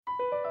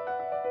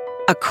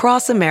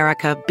Across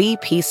America,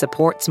 BP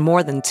supports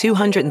more than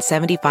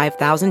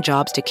 275,000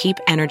 jobs to keep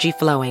energy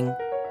flowing.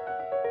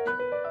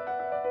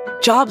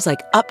 Jobs like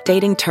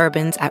updating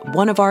turbines at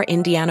one of our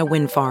Indiana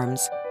wind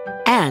farms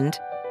and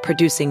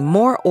producing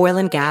more oil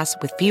and gas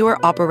with fewer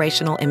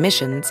operational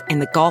emissions in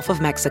the Gulf of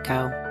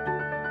Mexico.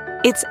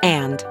 It's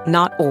and,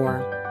 not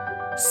or.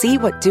 See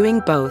what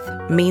doing both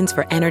means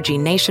for energy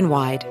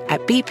nationwide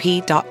at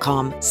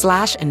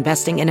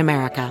bp.com/investing in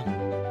America.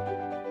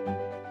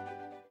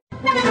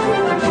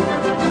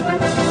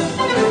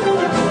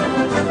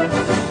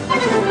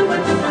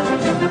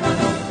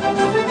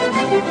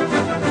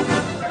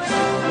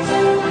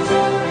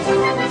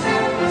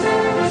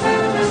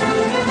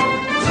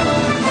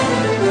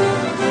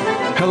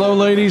 Hello,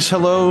 ladies.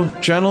 Hello,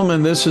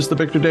 gentlemen. This is the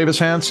Victor Davis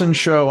Hanson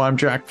Show. I'm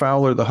Jack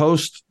Fowler, the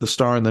host, the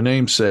star, and the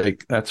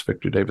namesake. That's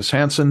Victor Davis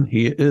Hanson.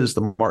 He is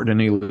the Martin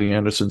and Ely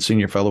Anderson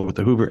Senior Fellow with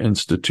the Hoover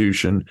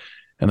Institution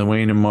and the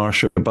Wayne and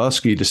Marcia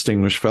Buskey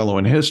Distinguished Fellow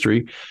in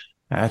History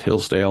at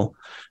Hillsdale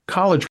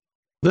College.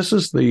 This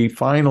is the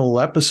final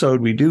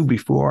episode we do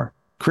before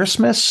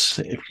Christmas.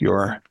 If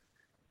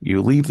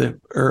you leave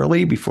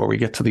early before we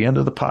get to the end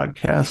of the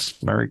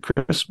podcast, Merry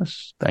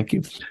Christmas. Thank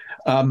you.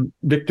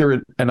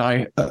 Victor and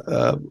I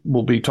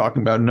will be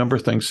talking about a number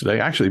of things today.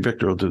 Actually,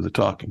 Victor will do the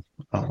talking.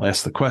 I'll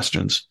ask the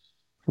questions.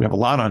 We have a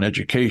lot on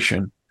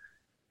education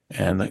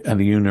and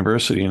the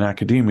university and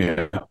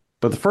academia.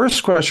 But the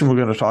first question we're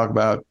going to talk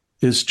about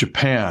is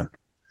Japan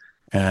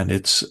and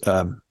its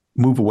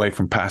move away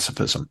from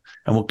pacifism.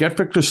 And we'll get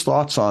Victor's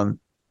thoughts on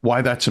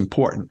why that's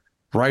important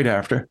right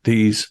after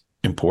these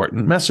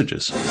important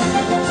messages.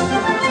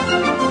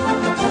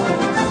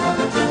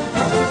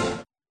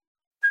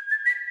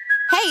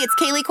 Hey, it's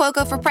Kaylee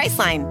Cuoco for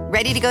Priceline.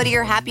 Ready to go to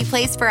your happy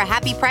place for a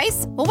happy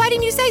price? Well, why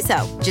didn't you say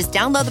so? Just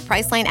download the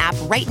Priceline app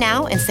right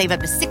now and save up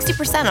to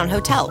 60% on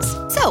hotels.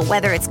 So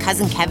whether it's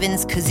Cousin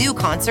Kevin's Kazoo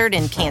Concert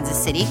in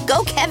Kansas City,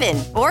 go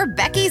Kevin, or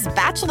Becky's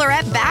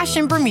Bachelorette Bash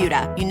in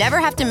Bermuda, you never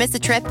have to miss a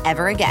trip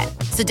ever again.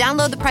 So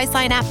download the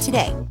Priceline app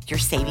today. Your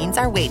savings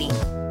are waiting.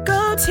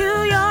 Go to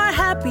your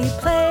happy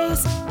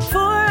place for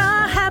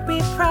a happy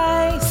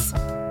price.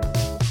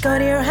 Go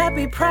to your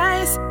happy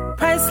price,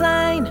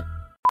 Priceline.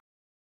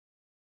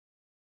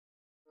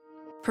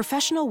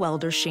 Professional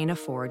welder Shayna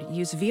Ford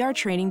used VR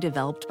training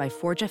developed by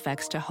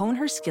ForgeFX to hone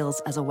her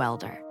skills as a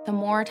welder. The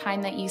more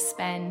time that you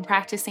spend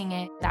practicing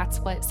it,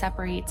 that's what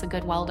separates a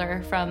good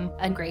welder from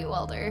a great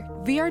welder.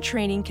 VR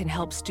training can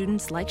help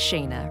students like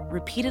Shayna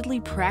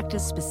repeatedly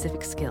practice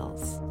specific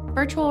skills.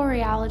 Virtual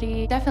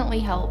reality definitely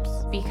helps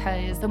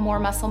because the more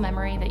muscle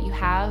memory that you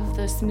have,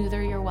 the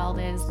smoother your weld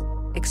is.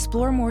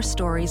 Explore more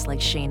stories like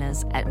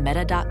Shayna's at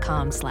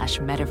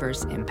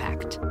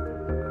meta.com/metaverseimpact.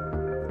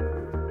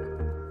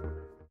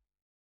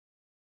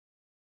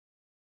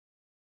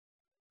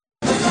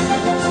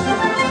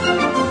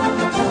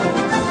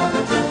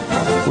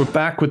 We're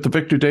back with the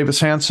Victor Davis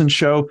Hanson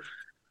Show.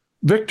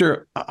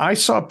 Victor, I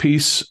saw a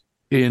piece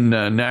in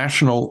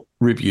National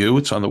Review.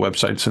 It's on the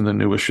website. It's in the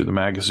new issue of the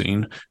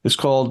magazine. It's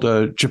called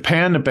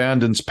Japan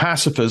Abandons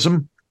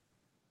Pacifism.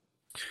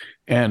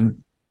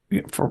 And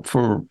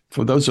for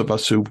those of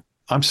us who,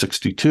 I'm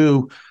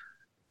 62,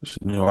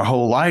 our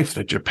whole life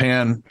that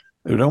Japan,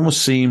 it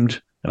almost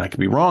seemed, and I could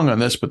be wrong on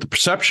this, but the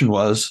perception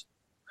was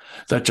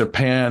that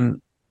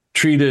Japan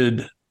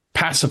treated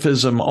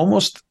pacifism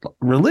almost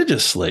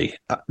religiously,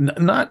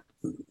 not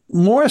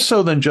more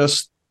so than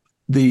just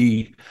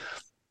the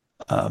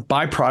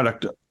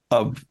byproduct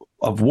of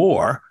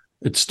war,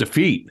 its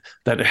defeat,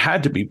 that it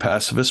had to be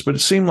pacifist, but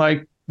it seemed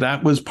like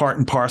that was part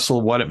and parcel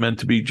of what it meant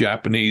to be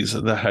Japanese,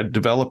 that had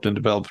developed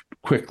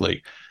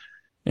quickly.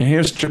 And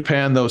here's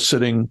Japan, though,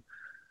 sitting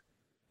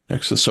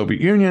next to the Soviet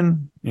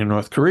Union, in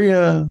North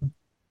Korea,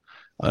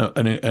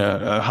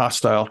 a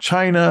hostile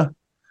China,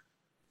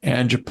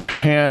 and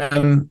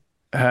Japan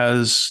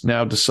has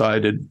now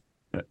decided,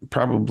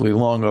 probably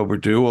long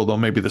overdue, although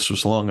maybe this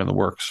was long in the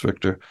works,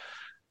 Victor,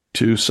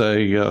 to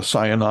say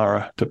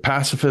sayonara to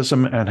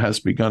pacifism and has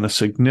begun a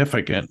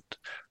significant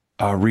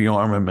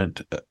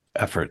rearmament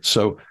effort.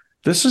 So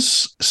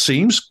this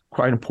seems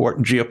quite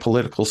important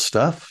geopolitical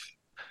stuff.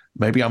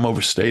 Maybe I'm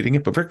overstating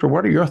it, but Victor,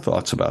 what are your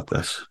thoughts about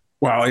this?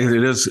 Well,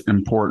 it is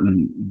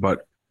important,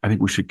 but I think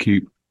we should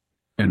keep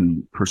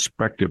in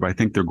perspective. I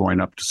think they're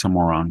going up to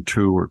somewhere around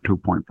 2 or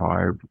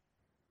 2.5%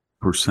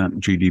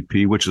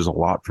 GDP, which is a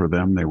lot for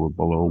them. They were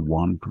below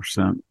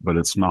 1%, but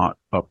it's not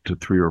up to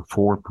 3 or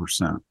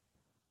 4%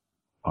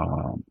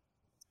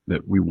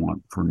 that we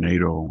want for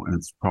NATO. And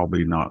it's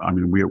probably not. I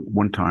mean, at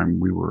one time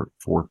we were at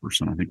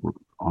 4%. I think we're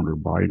under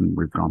Biden.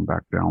 We've gone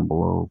back down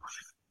below,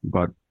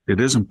 but it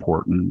is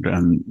important.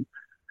 And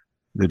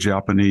the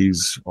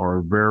Japanese are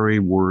very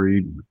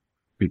worried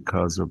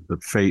because of the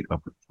fate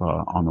of,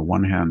 on the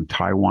one hand,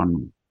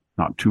 Taiwan,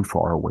 not too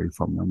far away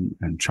from them,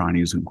 and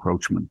Chinese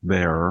encroachment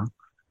there.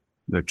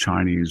 The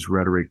Chinese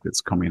rhetoric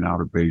that's coming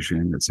out of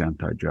Beijing that's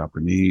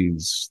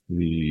anti-Japanese,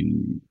 the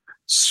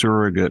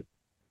surrogate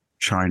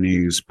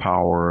Chinese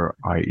power,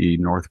 i.e.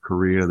 North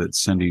Korea, that's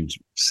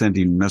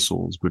sending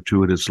missiles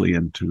gratuitously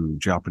into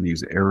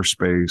Japanese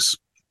airspace,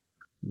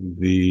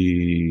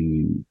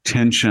 the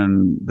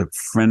tension, the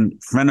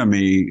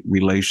frenemy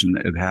relation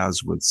it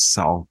has with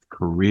South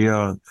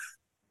Korea.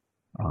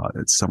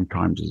 It's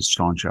sometimes a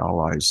staunch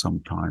ally,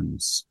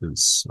 sometimes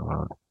is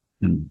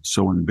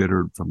so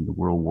embittered from the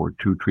World War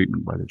II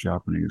treatment by the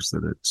Japanese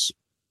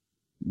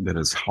that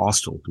it's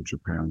hostile to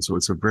Japan. So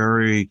it's a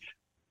very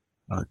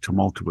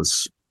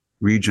tumultuous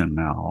region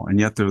now, and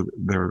yet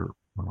they're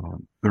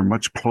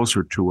much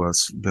closer to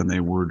us than they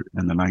were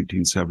in the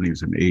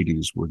 1970s and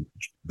 80s with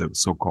the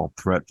so-called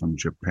threat from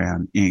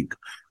Japan Inc.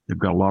 They've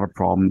got a lot of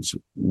problems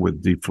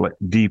with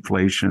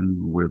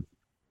deflation.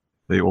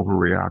 They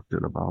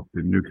overreacted about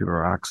the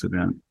nuclear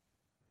accident.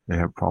 They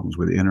have problems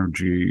with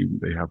energy.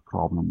 They have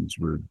problems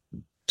with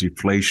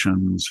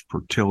deflations,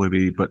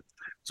 fertility. But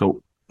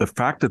so the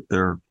fact that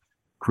they're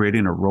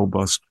creating a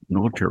robust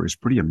military is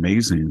pretty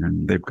amazing.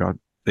 And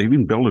they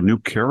even built a new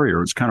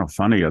carrier. It's kind of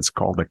funny. It's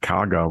called the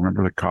Kaga.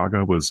 Remember the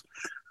Kaga was,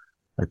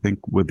 I think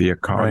with the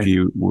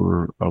Akagi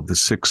were of the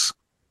six,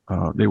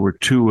 they were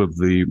two of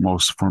the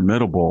most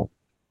formidable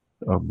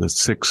of the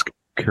six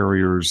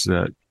carriers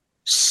that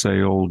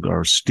sailed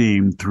or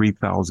steamed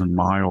 3,000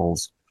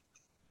 miles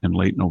in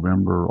late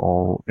November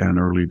and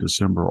early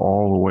December,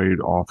 all the way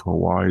off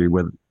Hawaii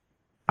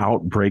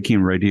without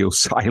breaking radio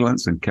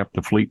silence, and kept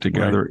the fleet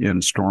together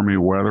in stormy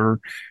weather.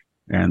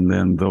 And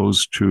then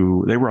those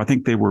two, I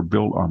think they were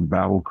built on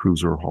battle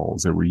cruiser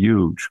hulls. They were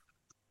huge,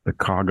 the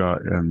Kaga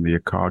and the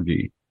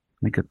Akagi. I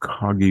think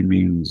Akagi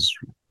means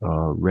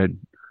red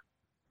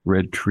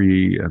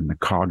tree, and the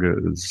Kaga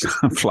is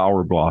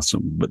flower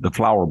blossom, but the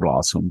flower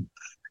blossom.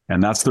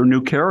 And that's their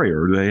new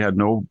carrier. They had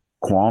no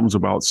qualms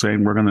about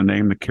saying, we're going to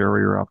name the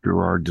carrier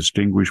after our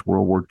distinguished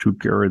World War II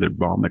carrier that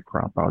bombed the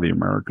crap out of the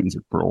Americans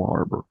at Pearl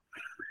Harbor.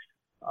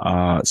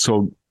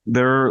 So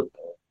they're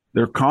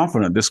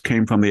confident. This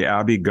came from the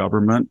Abe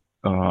government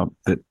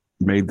that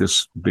made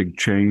this big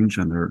change,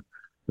 and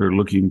they're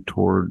looking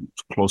toward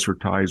closer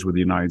ties with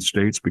the United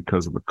States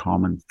because of a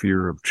common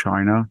fear of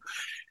China,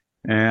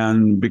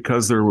 and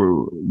because they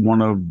were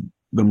one of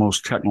the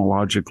most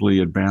technologically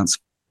advanced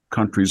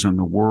countries in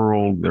the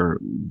world.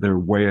 They're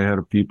way ahead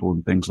of people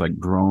in things like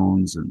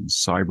drones and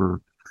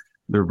cyber.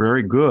 They're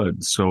very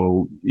good.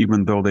 So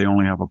even though they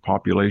only have a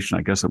population,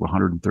 I guess, of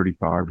 135,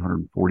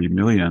 140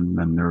 million,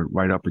 and they're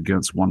right up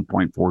against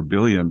 1.4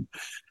 billion,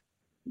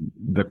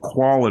 the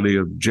quality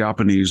of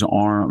Japanese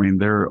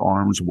their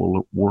arms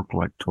will work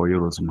like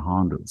Toyotas and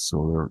Hondas.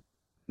 So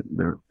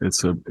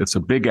it's a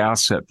big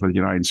asset for the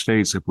United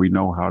States if we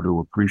know how to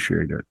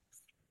appreciate it.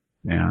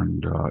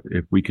 And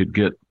if we could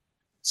get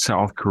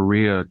South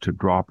Korea to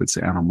drop its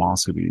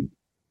animosity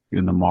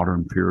in the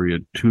modern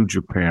period to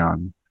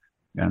Japan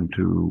and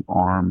to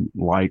arm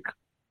like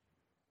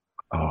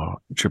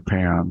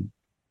Japan,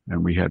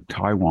 and we had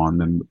Taiwan,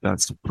 then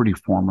that's a pretty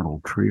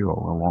formidable trio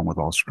along with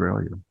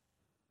Australia.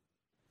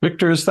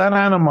 Victor, is that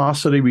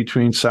animosity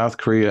between South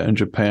Korea and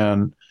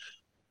Japan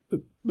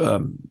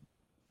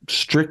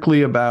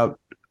strictly about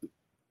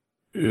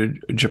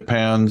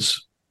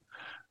Japan's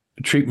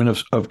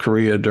treatment of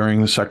Korea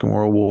during the Second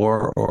World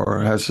War,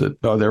 or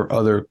are there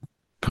other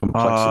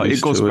complexities?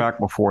 It goes back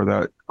before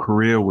that.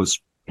 Korea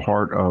was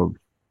part of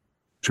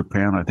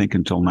Japan, I think,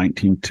 until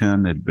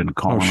 1910. It had been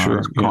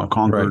colonized,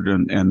 conquered,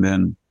 right. and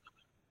then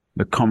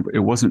it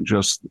wasn't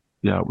just,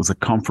 it was the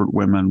comfort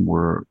women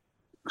were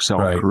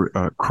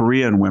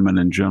Korean women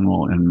in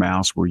general en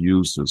masse were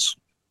used as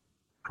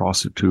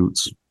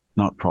prostitutes.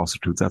 Not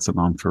prostitutes, that's an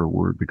unfair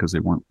word because they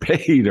weren't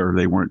paid, or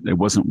it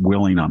wasn't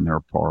willing on their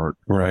part.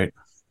 Right.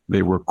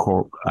 They were,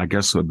 I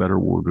guess a better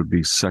word would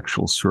be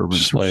sexual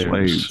servants,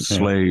 slaves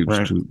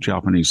right. to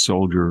Japanese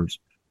soldiers.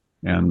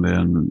 And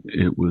then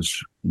it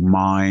was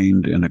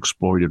mined and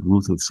exploited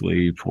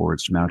ruthlessly for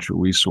its natural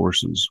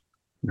resources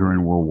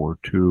during World War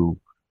II.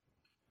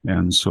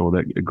 And so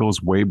that it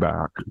goes way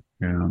back.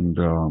 And,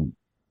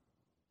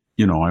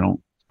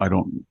 I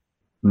don't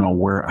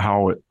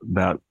know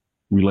that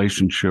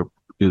relationship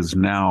is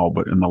now,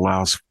 but in the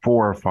last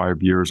 4 or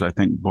 5 years, I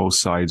think both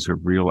sides have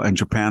realized, and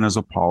Japan has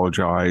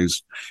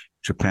apologized.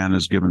 Japan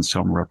has given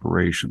some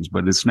reparations,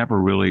 but it's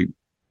never really,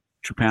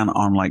 Japan,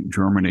 unlike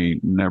Germany,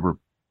 never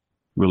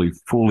really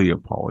fully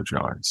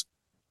apologized.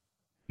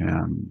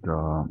 And,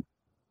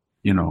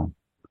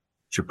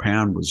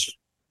 Japan was,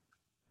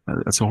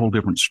 that's a whole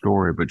different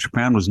story, but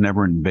Japan was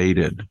never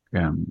invaded,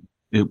 and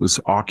it was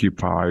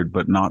occupied,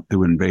 but not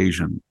through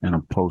invasion and a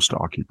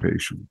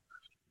post-occupation.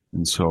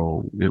 And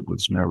so there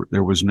was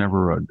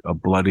never a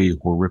bloody,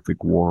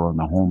 horrific war on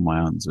the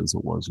homelands as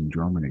it was in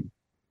Germany.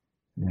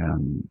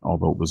 And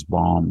although it was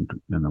bombed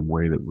in a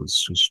way that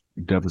was just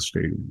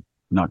devastating,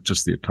 not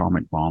just the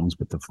atomic bombs,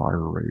 but the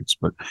fire rates.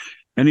 But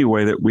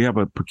anyway, that we have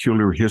a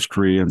peculiar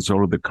history, and so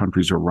do the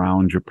countries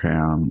around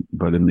Japan.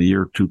 But in the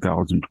year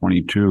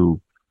 2022,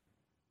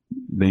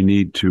 they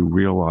need to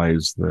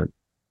realize that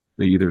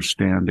they either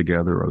stand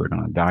together or they're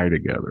going to die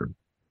together.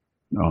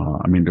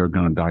 They're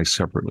going to die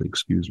separately,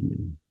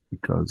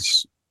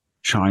 because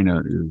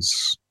China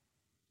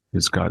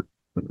has got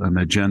an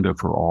agenda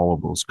for all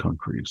of those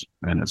countries,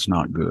 and it's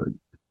not good.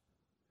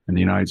 And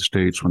the United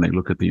States, when they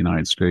look at the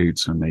United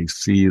States and they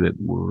see that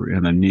we're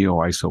in a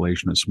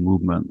neo-isolationist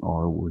movement,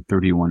 or we're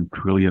 $31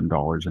 trillion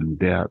in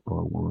debt,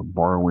 or we're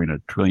borrowing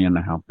 $1.5 trillion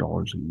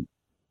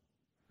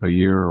a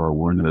year, or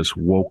we're into this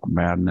woke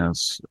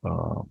madness,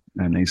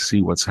 and they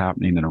see what's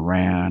happening in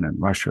Iran and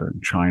Russia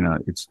and China,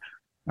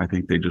 I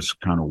think they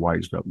just kind of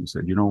wised up and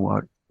said, you know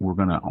what, we're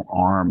going to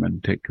arm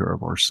and take care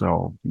of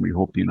ourselves. We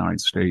hope the United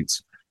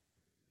States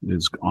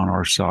is on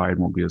our side and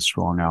will be a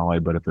strong ally.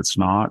 But if it's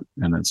not,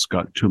 and it's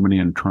got too many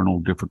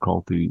internal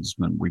difficulties,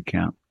 then we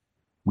can't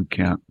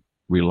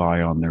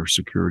rely on their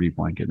security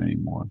blanket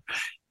anymore.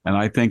 And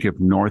I think if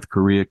North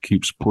Korea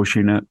keeps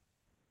pushing it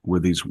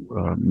with these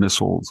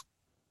missiles,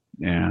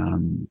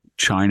 and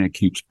China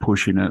keeps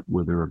pushing it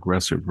with their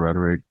aggressive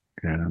rhetoric,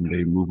 and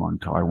they move on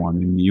Taiwan,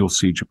 then you'll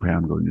see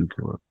Japan go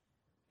nuclear.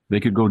 They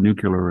could go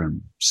nuclear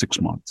in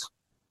 6 months.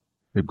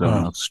 They've got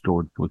enough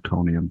stored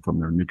plutonium from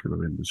their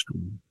nuclear industry.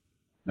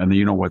 And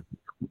you know what?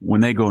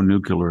 When they go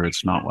nuclear,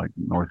 it's not like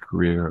North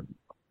Korea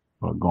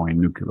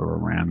going nuclear, or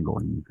Iran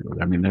going nuclear.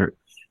 I mean,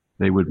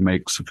 they would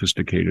make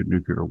sophisticated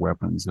nuclear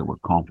weapons that were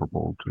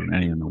comparable to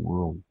any in the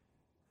world.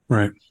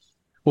 Right.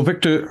 Well,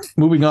 Victor,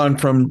 moving on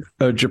from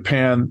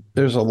Japan,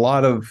 there's a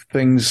lot of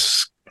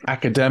things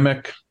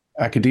academia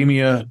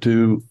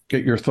to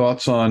get your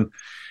thoughts on.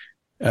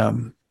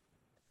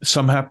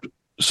 Some of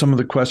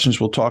the questions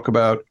we'll talk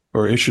about,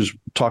 or issues we'll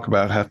talk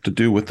about, have to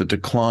do with the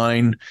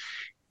decline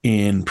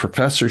in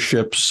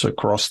professorships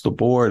across the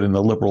board in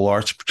the liberal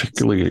arts,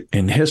 particularly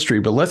in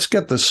history. But let's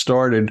get this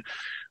started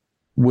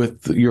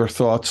with your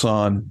thoughts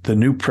on the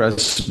new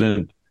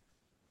president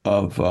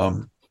of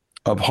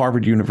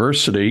Harvard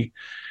University.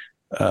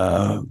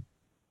 There's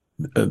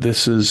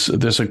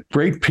a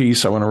great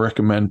piece I want to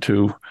recommend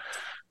to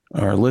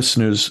our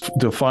listeners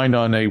to find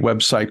on a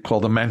website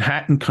called the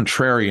Manhattan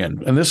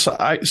Contrarian. And this,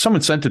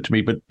 someone sent it to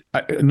me, but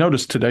I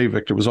noticed today,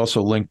 Victor, was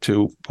also linked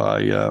to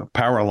by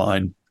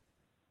Powerline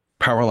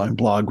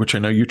blog, which I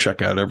know you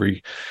check out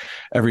every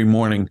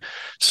morning.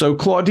 So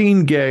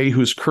Claudine Gay,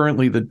 who's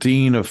currently the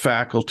Dean of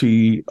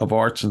Faculty of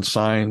Arts and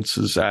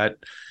Sciences at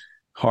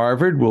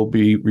Harvard, will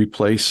be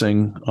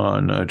replacing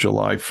on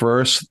July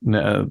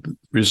 1st,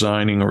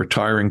 resigning or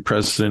retiring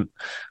President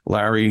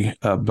Larry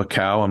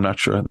Bacow. I'm not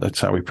sure that's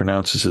how he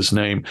pronounces his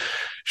name.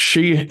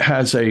 She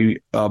has a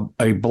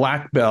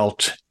black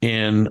belt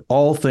in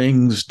all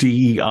things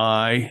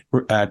DEI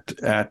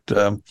at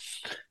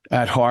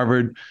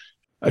Harvard.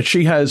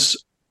 She has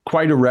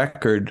quite a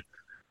record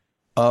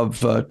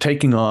of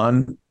taking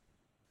on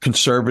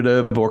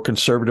conservative or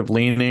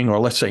conservative-leaning, or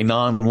let's say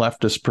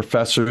non-leftist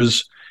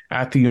professors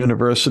at the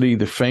university.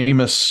 The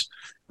famous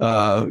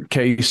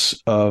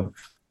case of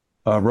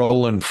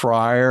Roland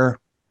Fryer,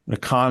 an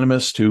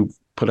economist who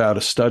put out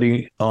a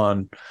study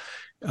on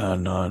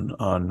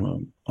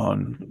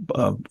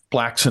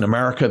blacks in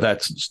America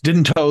that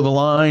didn't toe the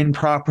line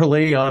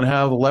properly on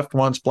how the left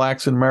wants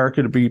blacks in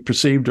America to be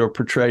perceived or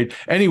portrayed.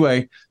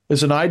 Anyway,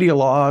 there's an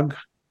ideologue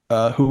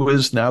who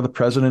is now the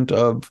president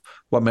of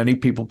what many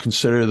people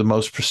consider the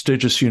most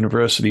prestigious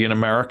university in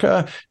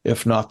America,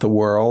 if not the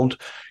world.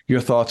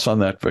 Your thoughts on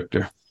that,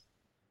 Victor?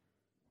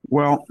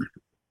 Well,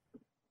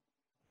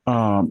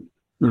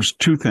 there's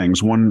two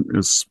things. One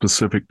is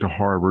specific to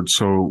Harvard.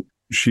 So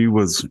she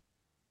was,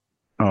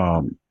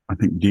 I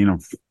think, dean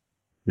of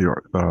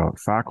the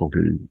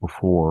faculty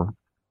before,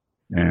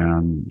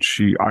 and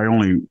I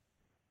only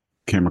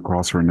came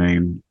across her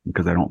name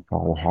because I don't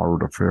follow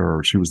Harvard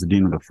affairs. She was the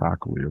dean of the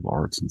Faculty of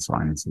Arts and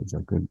Sciences.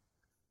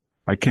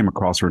 I came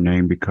across her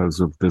name because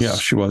of this. Yeah,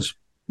 she was.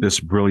 This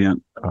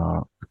brilliant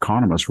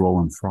economist,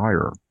 Roland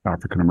Fryer,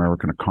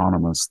 African-American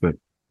economist, that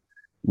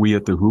we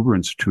at the Hoover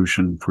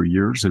Institution for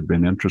years had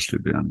been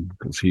interested in,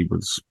 because he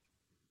was,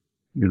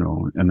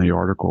 and the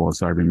article,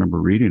 as I remember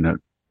reading it,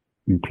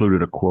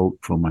 included a quote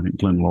from, I think,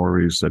 Glenn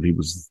Lorries, that he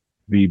was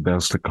the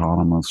best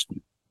economist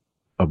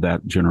of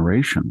that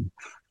generation.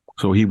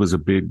 So he was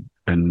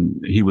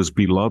he was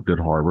beloved at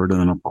Harvard.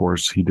 And then, of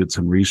course, he did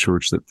some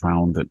research that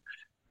found that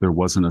there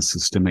wasn't a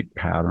systemic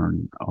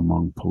pattern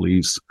among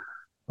police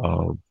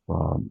of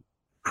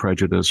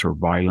prejudice or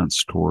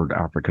violence toward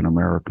African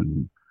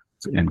Americans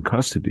in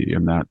custody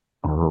or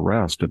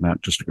arrest. And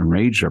that just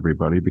enraged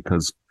everybody,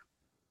 because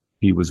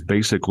he was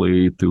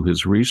basically, through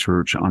his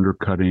research,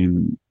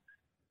 undercutting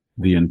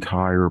the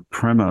entire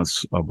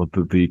premise of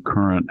the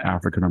current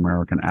African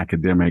American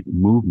academic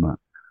movement,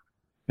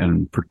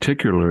 and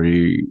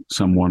particularly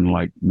someone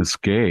like Miss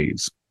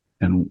Gay's.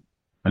 And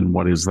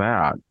what is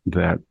that?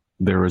 That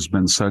there has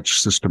been such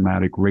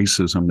systematic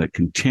racism that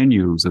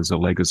continues as a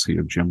legacy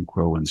of Jim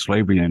Crow and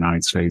slavery in the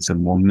United States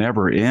and will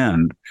never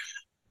end,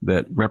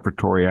 that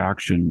reparatory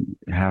action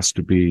has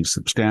to be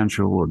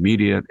substantial,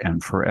 immediate,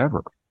 and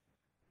forever,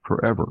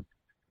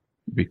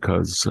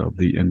 because of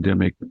the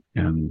endemic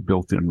and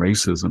built-in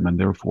racism. And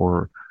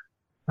therefore,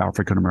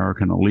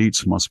 African-American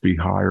elites must be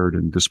hired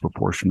in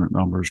disproportionate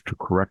numbers to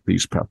correct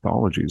these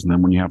pathologies. And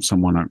then when you have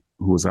someone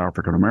who is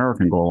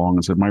African-American go along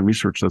and say, my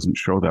research doesn't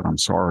show that, I'm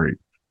sorry,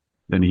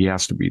 then he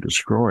has to be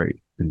destroyed.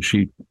 And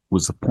she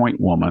was the point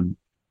woman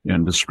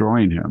in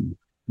destroying him.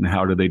 And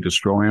how did they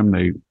destroy him?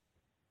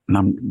 And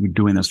I'm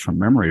doing this from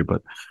memory,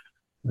 but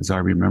as I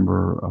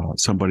remember,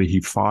 somebody he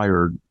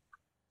fired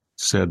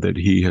said that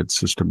he had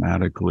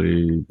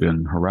systematically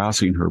been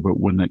harassing her. But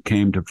when it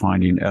came to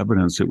finding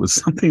evidence, it was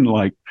something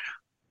like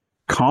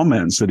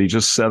comments that he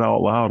just said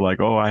out loud,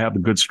 like, "Oh, I have a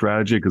good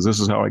strategy because this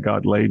is how I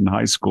got laid in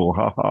high school."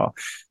 Ha ha.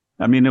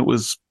 I mean, it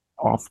was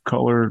off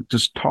color,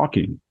 just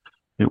talking.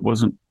 It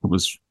was,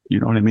 you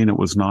know what I mean? It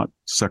was not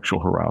sexual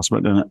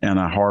harassment. And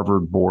a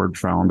Harvard board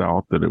found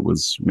out that it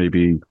was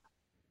maybe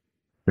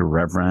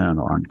irreverent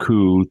or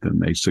uncouth, and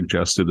they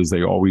suggested, as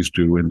they always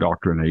do,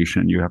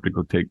 indoctrination. You have to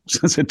go take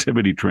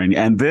sensitivity training.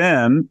 And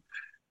then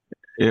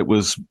it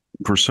was,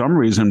 for some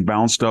reason,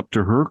 bounced up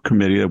to her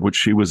committee, of which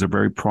she was a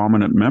very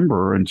prominent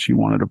member, and she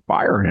wanted to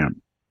fire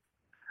him.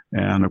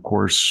 And of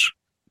course,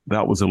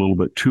 that was a little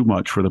bit too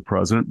much for the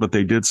president, but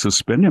they did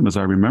suspend him, as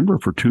I remember,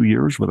 for 2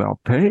 years without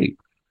pay.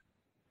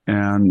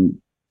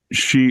 And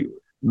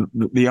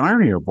the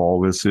irony of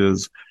all this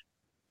is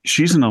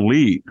she's an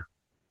elite.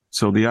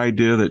 So the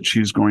idea that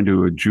she's going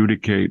to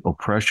adjudicate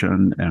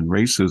oppression and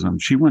racism,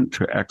 she went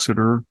to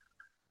Exeter.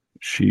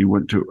 She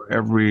went to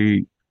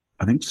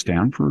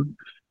Stanford.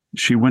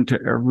 She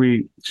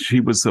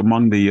was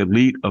among the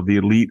elite of the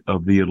elite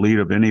of the elite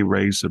of any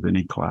race, of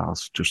any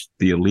class, just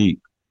the elite.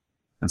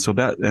 And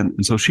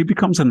so she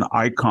becomes an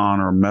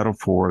icon or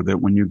metaphor that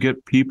when you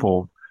get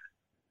people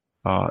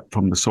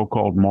from the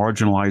so-called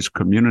marginalized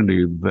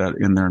community that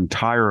in their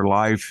entire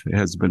life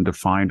has been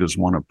defined as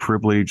one of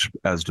privilege,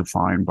 as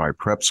defined by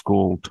prep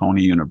school,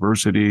 Tony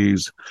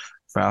universities,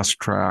 fast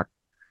track,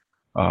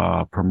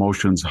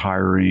 promotions,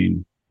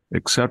 hiring,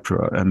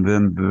 etc. And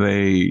then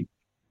they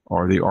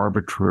are the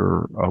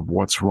arbiter of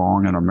what's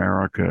wrong in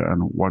America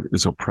and what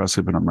is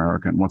oppressive in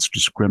America and what's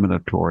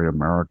discriminatory in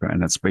America.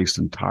 And it's based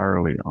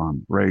entirely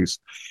on race.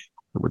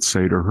 I would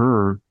say to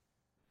her,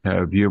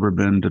 have you ever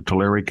been to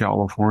Tulare,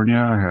 California?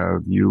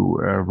 Have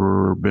you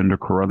ever been to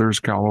Carruthers,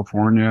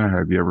 California?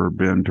 Have you ever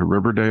been to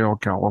Riverdale,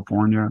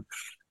 California?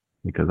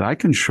 Because I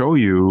can show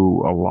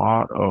you a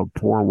lot of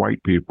poor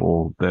white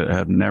people that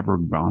have never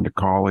gone to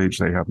college.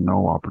 They have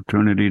no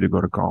opportunity to go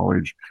to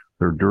college.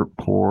 They're dirt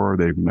poor.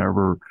 They've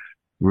never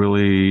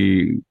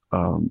really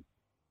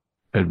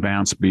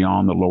advanced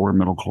beyond the lower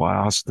middle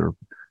class. Their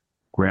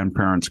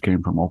grandparents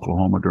came from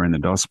Oklahoma during the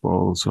Dust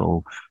Bowl.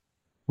 So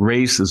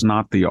race is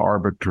not the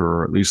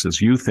arbiter, at least as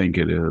you think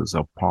it is,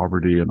 of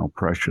poverty and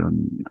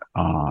oppression,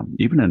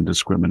 even in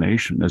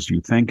discrimination, as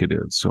you think it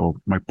is. So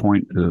my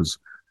point is,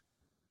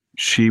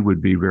 she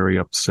would be very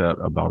upset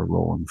about a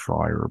Roland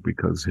Fryer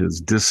because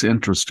his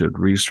disinterested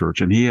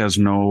research, and there's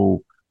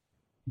no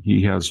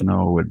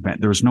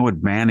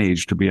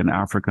advantage to be an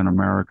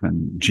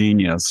African-American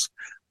genius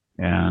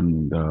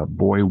and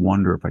boy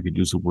wonder, if I could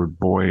use the word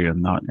boy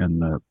and not in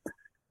the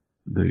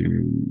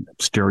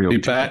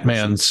stereotype. The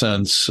Batman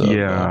sense.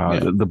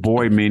 The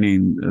boy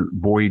meaning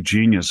boy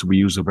genius we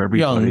use of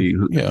everybody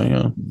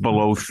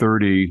below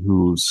 30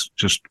 who's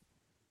just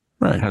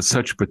has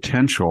such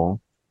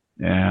potential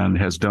and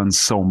has done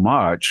so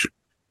much.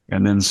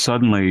 And then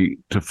suddenly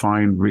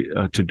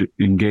to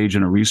engage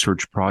in a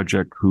research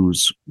project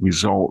whose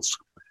results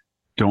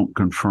don't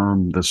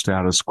confirm the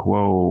status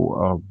quo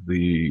of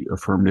the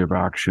affirmative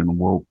action,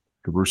 woke,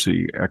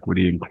 diversity,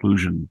 equity,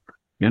 inclusion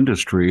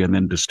industry, and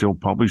then to still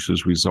publish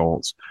his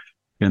results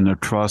in the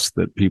trust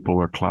that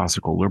people are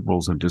classical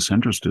liberals and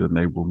disinterested and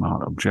they will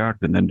not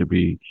object, and then to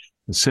be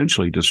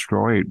essentially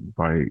destroyed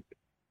by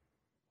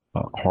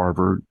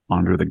Harvard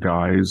under the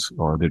guise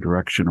or the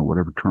direction or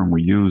whatever term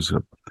we use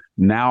of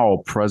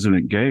now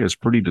President Gay is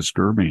pretty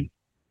disturbing.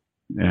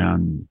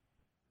 And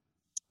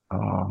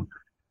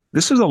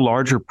this is a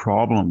larger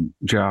problem,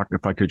 Jack,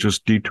 if I could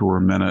just detour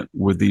a minute,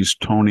 with these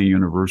Tony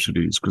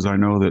universities, because I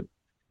know that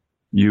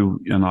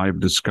you and I have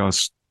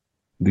discussed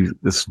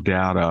this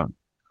data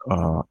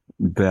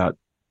that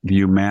the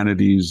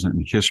humanities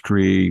and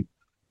history,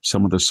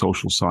 some of the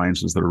social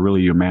sciences that are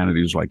really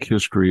humanities like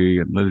history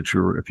and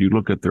literature, if you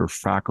look at their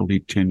faculty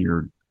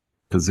tenured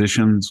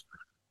positions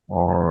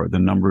or the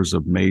numbers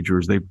of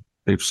majors,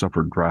 they've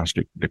suffered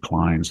drastic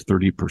declines,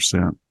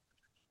 30%.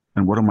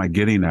 And what am I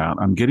getting at?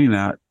 I'm getting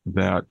at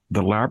that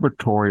the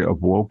laboratory of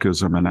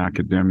wokeism in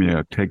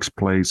academia takes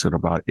place at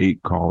about 8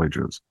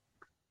 colleges.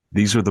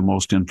 These are the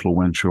most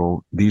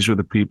influential. These are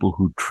the people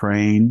who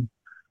train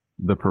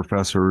the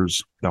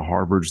professors, the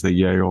Harvards, the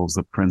Yales,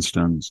 the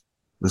Princetons,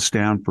 the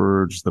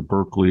Stanfords, the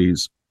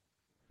Berkeleys,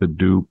 the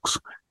Dukes.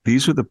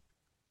 These are the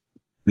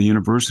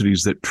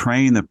universities that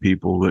train the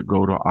people that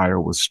go to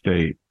Iowa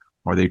State,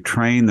 or they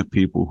train the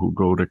people who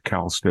go to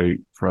Cal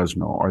State,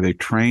 Fresno, or they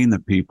train the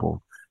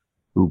people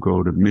who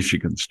go to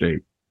Michigan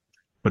State.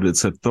 But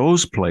it's at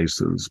those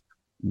places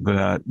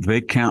that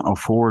they can't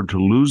afford to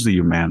lose the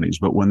humanities.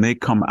 But when they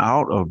come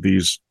out of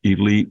these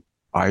elite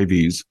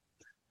Ivies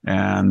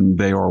and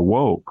they are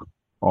woke,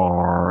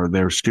 or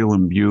they're still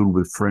imbued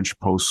with French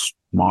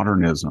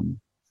postmodernism,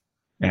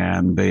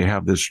 and they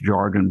have this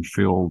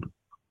jargon-filled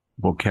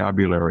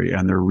vocabulary,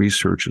 and their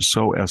research is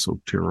so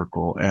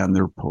esoterical, and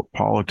their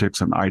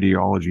politics and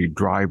ideology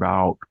drive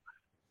out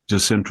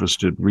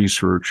disinterested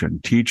research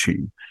and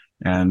teaching,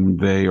 and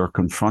they are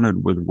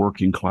confronted with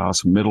working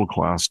class, middle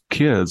class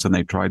kids, and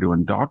they try to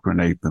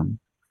indoctrinate them.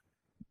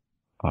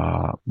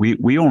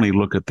 We only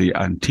look at the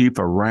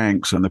Antifa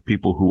ranks and the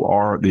people who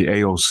are the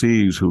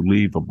AOCs who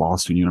leave a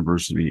Boston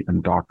University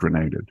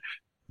indoctrinated.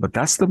 But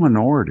that's the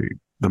minority.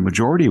 The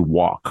majority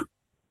walk.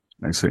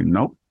 They say,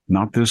 nope,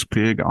 not this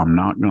pig. I'm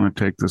not going to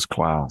take this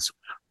class.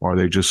 Or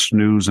they just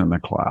snooze in the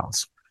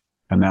class.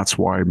 And that's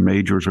why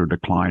majors are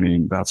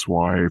declining. That's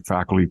why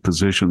faculty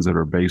positions that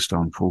are based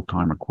on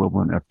full-time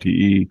equivalent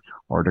FTE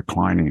are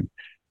declining.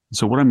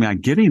 So what I'm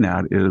getting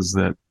at is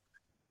that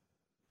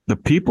the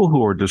people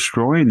who are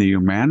destroying the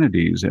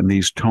humanities in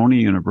these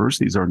Tony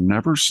universities are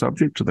never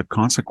subject to the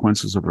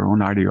consequences of their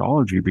own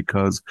ideology,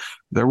 because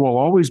there will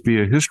always be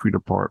a history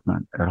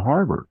department at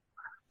Harvard.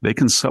 They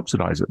can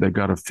subsidize it. They've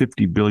got a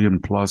 50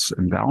 billion plus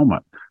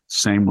endowment.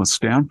 Same with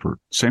Stanford.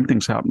 Same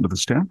things happen to the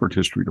Stanford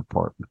history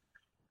department.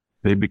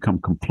 They become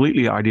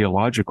completely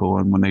ideological.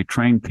 And when they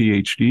train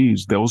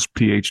PhDs, those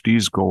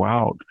PhDs go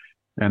out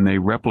and they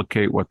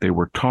replicate what they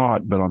were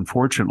taught, but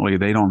unfortunately,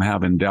 they don't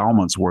have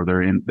endowments where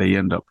they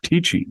end up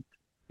teaching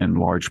in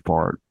large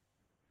part,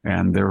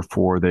 and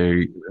therefore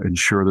they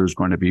ensure there's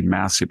going to be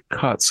massive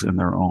cuts in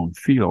their own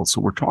field.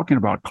 So we're talking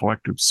about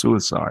collective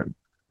suicide.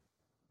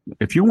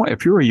 If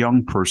you're a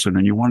young person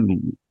and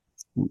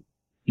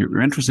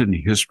you're interested in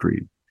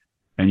history,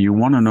 and you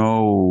want to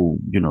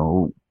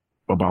know,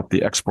 about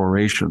the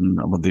exploration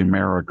of the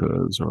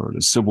Americas or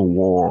the Civil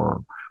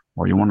War,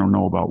 or you want to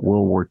know about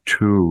World War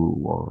II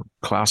or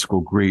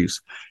classical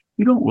Greece,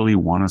 you don't really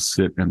want to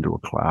sit into a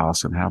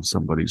class and have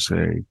somebody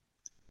say,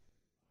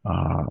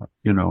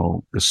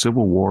 the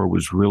Civil War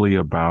was really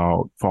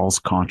about false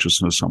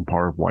consciousness on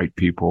part of white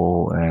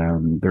people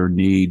and their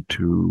need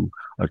to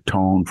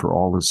atone for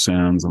all the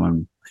sins.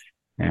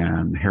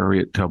 And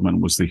Harriet Tubman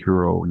was the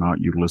hero,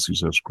 not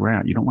Ulysses S.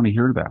 Grant. You don't want to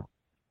hear that.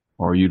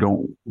 Or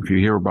if you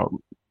hear about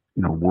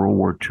World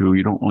War II,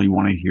 you don't really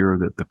want to hear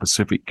that the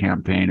Pacific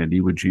Campaign at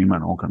Iwo Jima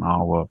and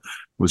Okinawa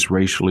was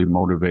racially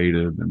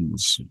motivated and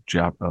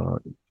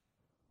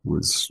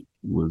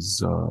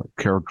was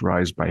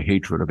characterized by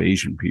hatred of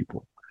Asian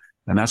people.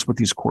 And that's what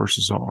these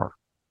courses are.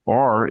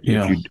 Or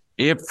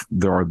if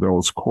there are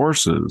those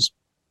courses,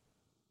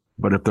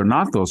 but if they're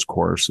not those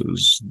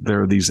courses,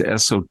 there are these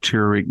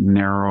esoteric,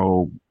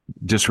 narrow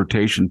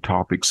dissertation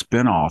topic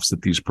spin-offs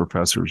that these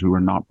professors who are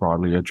not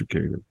broadly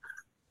educated.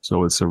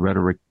 So it's a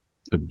rhetoric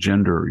of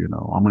gender,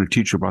 I'm going to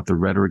teach you about the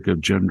rhetoric of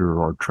gender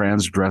or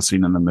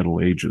transdressing in the Middle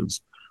Ages,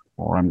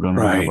 or I'm going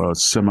to have a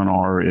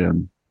seminar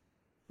in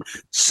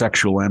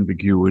sexual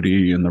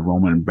ambiguity in the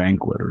Roman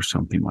banquet or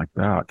something like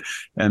that.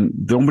 And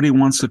nobody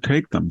wants to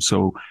take them.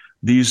 So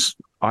these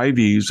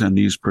Ivies and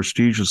these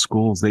prestigious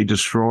schools, they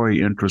destroy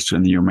interest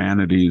in the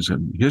humanities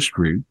and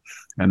history.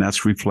 And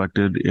that's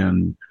reflected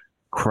in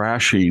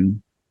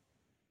crashing,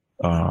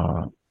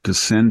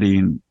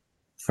 descending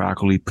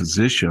faculty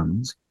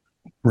positions.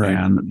 Right.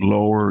 And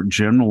lower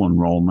general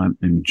enrollment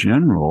in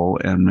general,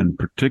 and in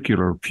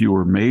particular,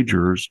 fewer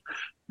majors,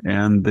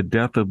 and the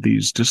death of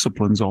these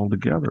disciplines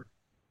altogether.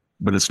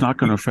 But it's not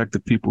going to affect the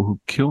people who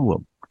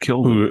kill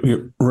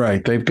them.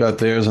 Right. They've got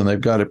theirs, and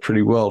they've got it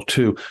pretty well,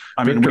 too.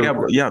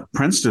 We have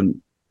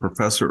Princeton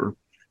professor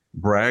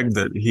bragged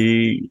that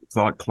he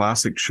thought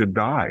classics should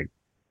die.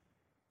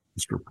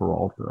 Mr.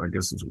 Peralta, I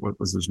guess what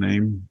was his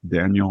name?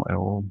 Daniel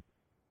L.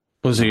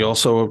 Was he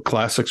also a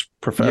classics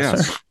professor?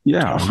 Yes.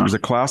 Yeah, he was a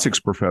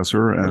classics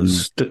professor. And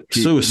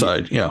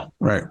suicide.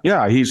 Right.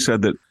 Yeah, he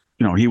said that,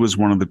 he was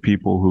one of the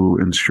people who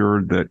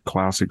ensured that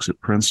classics at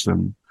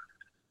Princeton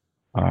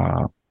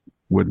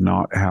would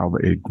not have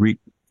a Greek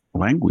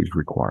language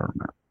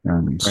requirement.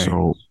 And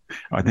so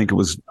I think it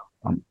was,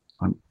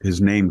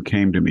 his name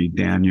came to me,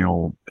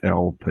 Daniel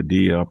L.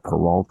 Padilla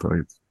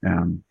Peralta,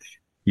 and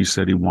he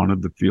said he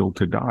wanted the field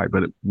to die.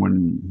 But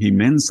when he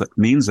means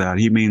that,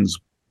 he means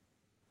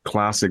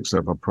classics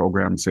of a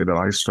program, say, that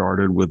I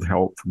started with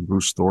help from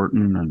Bruce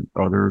Thornton and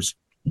others,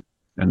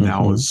 and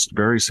now is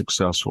very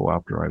successful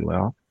after I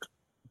left,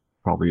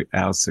 probably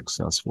as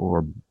successful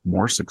or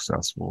more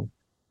successful.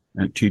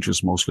 And it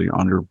teaches mostly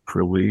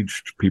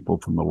underprivileged people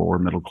from the lower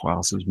middle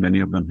classes, many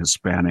of them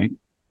Hispanic,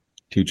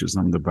 teaches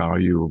them the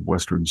value of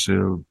Western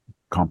Civ,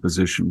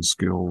 composition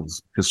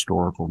skills,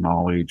 historical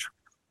knowledge,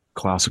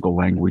 classical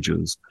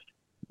languages.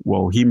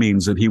 Well, he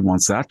means that he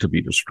wants that to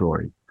be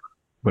destroyed.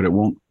 But it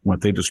won't, when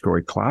they destroy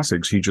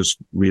classics, he just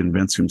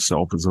reinvents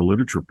himself as a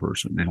literature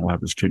person, and he'll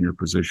have his tenure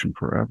position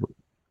forever.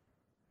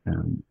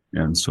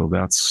 And so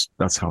that's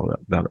how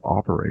that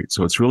operates.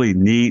 So it's really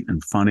neat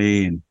and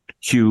funny and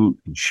cute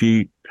and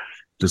chic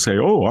to say,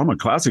 oh, I'm a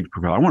classics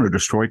professor. I want to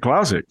destroy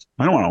classics.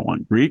 I don't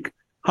want Greek.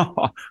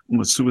 I'm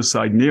a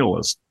suicide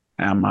nihilist.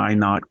 Am I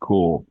not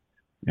cool?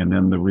 And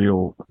then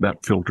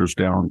that filters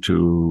down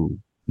to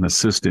an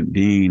assistant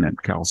dean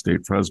at Cal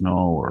State Fresno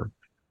or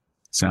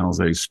San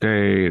Jose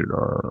State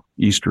or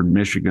Eastern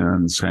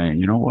Michigan saying,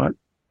 you know what?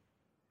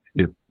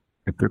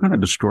 If they're going to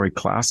destroy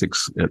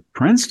classics at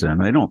Princeton,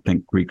 they don't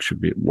think Greek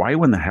should be. Why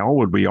in the hell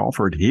would we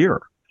offer it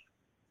here?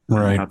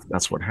 Right.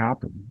 That's what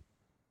happened.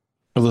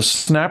 Well, the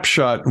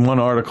snapshot in one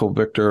article,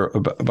 Victor,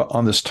 about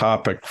on this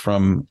topic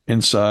from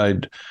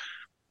Inside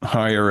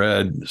Higher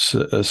Ed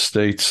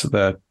states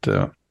that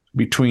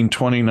between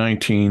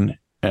 2019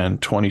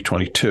 and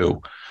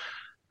 2022,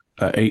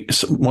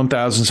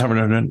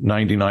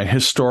 1,799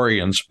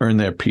 historians earned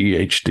their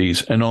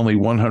PhDs, and only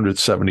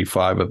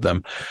 175 of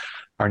them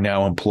are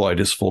now employed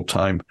as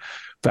full-time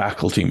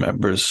faculty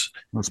members.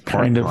 That's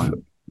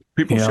part-time.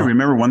 People should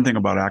remember one thing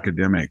about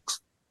academics.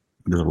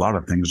 There's a lot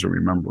of things to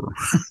remember,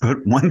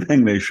 but one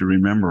thing they should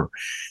remember,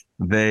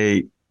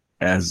 they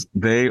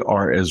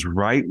are as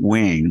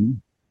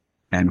right-wing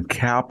and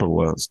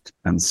capitalist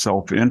and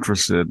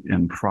self-interested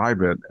in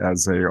private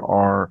as they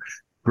are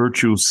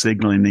virtue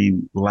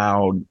signaling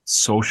loud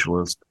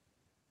socialist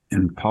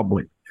in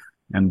public.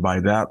 And by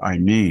that, I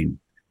mean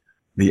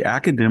the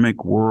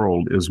academic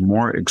world is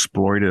more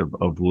exploitive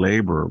of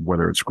labor,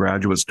 whether it's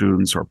graduate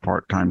students or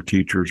part-time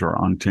teachers or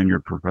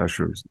untenured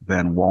professors,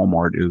 than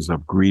Walmart is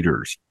of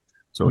greeters.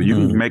 So you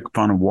can make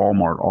fun of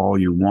Walmart all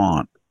you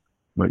want,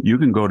 but you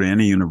can go to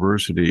any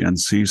university and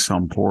see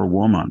some poor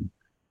woman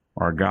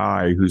or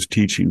guy who's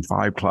teaching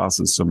 5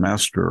 classes a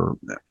semester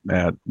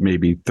at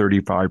maybe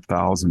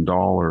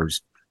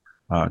 $35,000,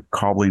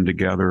 cobbling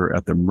together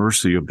at the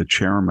mercy of the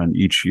chairman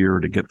each year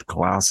to get the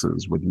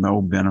classes with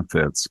no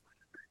benefits.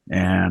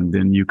 And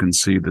then you can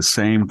see the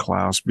same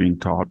class being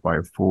taught by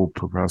a full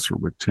professor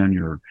with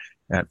tenure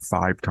at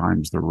 5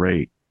 times the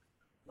rate.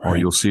 Right. Or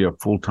you'll see a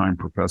full-time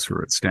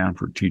professor at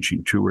Stanford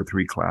teaching 2 or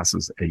 3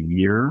 classes a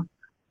year,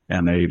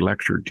 and a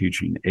lecturer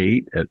teaching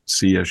 8 at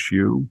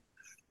CSU,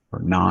 or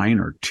 9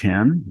 or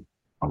 10,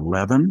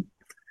 11,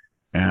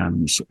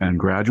 and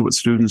graduate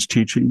students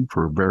teaching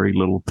for very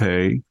little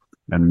pay,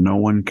 and no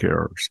one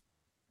cares.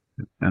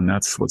 And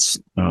that's what's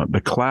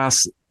the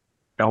class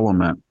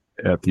element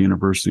at the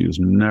university is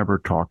never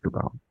talked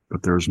about,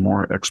 but there's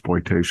more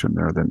exploitation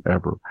there than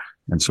ever.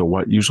 And so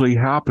what usually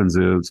happens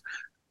is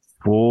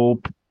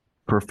full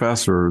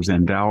professors,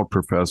 endowed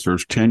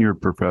professors, tenured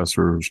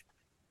professors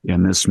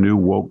in this new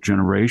woke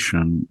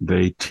generation,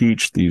 they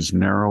teach these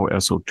narrow,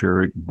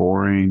 esoteric,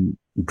 boring,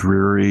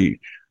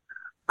 dreary,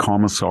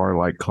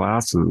 commissar-like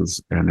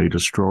classes, and they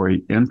destroy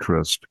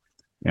interest.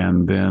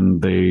 And then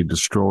they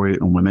destroy,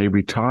 and when they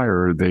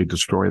retire, they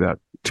destroy that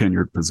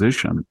tenured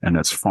position, and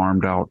it's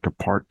farmed out to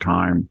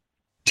part-time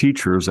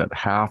teachers at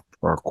half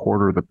or a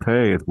quarter of the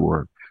pay who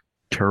are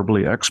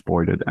terribly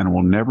exploited and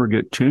will never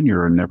get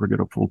tenure and never get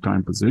a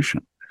full-time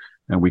position.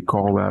 And we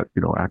call that,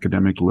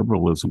 academic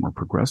liberalism or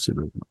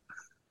progressivism.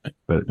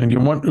 But and you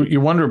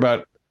wonder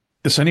about,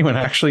 is anyone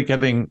actually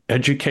getting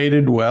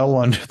educated well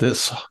under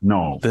this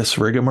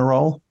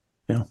rigmarole?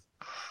 Yeah,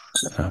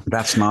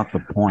 that's not the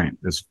point.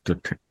 Is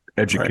to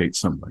educate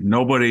somebody.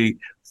 Nobody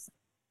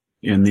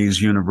in these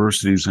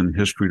universities and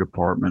history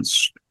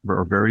departments,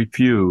 or very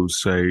few,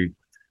 say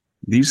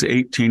these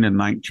 18 and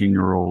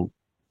 19-year-old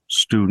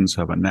students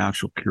have a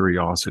natural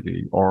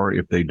curiosity, or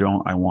if they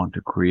don't, I want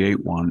to create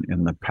one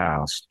in the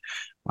past.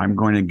 I'm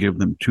going to give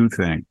them 2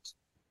 things.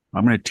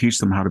 I'm going to teach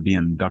them how to be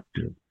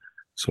inductive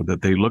so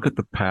that they look at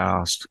the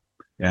past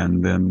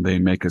and then they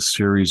make a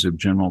series of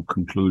general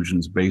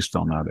conclusions based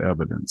on that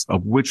evidence,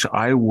 of which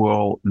I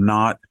will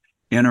not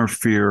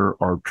interfere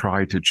or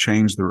try to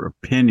change their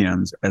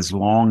opinions as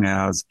long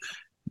as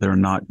they're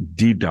not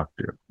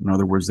deductive. In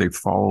other words, they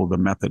follow the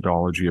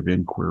methodology of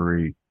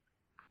inquiry,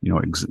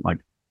 like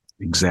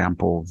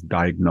examples,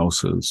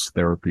 diagnosis,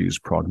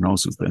 therapies,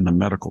 prognosis in the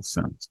medical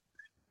sense.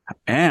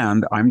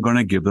 And I'm going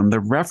to give them the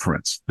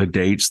reference, the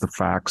dates, the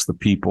facts, the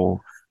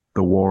people,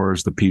 the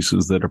wars, the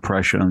peaces, the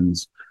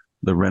depressions,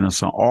 the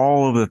Renaissance,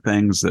 all of the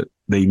things that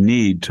they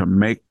need to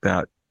make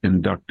that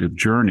inductive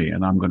journey.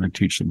 And I'm going to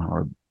teach them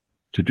how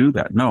to do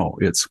that. No,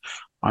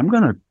 I'm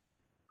going to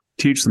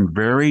teach them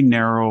very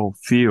narrow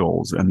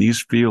fields, and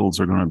these fields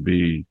are going to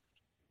be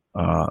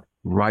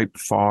ripe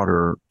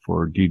fodder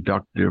for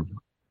deductive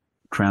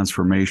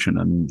transformation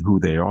in who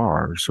they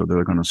are. So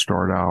they're going to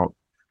start out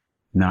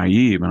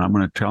naive, and I'm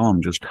going to tell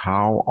them just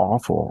how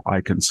awful I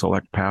can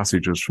select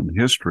passages from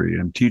history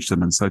and teach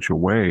them in such a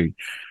way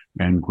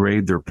and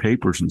grade their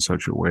papers in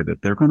such a way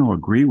that they're going to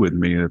agree with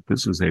me that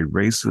this is a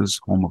racist,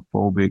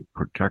 homophobic,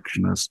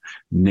 protectionist,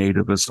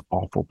 nativist,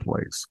 awful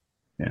place,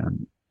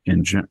 and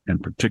in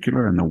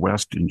particular in the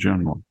West in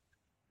general.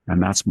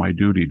 And that's my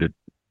duty to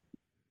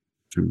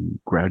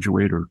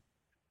graduate or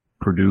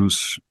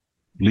produce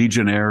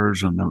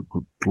legionnaires in the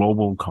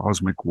global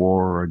cosmic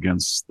war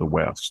against the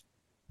West.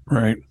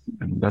 Right.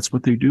 And that's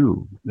what they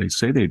do. They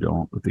say they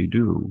don't, but they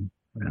do.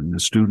 And the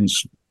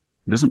students,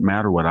 it doesn't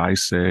matter what I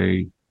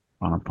say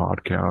on a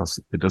podcast.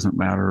 It doesn't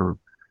matter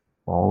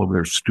all of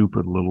their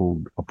stupid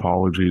little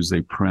apologies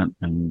they print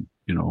and,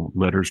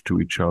 letters to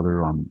each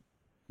other on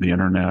the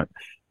internet.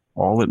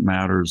 All that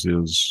matters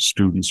is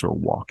students are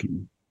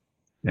walking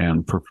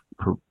and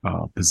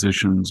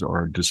positions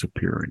are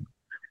disappearing.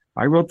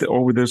 I wrote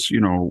over this,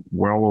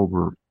 well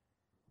over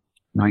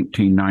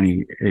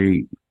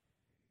 1998.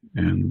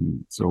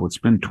 And so it's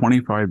been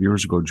 25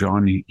 years ago.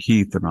 John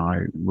Heath and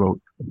I wrote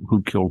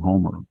Who Killed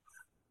Homer.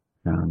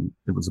 And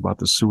it was about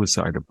the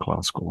suicide of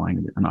classical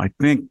language. And I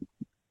think,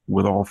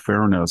 with all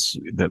fairness,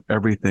 that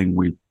everything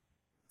we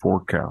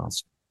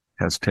forecast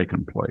has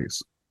taken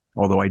place.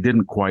 Although I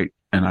didn't quite,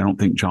 and I don't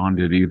think John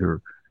did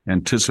either,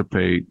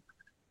 anticipate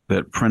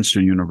that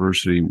Princeton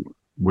University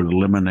would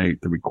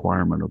eliminate the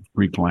requirement of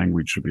Greek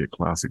language to be a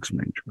classics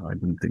major. I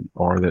didn't think,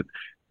 or that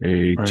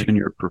a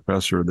tenured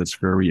professor that's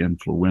very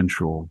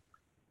influential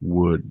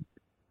would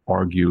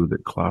argue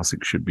that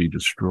classics should be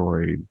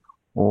destroyed,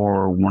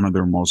 or one of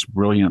their most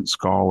brilliant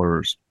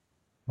scholars,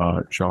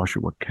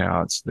 Joshua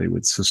Katz, they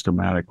would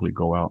systematically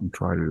go out and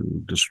try to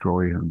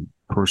destroy him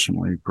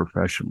personally,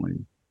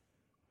 professionally,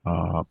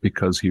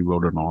 because he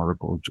wrote an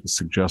article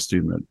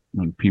suggesting that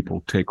when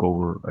people take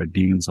over a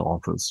dean's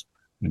office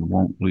and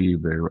won't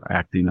leave, they're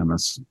acting in a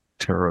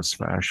terrorist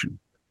fashion.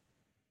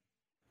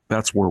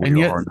 That's where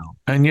we are now.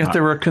 And yet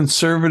there are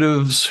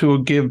conservatives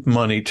who give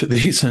money to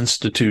these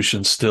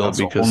institutions still. That's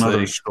because a whole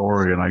other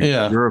story. And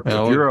if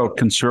you're a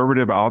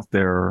conservative out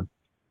there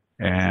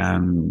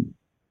and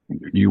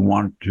you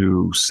want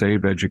to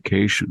save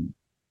education,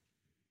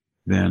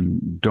 then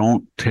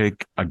don't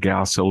take a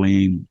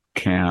gasoline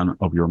can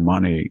of your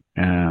money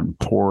and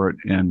pour it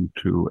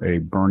into a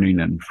burning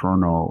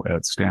inferno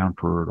at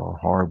Stanford or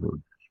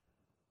Harvard.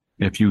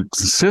 If you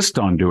insist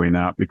on doing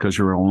that because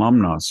you're an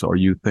alumnus, or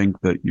you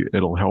think that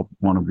it'll help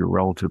one of your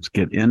relatives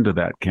get into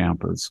that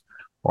campus,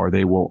 or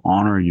they will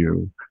honor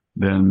you,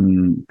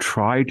 then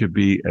try to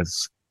be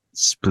as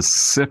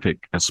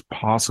specific as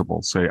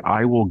possible. Say,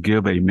 I will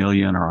give $1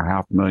 million or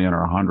 $500,000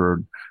 or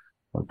 100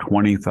 or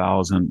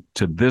 20,000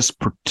 to this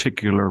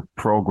particular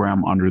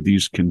program under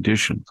these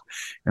conditions.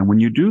 And when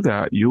you do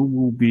that, you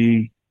will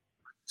be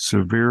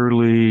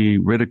severely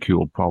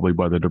ridiculed probably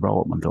by the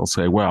development. They'll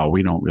say, well,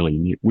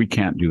 we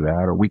can't do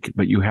that,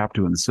 but you have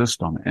to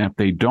insist on it. And if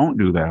they don't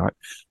do that,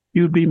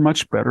 you'd be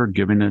much better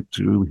giving it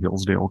to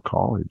Hillsdale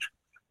College.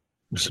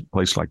 There's a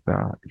place like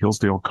that.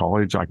 Hillsdale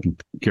College, I can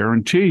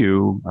guarantee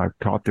you, I've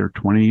taught there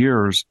 20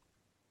 years,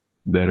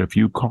 that if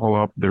you call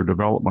up their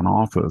development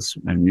office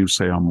and you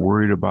say, I'm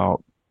worried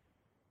about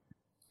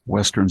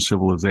Western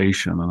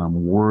civilization and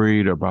I'm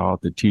worried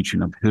about the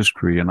teaching of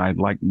history and I'd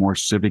like more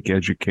civic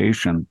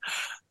education,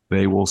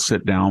 they will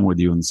sit down with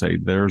you and say,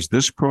 there's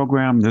this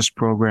program, this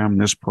program,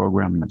 this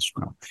program, this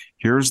program.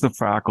 Here's the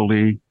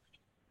faculty.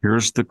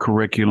 Here's the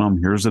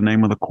curriculum. Here's the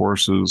name of the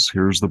courses.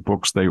 Here's the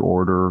books they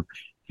order.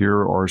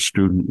 Here are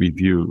student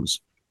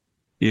reviews.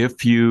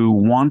 If you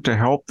want to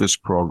help this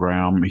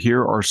program,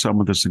 here are some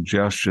of the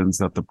suggestions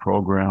that the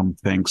program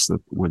thinks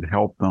that would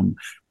help them,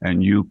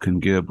 and you can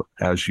give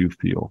as you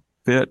feel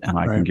fit. And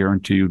I can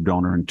guarantee you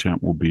donor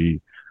intent will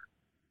be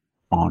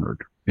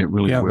honored. It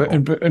really will.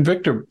 And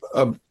Victor,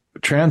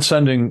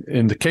 transcending,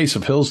 in the case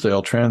of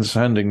Hillsdale,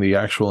 transcending the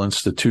actual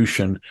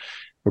institution,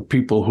 for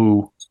people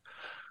who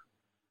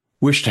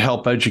wish to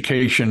help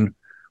education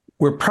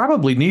where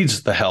probably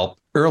needs the help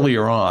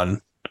earlier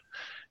on,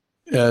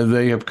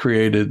 they have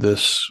created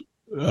this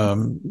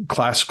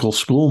classical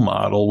school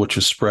model, which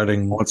is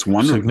spreading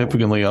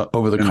significantly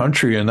over the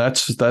country. And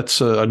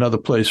that's another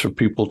place for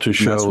people to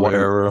show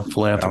their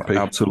philanthropy.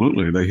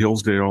 Absolutely. The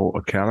Hillsdale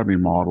Academy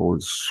model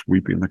is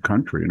sweeping the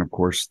country. And of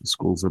course, the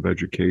schools of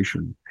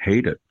education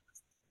hate it.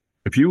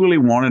 If you really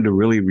wanted to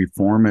really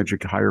reform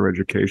higher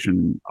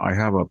education, I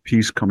have a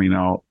piece coming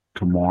out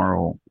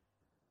tomorrow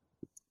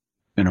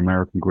in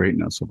American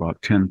Greatness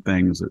about 10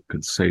 things that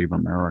could save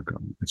America.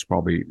 It's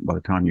probably, by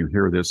the time you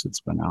hear this, it's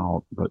been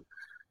out. But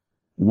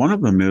one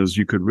of them is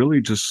you could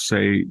really just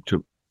say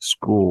to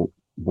school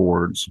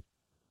boards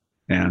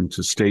and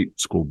to state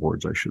school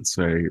boards, I should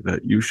say,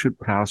 that you should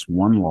pass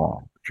one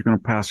law. If you're going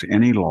to pass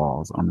any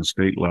laws on the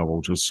state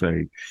level, just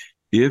say,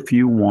 if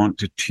you want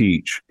to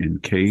teach in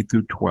K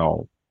through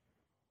 12,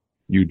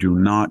 you do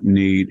not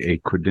need a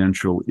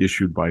credential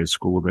issued by a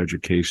school of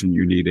education.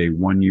 You need a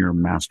 1-year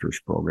master's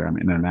program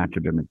in an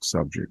academic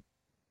subject.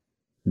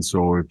 And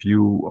so if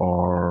you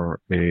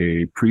are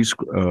a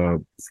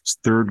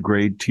third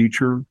grade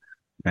teacher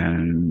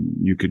and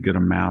you could get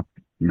a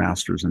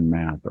master's in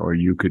math, or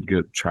you could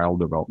get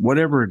child development,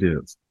 whatever it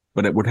is,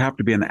 but it would have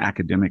to be an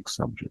academic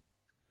subject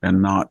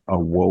and not a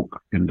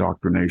woke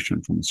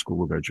indoctrination from the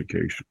school of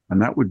education. And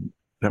that would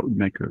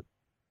make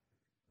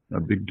a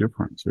big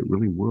difference. It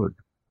really would.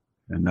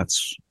 And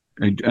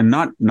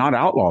not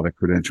outlaw the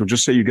credential,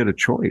 just say you get a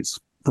choice.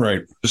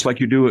 Right. Just like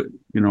you do it,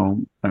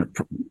 at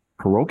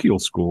parochial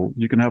school,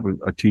 you can have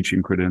a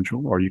teaching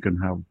credential, or you can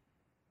have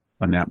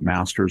a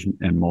master's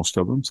in most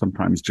of them,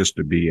 sometimes just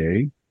a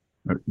BA.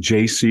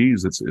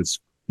 JCs, it's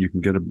you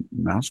can get a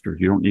master's.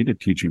 You don't need a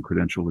teaching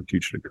credential to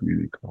teach at a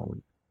community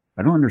college.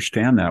 I don't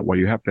understand that, why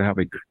you have to have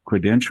a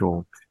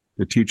credential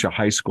to teach a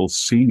high school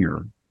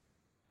senior,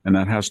 and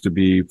that has to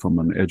be from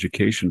an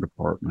education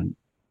department.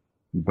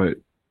 But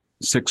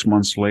 6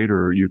 months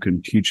later, you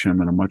can teach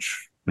him at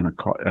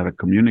a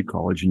community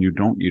college, and you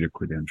don't need a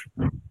credential.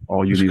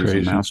 All you need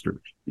is a master's.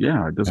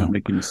 Yeah, it doesn't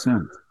make any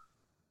sense.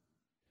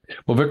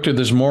 Well, Victor,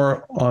 there's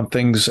more on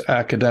things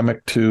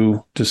academic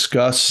to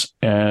discuss,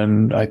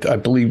 and I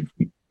believe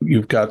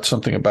you've got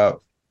something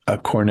about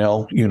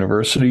Cornell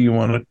University you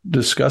want to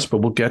discuss, but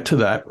we'll get to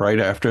that right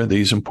after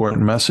these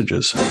important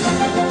messages.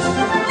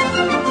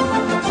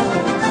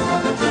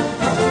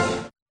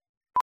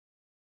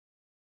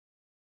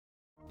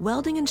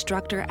 Welding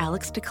instructor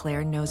Alex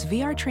DeClaire knows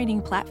VR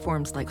training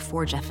platforms like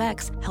Forge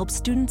FX help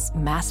students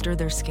master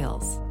their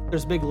skills.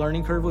 There's a big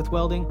learning curve with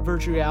welding.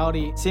 Virtual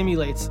reality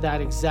simulates that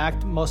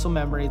exact muscle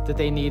memory that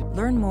they need.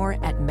 Learn more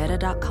at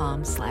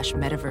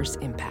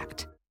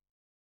meta.com/metaverseimpact.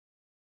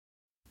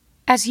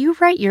 As you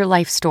write your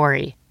life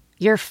story,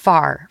 you're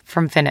far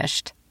from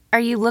finished.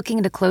 Are you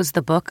looking to close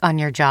the book on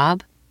your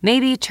job?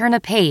 Maybe turn a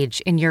page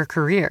in your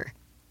career?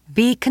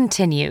 Be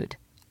continued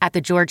at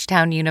the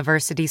Georgetown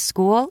University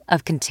School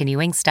of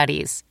Continuing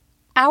Studies.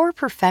 Our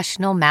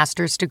professional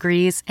master's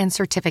degrees and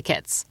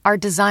certificates are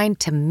designed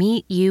to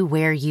meet you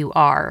where you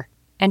are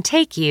and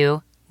take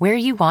you where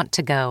you want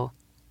to go.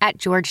 At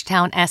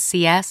Georgetown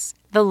SCS,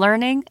 the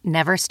learning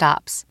never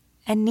stops,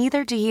 and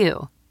neither do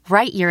you.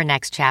 Write your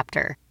next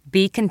chapter.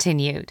 Be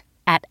continued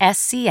at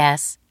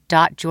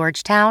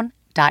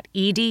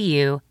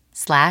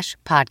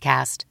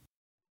scs.georgetown.edu/podcast.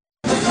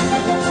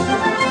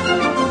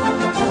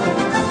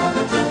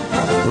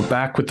 We're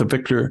back with the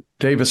Victor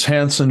Davis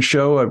Hanson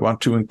Show. I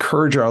want to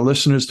encourage our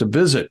listeners to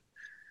visit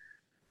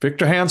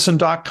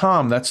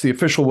victorhanson.com. That's the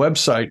official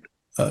website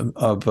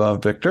of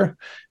Victor.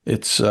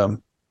 It's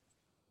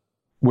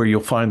where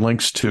you'll find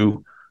links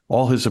to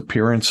all his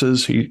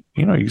appearances.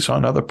 He's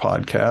on other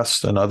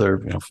podcasts and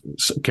other,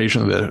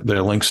 occasionally there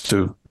are links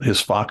to his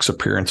Fox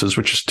appearances,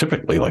 which is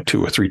typically like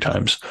 2 or 3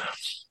 times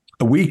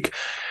a week.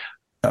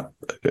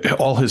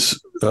 All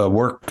his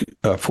work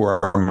for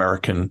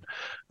American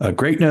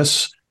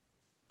greatness,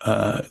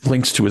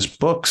 links to his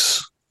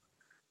books.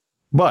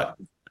 But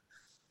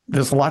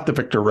there's a lot that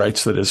Victor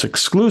writes that is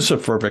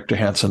exclusive for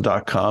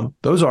victorhanson.com.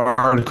 Those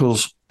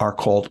articles are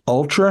called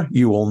Ultra.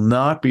 You will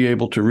not be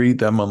able to read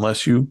them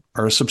unless you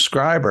are a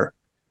subscriber.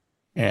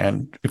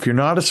 And if you're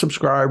not a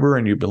subscriber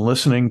and you've been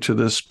listening to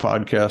this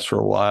podcast for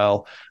a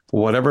while,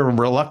 for whatever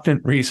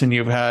reluctant reason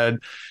you've had,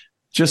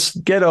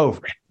 just get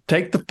over it.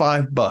 Take the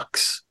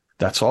 $5.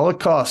 That's all it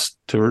costs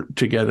to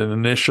get an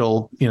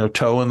initial,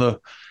 toe in the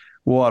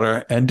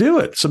water, and do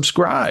it.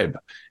 Subscribe.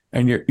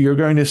 And you're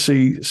going to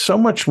see so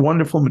much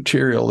wonderful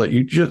material that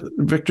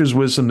Victor's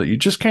wisdom that you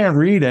just can't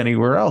read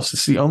anywhere else.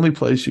 It's the only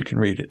place you can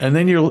read it. And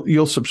then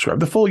you'll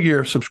subscribe. The full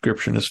year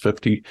subscription is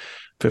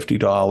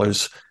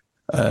 $50.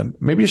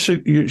 Maybe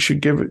you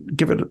should give it.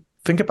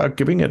 Think about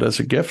giving it as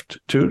a gift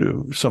too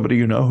to somebody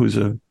who's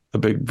a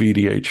big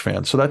VDH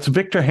fan. So that's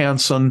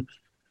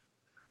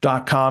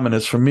victorhanson.com. And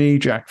as for me,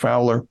 Jack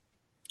Fowler,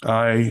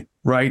 I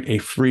write a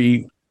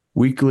free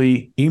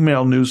weekly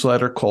email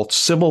newsletter called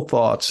Civil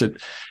Thoughts.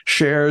 It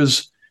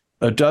shares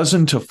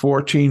 12 to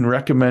 14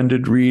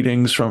 recommended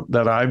readings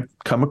that I've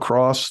come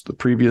across the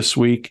previous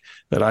week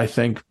that I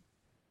think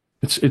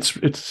it's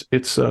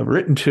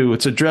written to.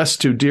 It's addressed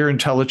to Dear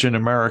Intelligent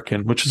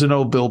American, which is an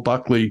old Bill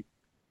Buckley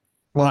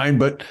line.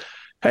 But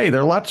hey,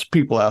 there are lots of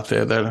people out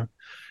there that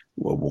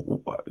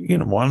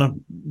want to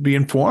be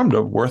informed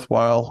of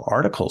worthwhile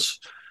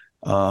articles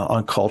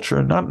on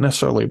culture, not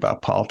necessarily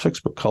about politics,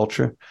 but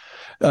culture.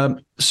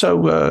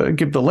 So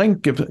give the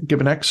link, give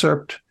an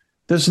excerpt.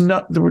 There's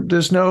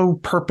no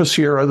purpose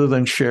here other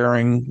than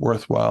sharing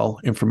worthwhile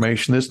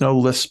information. There's no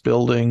list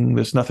building.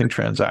 There's nothing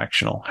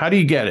transactional. How do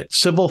you get it?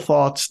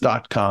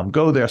 civilthoughts.com.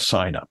 Go there,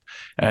 sign up.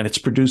 And it's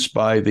produced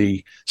by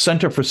the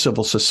Center for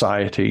Civil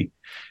Society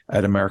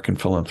at American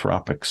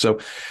Philanthropic. So,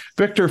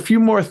 Victor, a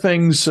few more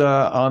things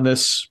on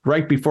this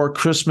right before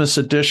Christmas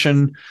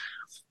edition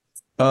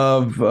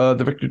of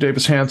the Victor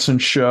Davis Hanson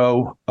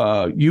Show.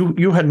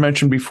 You had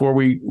mentioned before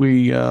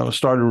we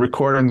started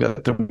recording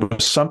that there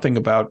was something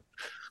about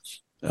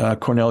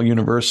Cornell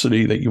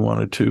University that you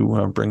wanted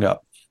to bring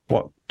up.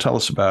 Tell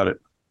us about it.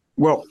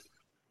 Well,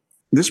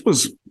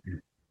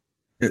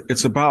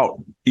 it's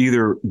about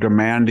either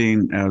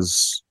demanding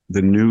as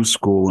the new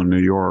school in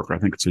New York, I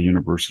think it's a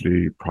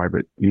university,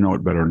 private, you know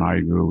it better than I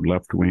do,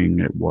 left wing,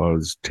 it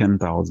was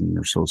 10,000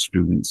 or so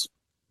students.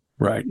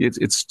 Right.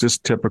 It's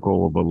just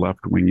typical of a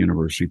left-wing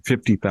university,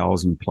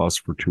 50,000 plus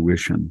for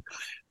tuition.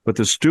 But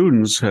the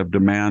students have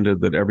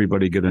demanded that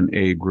everybody get an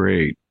A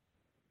grade.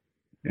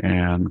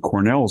 And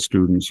Cornell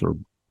students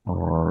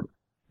are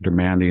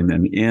demanding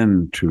an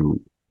N to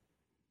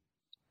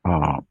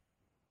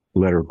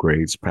letter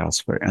grades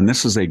pass fail. And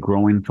this is a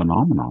growing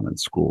phenomenon in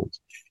schools.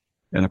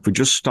 And if we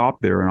just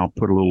stop there, and I'll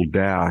put a little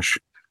dash,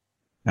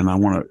 and I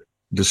want to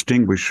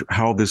distinguish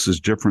how this is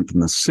different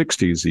than the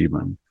 60s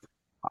even.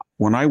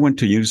 When I went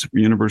to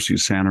University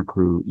of Santa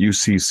Cruz,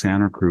 UC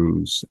Santa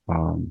Cruz,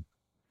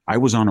 I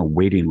was on a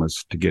waiting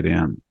list to get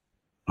in.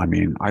 I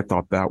mean, I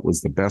thought that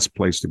was the best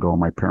place to go.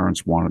 My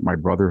parents wanted, my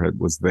brother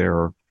was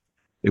there.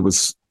 It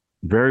was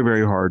very,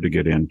 very hard to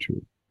get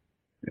into.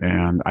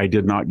 And I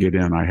did not get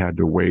in. I had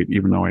to wait,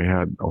 even though I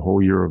had a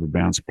whole year of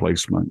advanced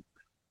placement.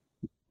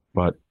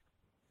 But,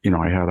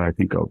 I had, I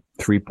think, a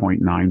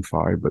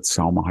 3.95, but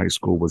Selma High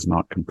School was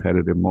not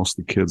competitive. Most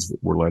of the kids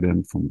that were let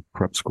in from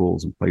prep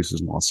schools and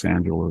places in Los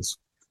Angeles,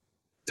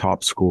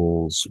 top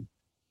schools,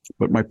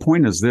 But my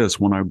point is this: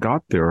 when I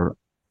got there,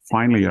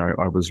 finally,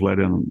 I was let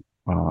in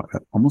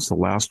almost the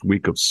last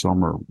week of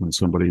summer when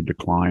somebody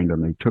declined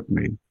and they took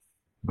me.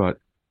 But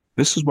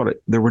this is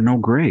there were no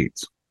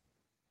grades.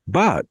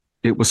 But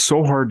it was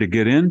so hard to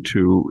get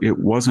into, it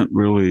wasn't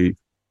really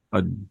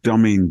a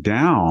dumbing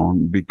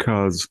down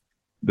because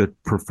the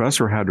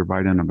professor had to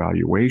write an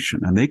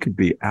evaluation, and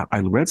I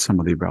read some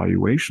of the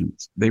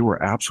evaluations. They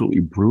were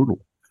absolutely brutal.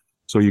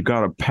 So you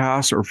got to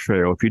pass or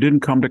fail. If you didn't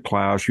come to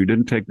class,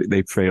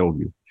 they failed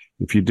you.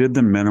 If you did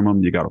the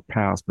minimum, you got to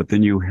pass, but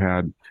then you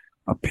had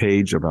a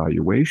page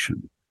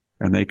evaluation,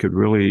 and they could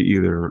really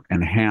either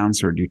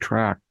enhance or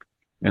detract.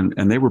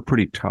 And they were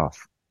pretty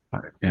tough.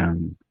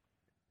 And,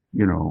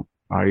 you know,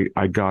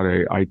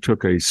 I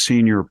took a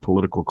senior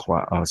political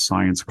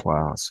science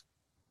class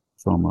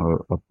from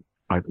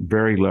a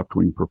very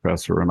left-wing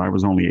professor, and I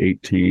was only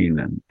 18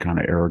 and kind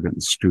of arrogant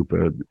and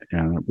stupid.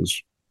 And it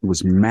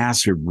was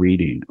massive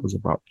reading. It was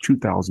about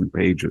 2,000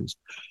 pages.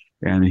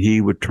 And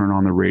he would turn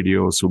on the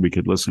radio so we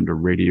could listen to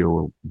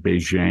Radio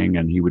Beijing,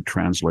 and he would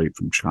translate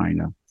from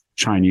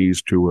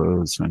Chinese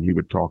to us. And he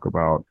would talk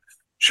about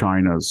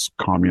China's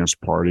Communist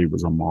Party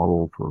was a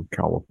model for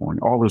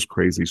California, all this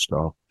crazy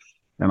stuff.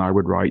 And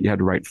you had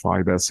to write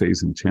 5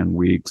 essays in 10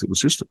 weeks. It was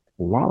just a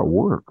lot of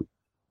work.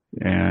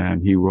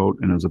 And he wrote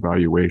in his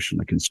evaluation,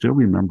 I can still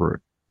remember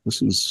it.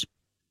 It's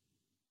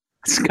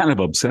kind of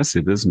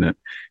obsessive, isn't it?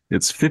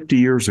 It's 50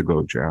 years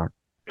ago, Jack.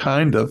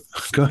 Kind of.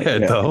 Go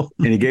ahead, though.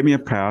 And he gave me a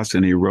pass,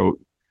 and he wrote,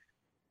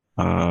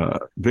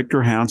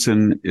 Victor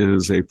Hansen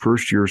is a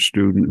first-year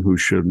student who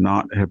should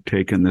not have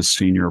taken this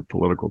senior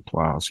political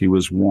class. He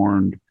was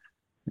warned,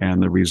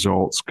 and the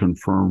results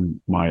confirm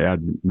my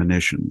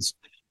admonitions.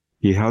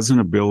 He has an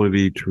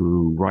ability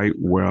to write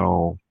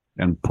well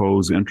and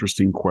pose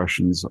interesting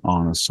questions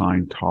on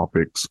assigned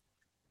topics,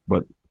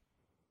 but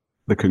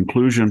the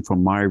conclusion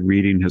from my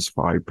reading his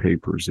 5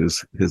 papers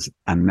is his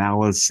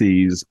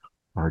analyses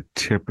are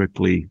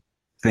typically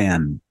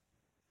thin.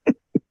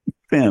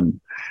 And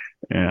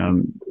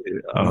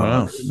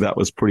wow. That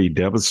was pretty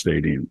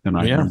devastating. And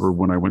I remember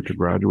when I went to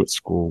graduate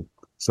school,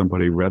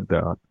 somebody read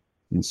that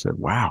and said,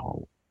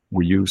 wow,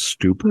 were you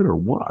stupid or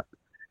what?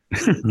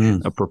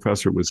 A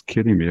professor was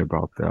kidding me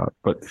about that.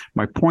 But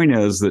my point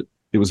is that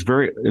it was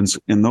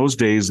in those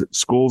days,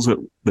 schools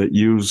that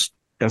used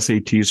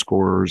SAT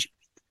scores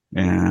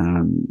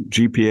and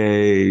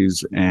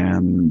GPAs,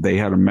 and they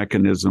had a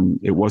mechanism.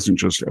 It wasn't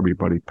just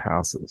everybody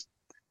passes.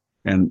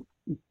 And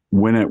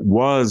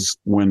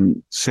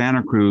when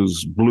Santa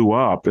Cruz blew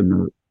up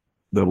in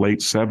the late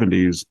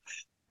 70s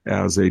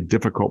as a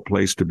difficult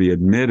place to be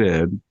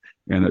admitted,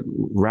 and it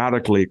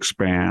radically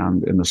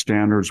expanded and the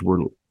standards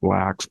were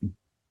lax,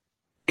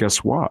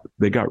 guess what?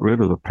 They got rid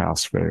of the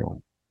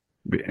pass-fail.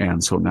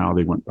 And so now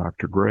they went back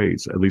to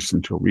grades, at least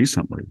until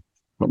recently.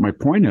 But my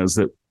point is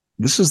that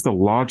this is the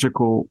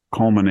logical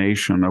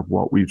culmination of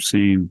what we've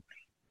seen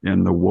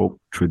in the woke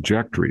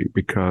trajectory,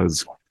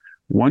 because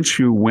once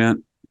you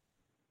went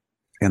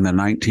in the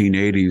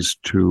 1980s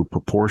to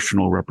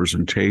proportional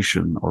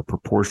representation or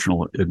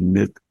proportional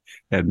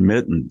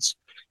admittance,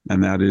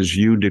 and that is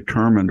you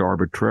determined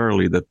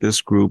arbitrarily that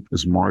this group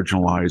is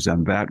marginalized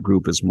and that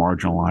group is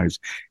marginalized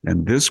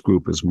and this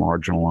group is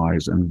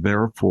marginalized, and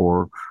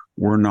therefore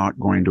we're not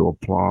going to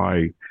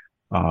apply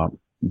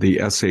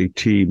the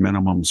SAT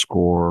minimum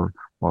score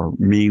or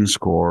mean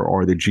score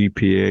or the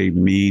GPA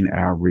mean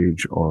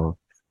average or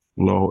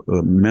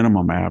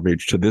minimum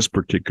average to this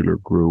particular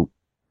group.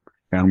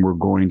 And we're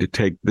going to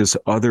take this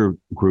other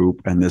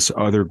group and this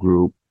other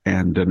group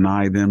and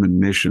deny them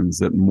admissions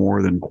that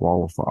more than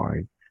qualify,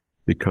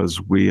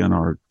 because we in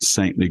our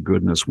saintly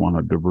goodness want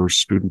a diverse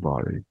student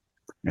body.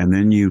 And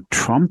then you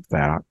trump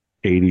that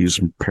 80s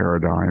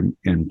paradigm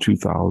in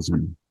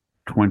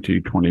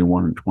 2020,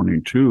 21, and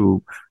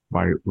 22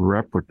 by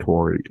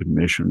repertory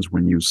admissions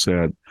when you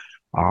said,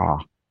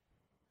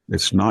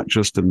 it's not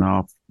just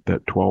enough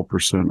that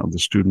 12% of the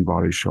student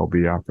body shall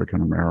be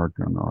African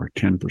American, or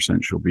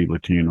 10% shall be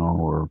Latino,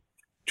 or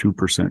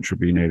 2% should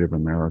be Native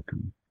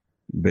American.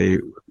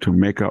 To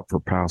make up for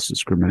past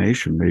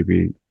discrimination,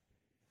 maybe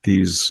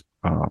these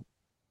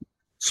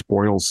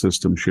spoil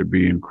systems should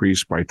be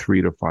increased by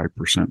 3 to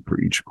 5%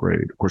 for each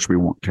grade. Of course, we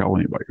won't tell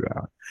anybody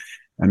that.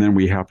 And then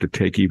we have to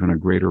take even a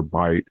greater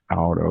bite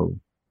out of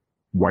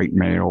white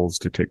males,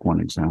 to take one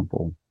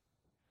example,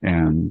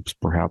 and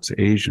perhaps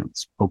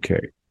Asians.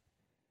 Okay.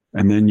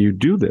 And then you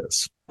do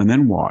this. And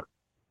then what?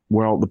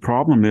 Well, the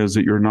problem is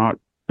that you're not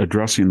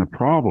addressing the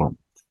problem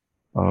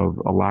of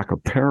a lack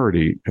of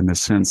parity, in the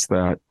sense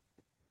that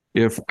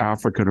if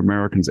African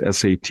Americans'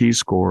 SAT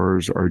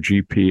scores or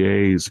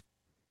GPAs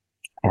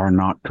are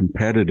not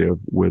competitive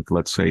with,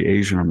 let's say,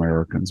 Asian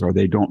Americans, or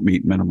they don't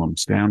meet minimum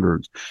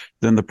standards,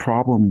 then the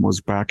problem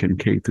was back in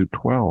K through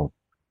 12.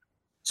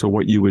 So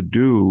what you would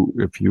do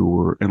if you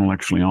were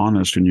intellectually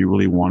honest and you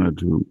really wanted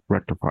to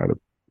rectify the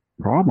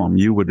problem,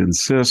 you would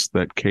insist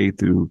that K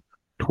through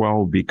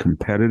 12 be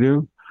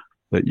competitive,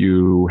 that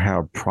you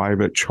have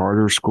private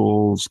charter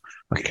schools,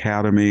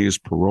 academies,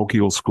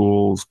 parochial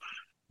schools,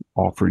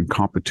 offering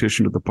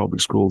competition to the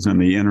public schools in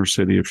the inner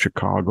city of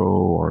Chicago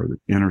or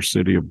the inner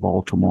city of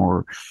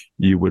Baltimore.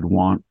 You would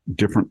want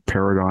different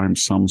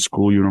paradigms, some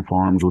school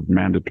uniforms with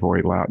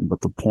mandatory Latin.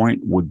 But the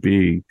point would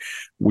be,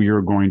 we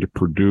are going to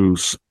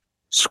produce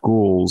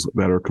schools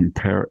that are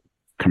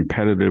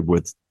competitive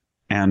with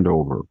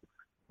Andover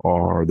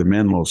or the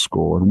Menlo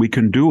School. And we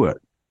can do it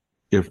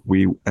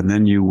and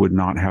then you would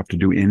not have to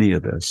do any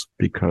of this,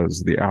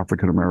 because the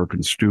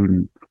African-American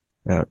student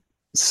at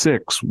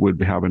 6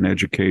 would have an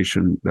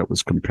education that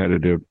was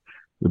competitive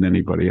with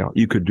anybody else.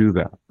 You could do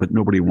that, but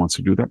nobody wants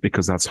to do that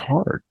because that's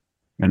hard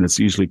and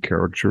it's easily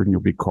caricatured and you'll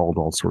be called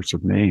all sorts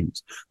of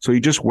names. So you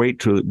just wait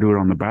to do it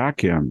on the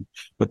back end.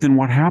 But then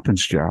what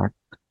happens, Jack?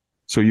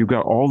 So you've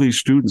got all these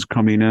students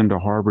coming into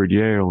Harvard,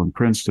 Yale, and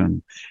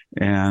Princeton,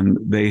 and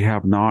they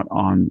have not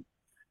on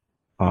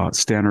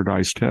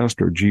standardized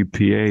test or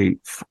GPA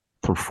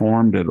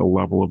performed at a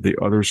level of the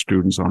other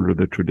students under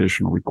the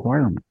traditional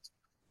requirements.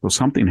 So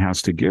something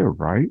has to give,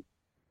 right?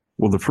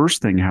 Well, the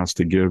first thing has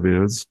to give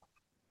is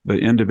the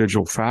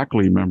individual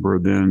faculty member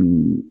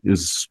then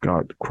is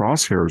got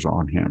crosshairs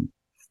on him,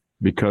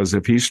 because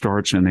if he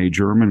starts in a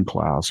German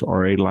class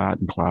or a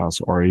Latin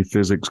class or a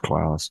physics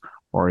class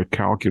or a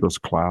calculus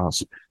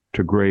class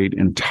to grade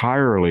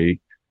entirely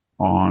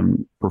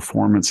on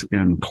performance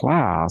in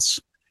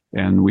class,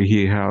 and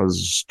he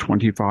has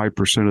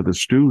 25% of the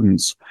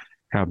students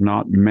have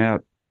not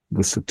met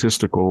the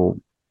statistical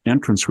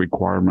entrance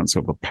requirements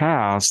of the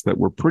past that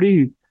were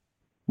pretty,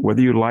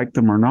 whether you like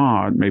them or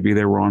not, maybe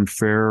they were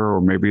unfair or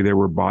maybe they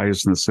were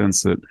biased in the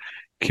sense that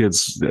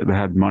kids that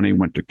had money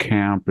went to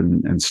camp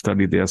and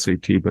studied the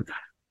SAT. But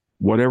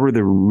whatever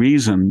the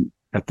reason,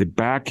 at the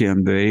back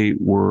end, they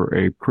were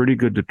a pretty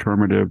good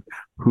determinative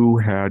who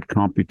had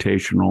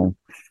computational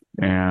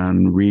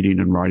and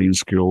reading and writing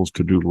skills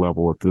to do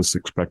level at this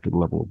expected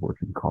level of work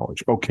in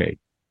college. Okay.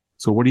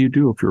 So what do you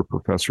do if you're a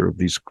professor of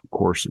these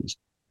courses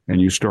and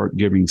you start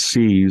giving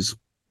C's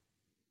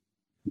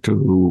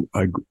to,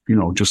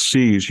 just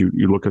C's? You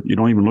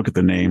don't even look at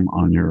the name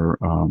on your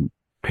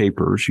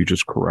papers. You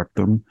just correct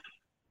them.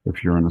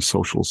 If you're in a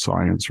social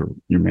science or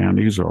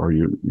humanities, or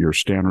you're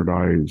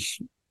standardized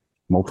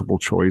multiple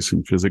choice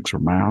in physics or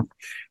math.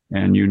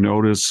 And you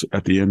notice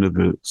at the end of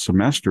the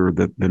semester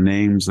that the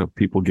names of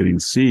people getting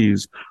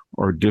C's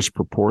are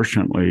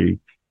disproportionately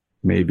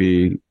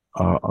maybe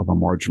of a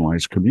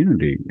marginalized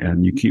community.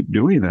 And you keep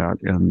doing that.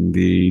 And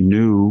the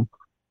new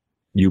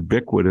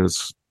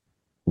ubiquitous,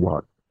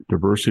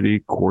 diversity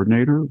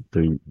coordinator,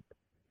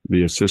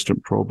 the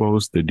assistant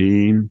provost, the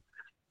dean,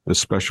 the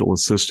special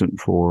assistant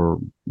for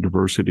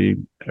diversity,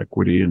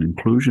 equity, and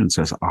inclusion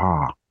says,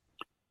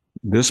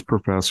 this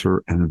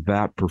professor and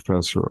that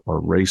professor are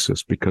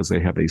racist because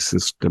they have a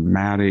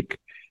systematic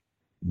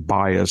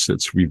bias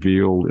that's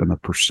revealed in the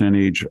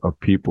percentage of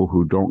people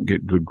who don't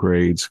get good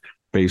grades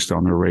based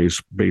on their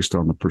race, based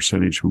on the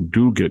percentage who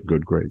do get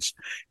good grades.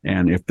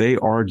 And if they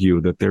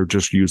argue that they're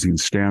just using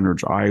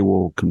standards, I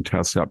will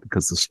contest that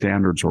because the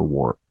standards are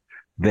warped.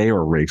 They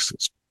are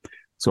racist.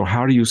 So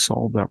how do you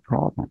solve that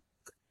problem?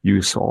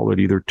 You solve it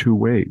either two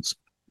ways.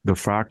 The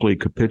faculty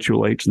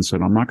capitulates and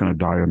said, I'm not going to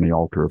die on the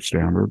altar of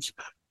standards.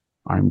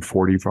 I'm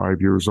 45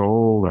 years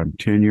old. I'm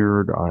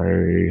tenured.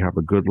 I have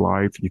a good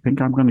life. You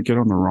think I'm going to get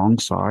on the wrong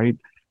side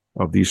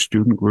of these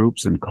student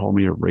groups and call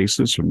me a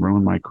racist and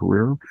ruin my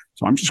career?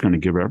 So I'm just going to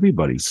give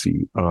everybody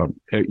C,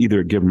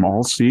 either give them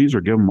all C's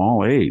or give them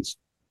all A's.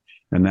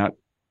 And that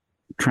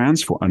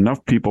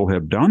enough people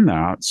have done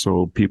that.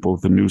 So people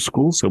at the new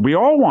school said, we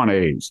all want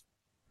A's.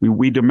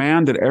 We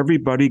demand that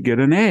everybody get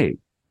an A. And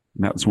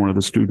that's one of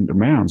the student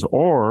demands.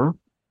 Or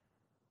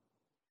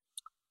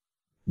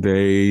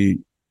they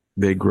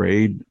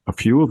grade, a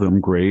few of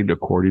them grade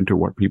according to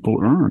what people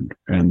earned.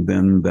 And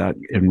then that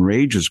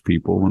enrages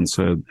people and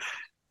said,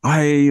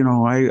 I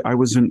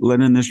was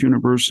in this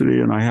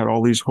university and I had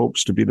all these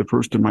hopes to be the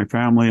first in my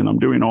family and I'm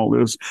doing all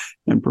this.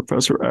 And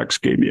Professor X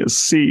gave me a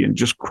C and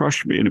just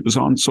crushed me. And it was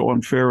so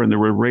unfair. And there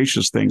were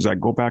racist things. I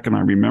go back and I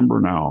remember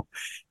now.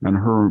 And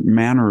her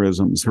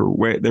mannerisms, her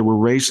way, they were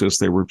racist.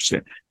 They were,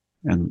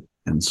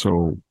 and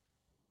so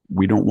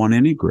we don't want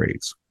any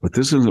grades. But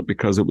this isn't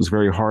because it was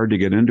very hard to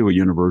get into a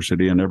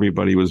university and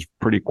everybody was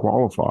pretty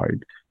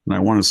qualified. And I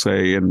want to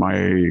say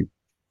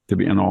to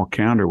be in all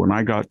candor, when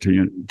I got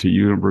to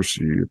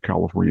University of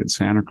California at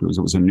Santa Cruz,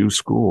 it was a new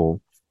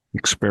school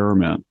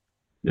experiment.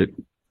 It,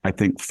 I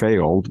think,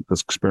 failed.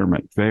 This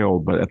experiment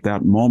failed, but at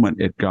that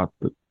moment, it got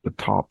the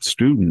top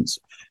students.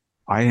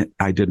 I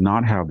did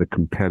not have the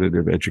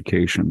competitive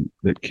education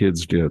that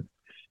kids did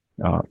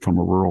from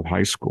a rural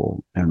high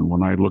school. And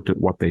when I looked at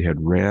what they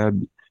had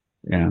read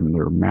and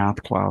their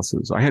math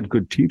classes, I had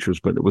good teachers,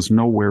 but it was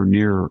nowhere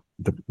near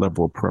the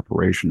level of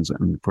preparations.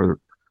 And for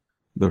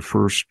the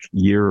first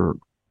year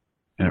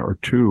or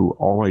two,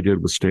 all I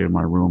did was stay in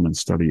my room and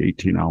study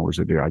 18 hours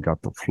a day. I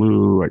got the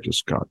flu.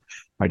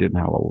 I didn't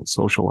have a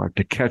social life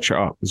to catch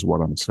up is what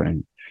I'm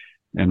saying.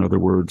 In other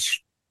words,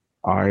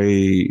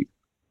 it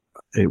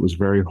was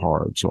very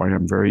hard. So I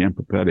am very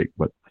empathetic,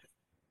 but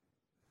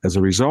as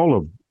a result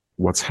of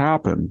what's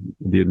happened,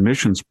 the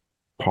admissions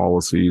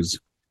policies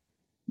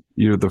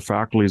the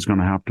faculty is going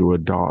to have to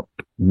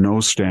adopt no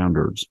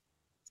standards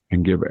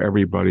and give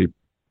everybody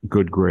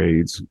good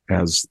grades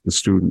as the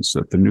students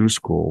at the new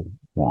school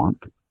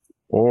want,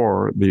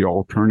 or the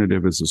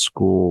alternative is a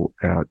school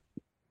at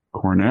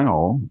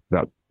Cornell,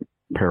 that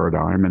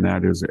paradigm, and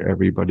that is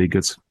everybody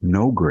gets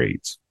no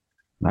grades.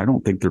 And I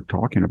don't think they're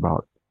talking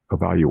about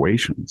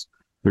evaluations.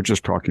 They're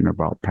just talking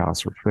about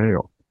pass or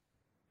fail.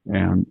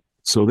 And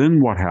so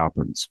then what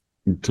happens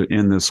to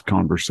end this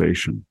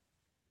conversation?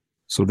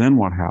 So then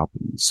what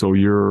happens? So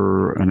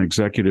you're an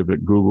executive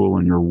at Google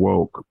and you're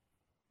woke,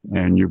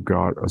 and you've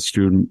got a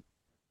student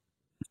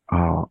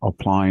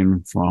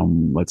applying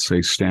from, let's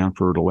say,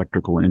 Stanford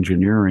Electrical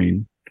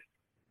Engineering,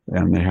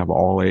 and they have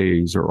all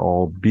A's or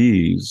all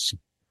B's.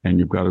 And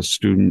you've got a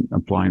student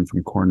applying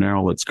from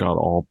Cornell that's got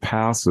all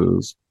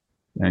passes,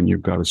 and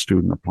you've got a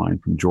student applying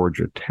from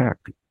Georgia Tech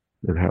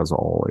that has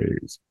all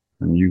A's.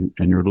 And you,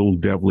 in your little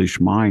devilish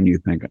mind, you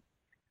think,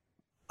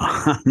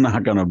 I'm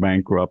not going to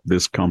bankrupt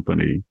this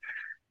company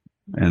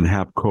and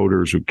have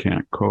coders who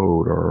can't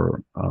code,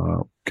 or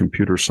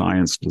computer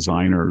science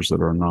designers that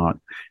are not.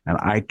 And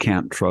I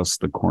can't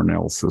trust the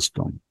Cornell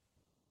system.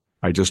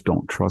 I just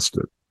don't trust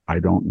it. I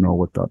don't know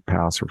what that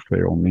pass or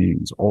fail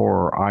means.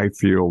 Or I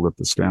feel that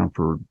the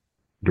Stanford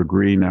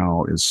degree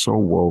now is so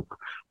woke,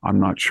 I'm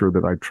not sure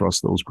that I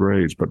trust those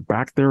grades. But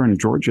back there in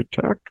Georgia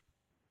Tech,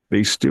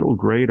 they still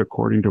grade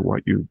according to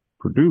what you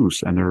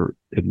produce, and their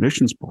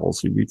admissions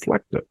policy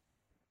reflect it.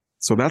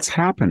 So that's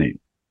happening.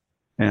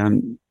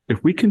 And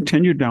if we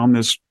continue down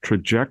this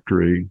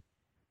trajectory,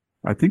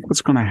 I think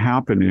what's going to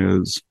happen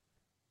is,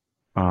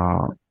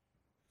 and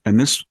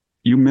this,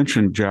 you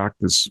mentioned, Jack,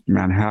 this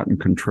Manhattan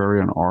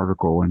Contrarian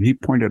article, and he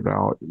pointed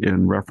out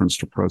in reference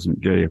to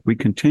President Gay, if we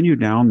continue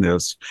down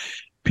this,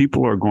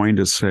 people are going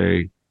to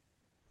say,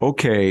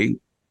 okay,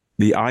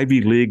 the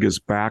Ivy League is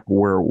back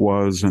where it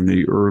was in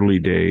the early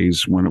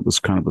days when it was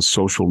kind of a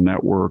social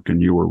network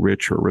and you were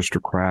rich or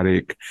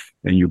aristocratic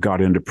and you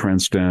got into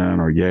Princeton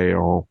or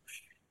Yale,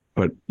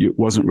 but it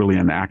wasn't really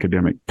an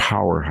academic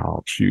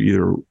powerhouse. You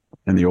either,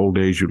 in the old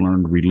days, you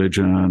learned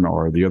religion,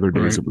 or the other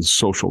days it was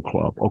social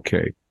club.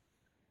 Okay.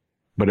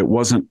 But it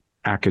wasn't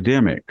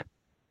academic.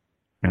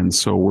 And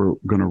so we're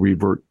going to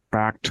revert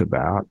back to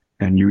that.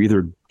 And you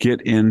either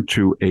get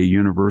into a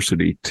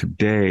university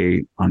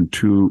today on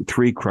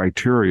 3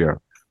 criteria.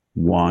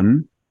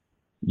 1,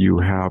 you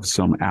have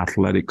some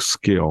athletic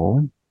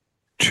skill.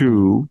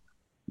 2,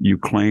 you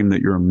claim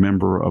that you're a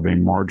member of a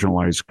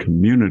marginalized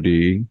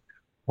community.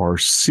 Or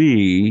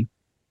C,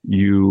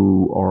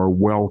 you are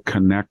well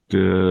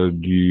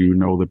connected. You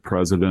know the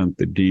president,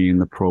 the dean,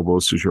 the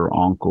provost is your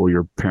uncle.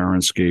 Your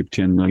parents gave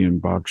 $10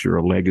 million. You're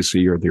a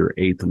legacy, or they're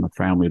 8th in the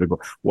family to go,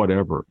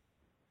 whatever.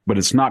 But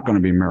it's not going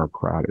to be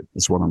meritocratic,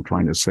 is what I'm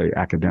trying to say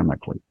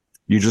academically.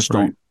 You just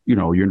don't, you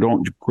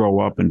don't grow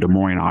up in Des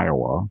Moines,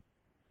 Iowa,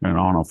 and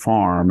on a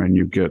farm, and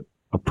you get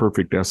a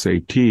perfect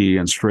SAT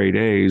and straight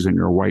A's, and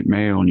you're a white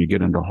male, and you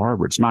get into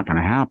Harvard. It's not going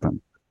to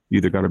happen. You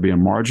either got to be a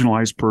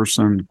marginalized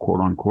person,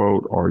 quote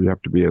unquote, or you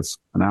have to be an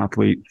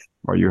athlete,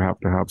 or you have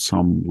to have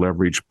some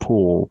leverage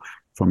pool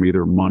from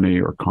either money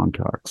or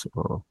contacts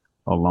or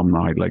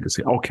alumni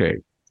legacy. Okay.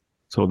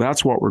 So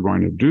that's what we're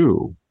going to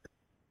do.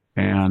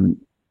 And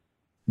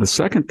the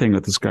second thing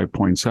that this guy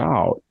points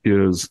out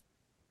is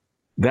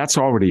that's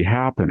already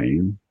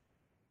happening,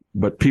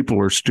 but people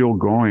are still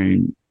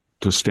going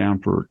to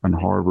Stanford and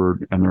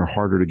Harvard, and they're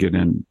harder to get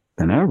in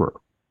than ever.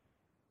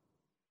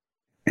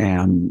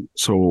 And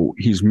so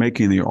he's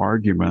making the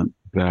argument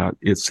that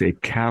it's a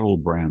cattle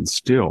brand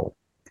still,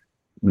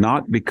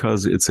 not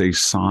because it's a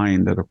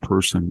sign that a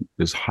person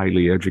is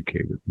highly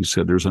educated. He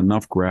said there's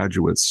enough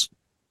graduates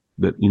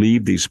that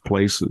leave these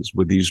places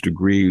with these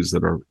degrees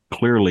that are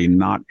clearly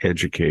not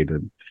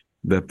educated,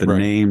 that the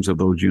names of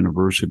those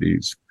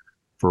universities,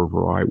 for a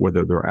variety,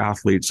 whether they're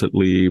athletes that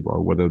leave,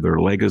 or whether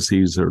they're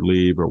legacies that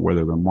leave, or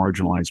whether they're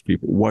marginalized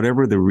people,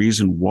 whatever the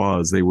reason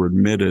was, they were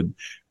admitted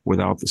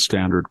without the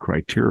standard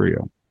criteria,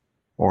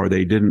 or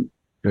they didn't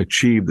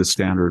achieve the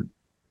standard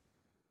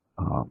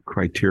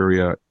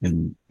criteria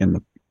in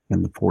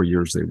the 4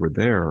 years they were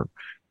there,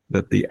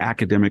 that the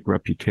academic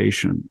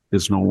reputation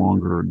is no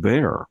longer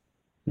there.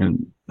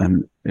 And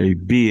a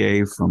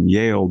BA from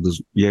Yale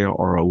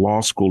or a law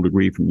school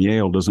degree from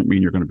Yale doesn't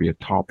mean you're going to be a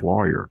top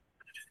lawyer.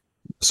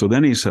 So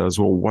then he says,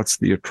 well, what's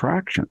the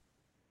attraction?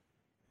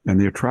 And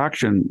the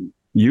attraction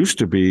used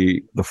to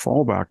be, the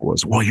fallback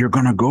was, well, you're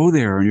going to go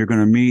there and you're going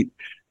to meet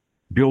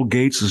Bill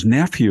Gates'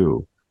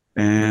 nephew,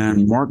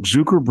 and Mark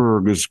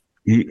Zuckerberg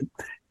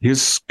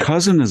his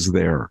cousin is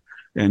there,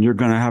 and you're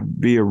going to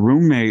be a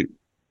roommate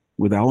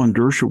with Alan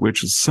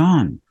Dershowitz's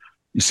son.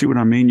 You see what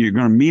I mean? You're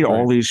going to meet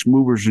all these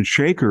movers and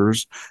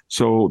shakers.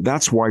 So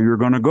that's why you're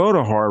going to go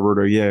to Harvard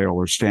or Yale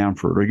or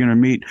Stanford. Are you going to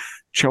meet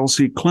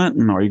Chelsea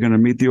Clinton? Are you going to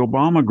meet the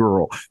Obama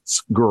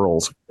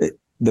girls?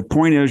 The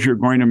point is, you're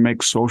going to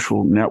make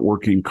social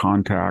networking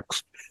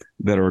contacts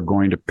that are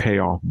going to pay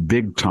off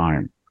big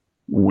time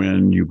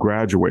when you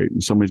graduate.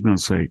 And somebody's going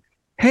to say,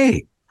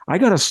 hey, I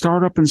got a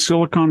startup in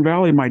Silicon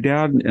Valley. My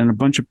dad and a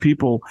bunch of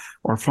people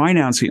are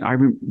financing.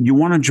 You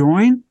want to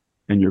join?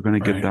 and you're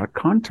going to get that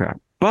contact.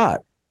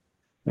 But,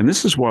 and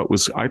this is what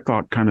was, I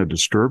thought, kind of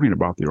disturbing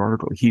about the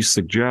article. He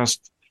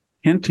suggests,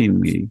 hinting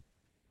me,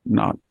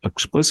 not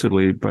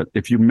explicitly, but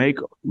if you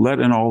let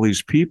in all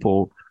these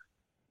people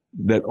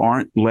that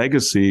aren't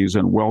legacies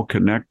and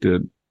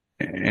well-connected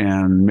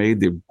and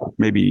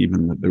maybe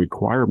even the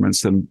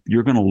requirements, then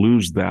you're going to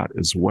lose that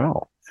as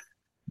well.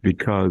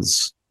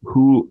 Because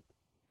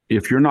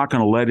if you're not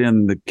going to let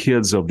in the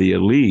kids of the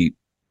elite,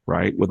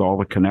 right, with all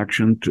the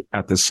connection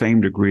at the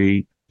same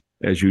degree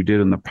as you did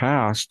in the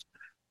past,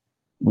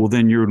 well,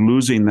 then you're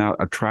losing that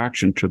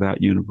attraction to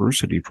that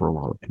university for a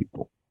lot of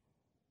people.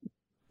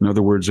 In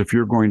other words, if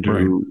you're going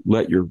to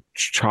let your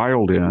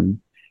child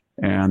in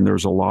and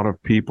there's a lot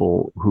of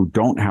people who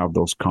don't have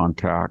those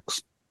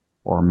contacts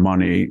or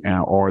money,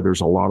 or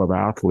there's a lot of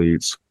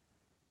athletes,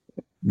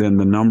 then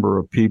the number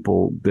of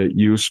people that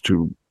used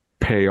to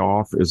pay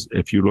off is,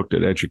 if you looked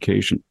at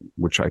education,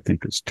 which I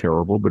think is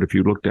terrible, but if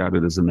you looked at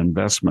it as an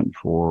investment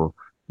for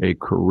a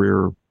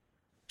career,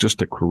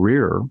 just a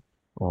career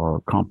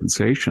or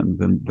compensation,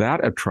 then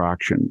that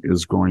attraction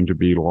is going to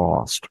be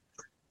lost.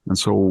 And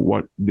so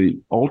what the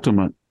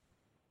ultimate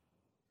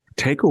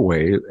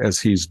takeaway, as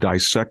he's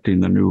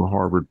dissecting the new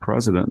Harvard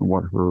president and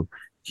what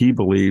he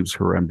believes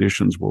her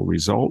ambitions will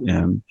result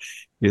in,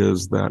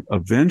 is that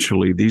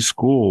eventually these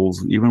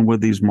schools, even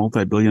with these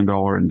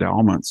multi-billion-dollar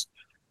endowments,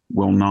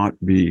 will not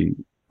be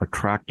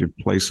attractive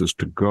places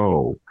to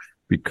go,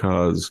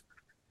 because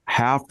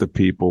half the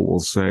people will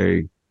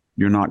say,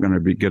 you're not going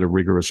to get a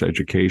rigorous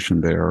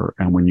education there.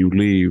 And when you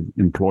leave,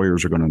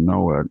 employers are going to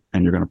know it,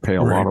 and you're going to pay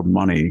a lot of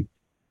money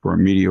for a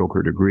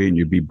mediocre degree, and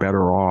you'd be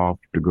better off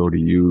to go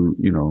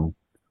to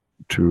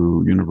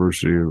to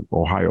University of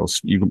Ohio.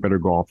 You can better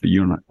go off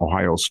to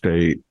Ohio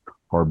State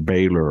or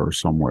Baylor or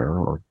somewhere,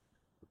 or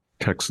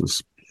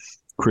Texas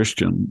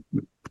Christian,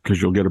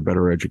 because you'll get a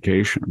better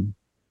education.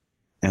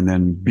 And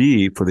then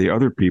B, for the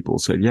other people,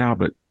 said, yeah,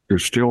 but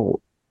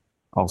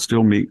I'll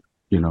still meet,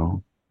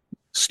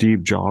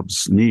 Steve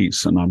Jobs'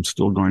 niece, and I'm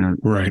still going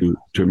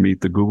to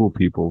meet the Google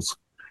peoples.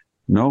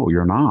 No,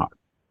 you're not,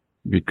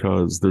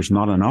 because there's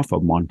not enough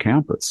of them on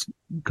campus,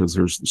 because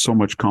there's so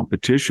much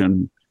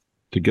competition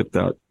to get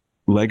that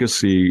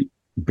legacy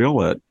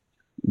billet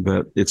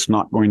that it's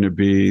not going to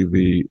be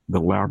the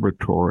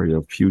laboratory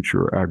of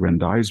future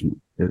aggrandizement.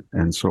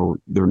 And so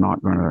they're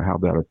not going to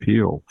have that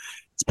appeal.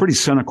 It's a pretty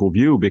cynical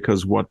view,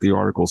 because what the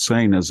article's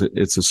saying is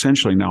it's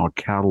essentially now a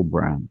cattle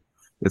brand.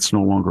 It's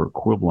no longer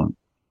equivalent.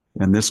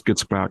 And this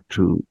gets back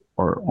to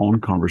our own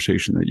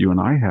conversation that you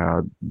and I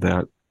had,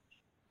 that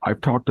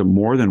I've talked to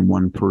more than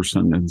one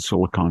person in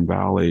Silicon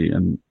Valley,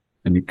 and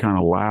he kind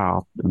of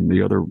laughed, and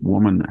the other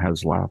woman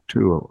has laughed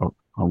too,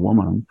 a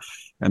woman.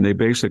 And they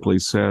basically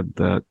said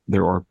that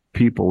there are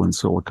people in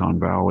Silicon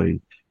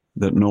Valley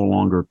that no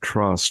longer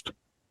trust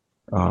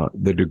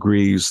the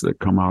degrees that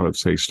come out of,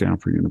 say,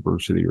 Stanford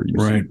University or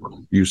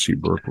UC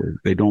Berkeley.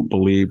 They don't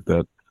believe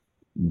that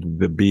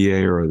the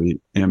BA or the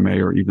MA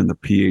or even the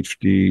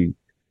PhD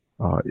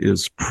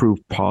is proof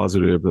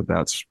positive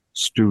that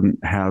student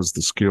has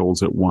the skills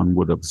that one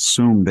would have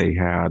assumed they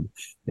had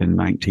in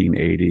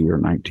 1980 or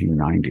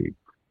 1990.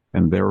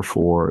 And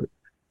therefore,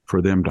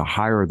 for them to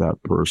hire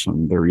that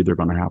person, they're either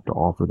going to have to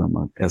offer them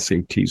an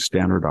SAT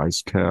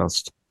standardized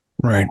test,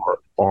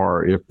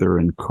 or if they're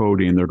in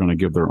coding, they're going to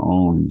give their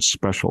own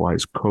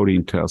specialized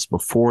coding test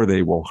before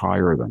they will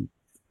hire them.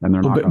 And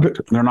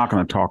they're not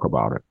going to talk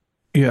about it.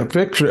 Yeah,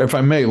 Victor, if I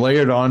may lay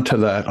it on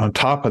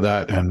top of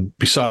that, and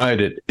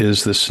beside it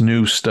is this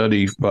new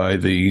study by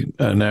the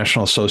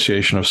National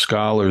Association of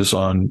Scholars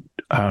on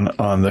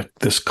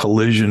this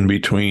collision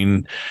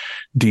between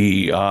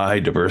DEI,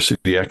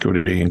 diversity,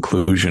 equity,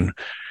 inclusion,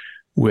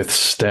 with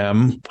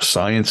STEM,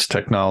 science,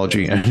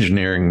 technology,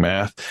 engineering,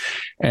 math,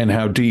 and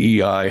how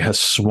DEI has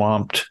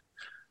swamped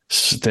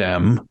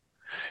STEM.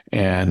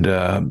 And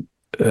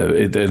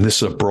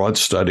this is a broad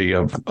study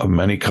of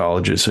many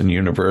colleges and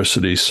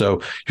universities.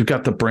 So you've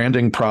got the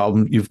branding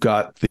problem. You've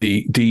got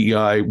the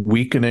DEI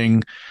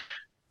weakening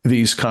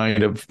these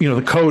kind of, the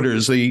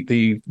coders,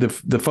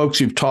 the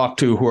folks you've talked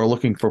to who are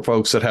looking for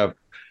folks that have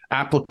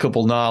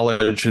applicable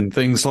knowledge and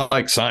things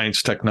like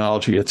science,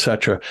 technology, et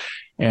cetera.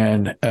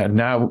 And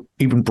now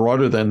even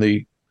broader than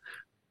the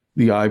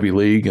Ivy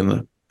League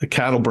and the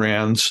cattle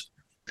brands,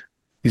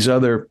 these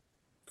other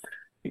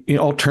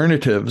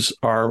alternatives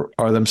are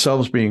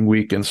themselves being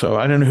weakened. So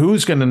I don't know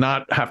who's going to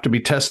not have to be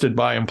tested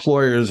by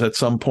employers at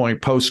some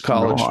point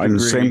post-college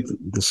degree.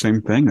 The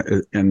same thing.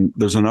 And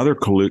there's another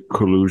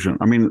collusion.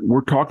 I mean,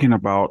 we're talking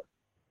about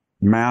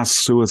mass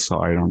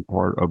suicide on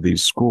part of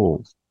these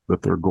schools,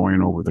 that they're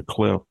going over the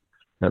cliff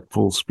at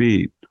full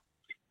speed.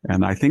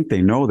 And I think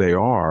they know they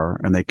are,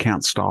 and they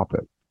can't stop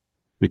it,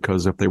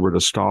 because if they were to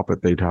stop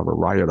it, they'd have a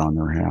riot on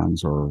their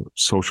hands or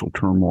social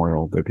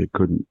turmoil that they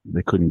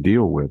couldn't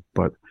deal with.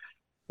 But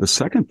the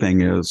second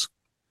thing is,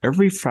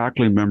 every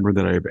faculty member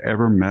that I've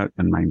ever met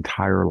in my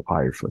entire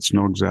life, it's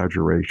no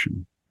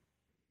exaggeration,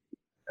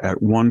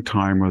 at one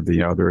time or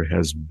the other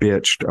has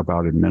bitched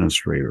about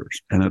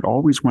administrators. And it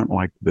always went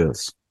like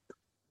this.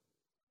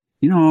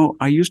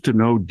 I used to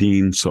know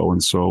Dean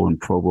so-and-so and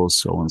Provost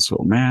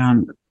so-and-so.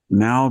 Man,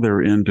 now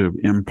they're into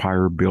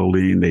empire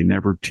building. They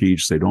never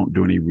teach. They don't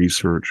do any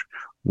research.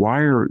 Why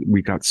are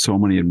we got so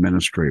many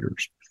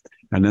administrators?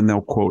 And then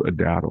they'll quote a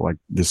data like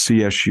the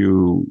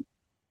CSU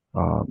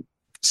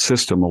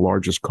system, the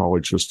largest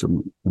college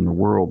system in the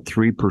world,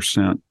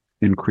 3%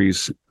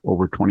 increase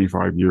over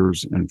 25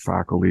 years in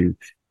faculty.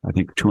 I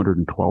think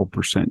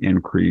 212%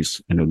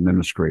 increase in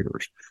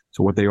administrators.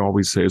 So what they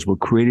always say is we're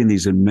creating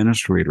these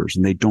administrators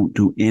and they don't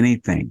do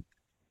anything.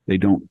 They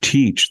don't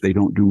teach. They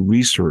don't do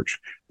research.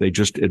 They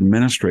just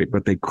administrate,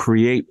 but they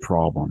create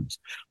problems,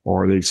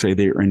 or they say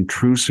they're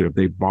intrusive.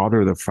 They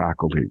bother the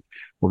faculty.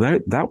 Well,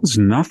 that was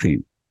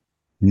nothing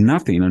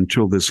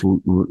until this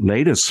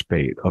latest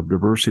spate of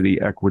diversity,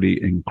 equity,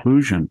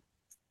 inclusion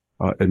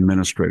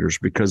administrators,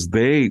 because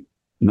they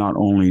not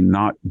only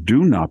not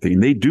do nothing,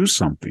 they do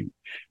something.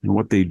 And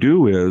what they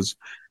do is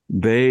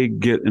they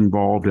get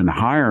involved in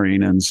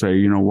hiring and say,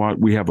 you know what,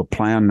 we have a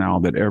plan now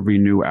that every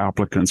new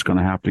applicant's going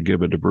to have to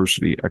give a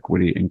diversity,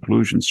 equity,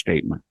 inclusion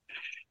statement.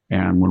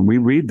 And when we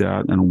read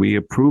that and we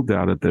approve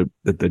that at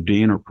the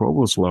dean or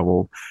provost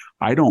level,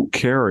 I don't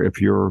care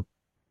if your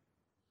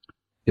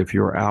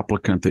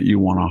applicant that you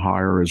want to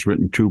hire has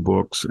written 2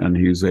 books and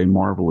he's a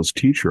marvelous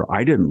teacher.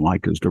 I didn't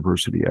like his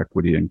diversity,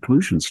 equity,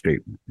 inclusion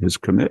statement, his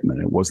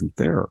commitment. It wasn't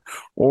there.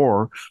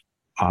 Or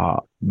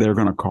they're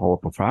going to call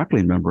up a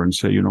faculty member and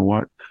say, you know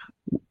what,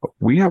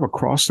 we have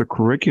across the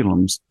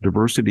curriculums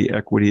diversity,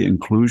 equity,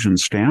 inclusion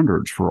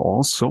standards for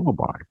all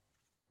syllabi.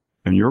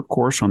 And your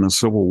course on the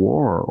Civil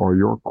War or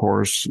your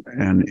course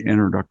in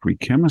introductory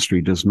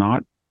chemistry does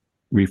not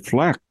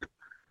reflect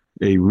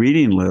a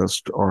reading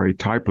list or a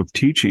type of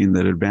teaching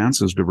that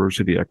advances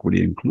diversity,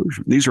 equity,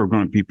 inclusion. These are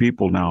going to be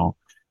people now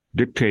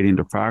dictating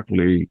to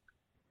faculty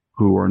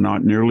who are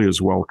not nearly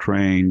as well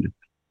trained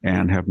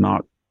and have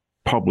not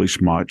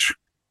published much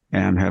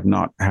and have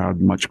not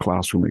had much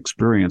classroom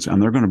experience. And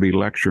they're going to be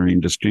lecturing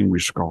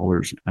distinguished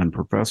scholars and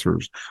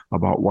professors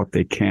about what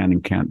they can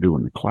and can't do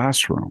in the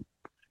classroom.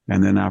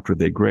 And then after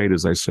they grade,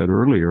 as I said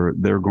earlier,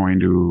 they're going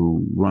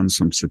to run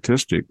some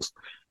statistics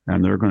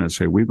and they're going to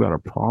say, we've got a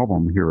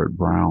problem here at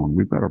Brown.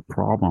 We've got a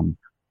problem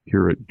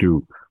here at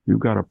Duke. We've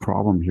got a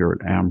problem here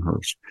at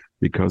Amherst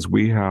because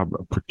we have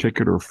a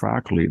particular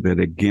faculty that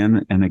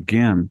again and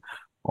again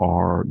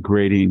are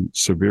grading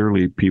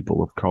severely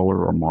people of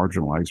color or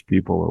marginalized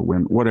people or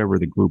whatever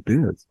the group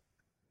is.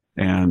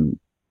 And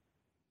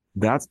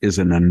that is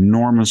an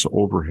enormous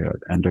overhead.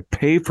 And to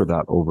pay for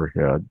that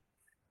overhead,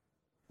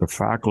 the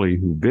faculty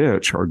who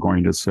bitch are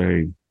going to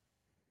say,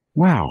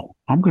 wow,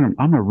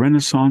 I'm a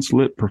Renaissance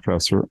lit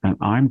professor and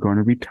I'm going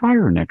to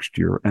retire next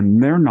year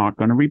and they're not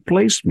going to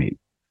replace me.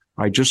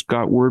 I just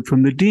got word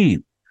from the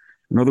dean.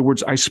 In other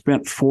words, I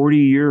spent 40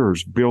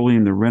 years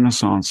building the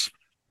Renaissance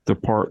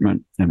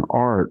department in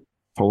art,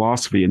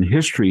 philosophy, and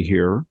history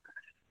here.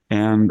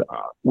 And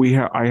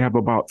I have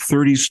about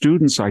 30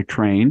 students I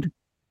trained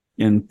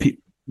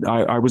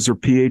I was their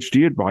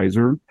PhD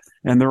advisor,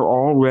 and they're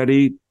all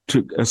ready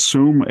to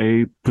assume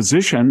a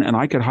position, and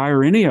I could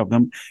hire any of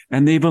them,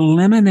 and they've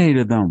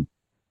eliminated them.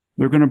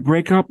 They're going to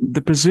break up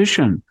the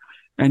position.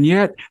 And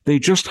yet they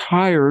just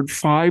hired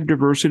 5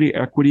 diversity,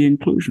 equity,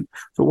 inclusion.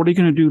 So what are you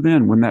going to do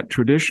then when that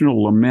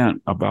traditional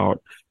lament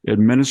about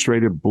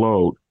administrative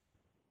bloat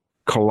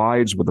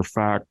collides with the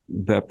fact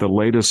that the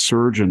latest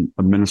surge in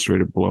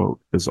administrative bloat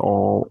is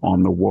all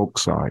on the woke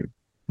side?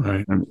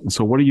 Right. And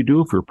so what do you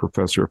do if you're a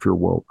professor, if you're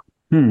woke?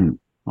 On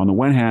the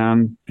one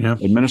hand,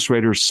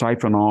 administrators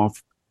siphon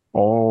off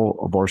all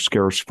of our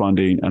scarce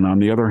funding. And on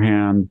the other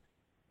hand,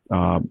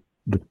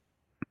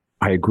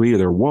 I agree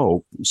they're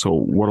woke. So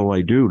what do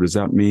I do? Does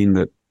that mean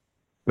that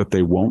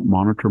they won't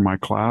monitor my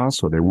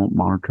class, or they won't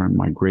monitor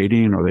my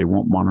grading, or they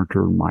won't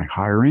monitor my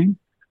hiring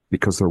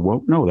because they're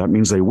woke? No, that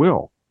means they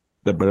will.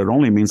 But it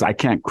only means I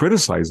can't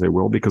criticize they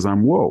will because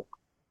I'm woke.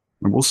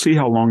 And we'll see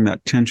how long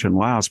that tension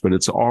lasts, but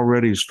it's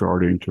already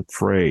starting to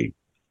fray.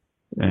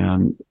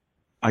 And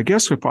I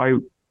guess if I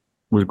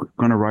was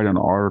going to write an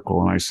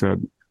article and I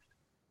said,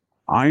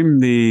 I'm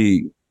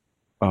the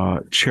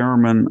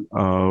chairman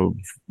of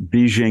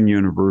Beijing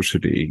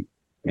University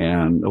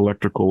and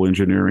electrical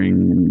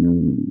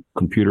engineering,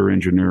 computer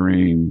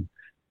engineering,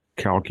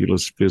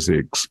 calculus,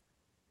 physics,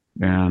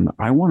 and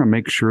I want to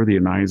make sure the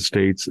United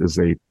States is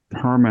a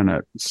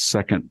permanent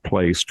second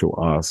place to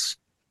us,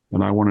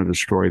 and I want to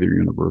destroy their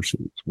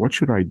universities. What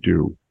should I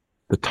do?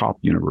 The top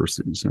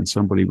universities. And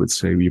somebody would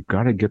say, you've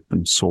got to get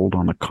them sold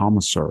on the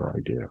commissar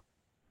idea.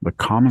 The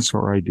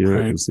commissar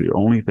idea is the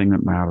only thing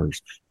that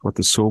matters. What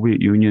the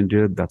Soviet Union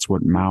did, that's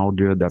what Mao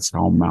did. That's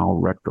how Mao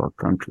wrecked our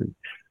country.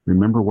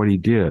 Remember what he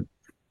did.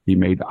 He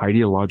made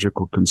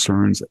ideological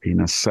concerns a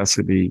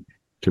necessity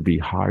to be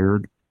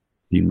hired.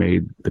 He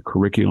made the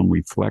curriculum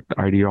reflect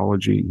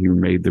ideology. He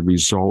made the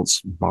results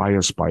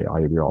biased by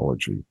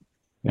ideology.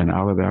 And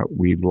out of that,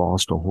 we've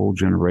lost a whole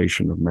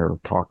generation of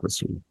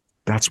meritocracy.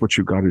 That's what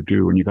you got to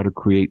do. And you got to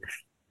create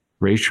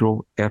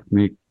racial,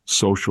 ethnic,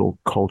 social,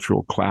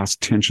 cultural, class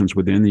tensions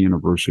within the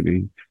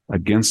university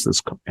against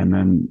this. And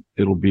then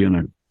it'll be in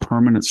a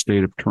permanent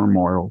state of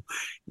turmoil,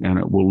 and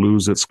it will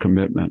lose its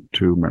commitment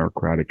to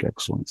meritocratic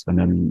excellence. And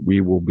then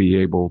we will be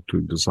able to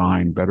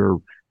design better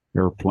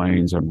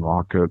airplanes and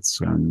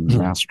rockets and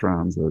mass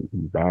transit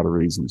and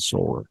batteries and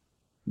solar.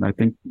 And I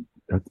think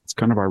it's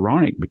kind of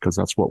ironic because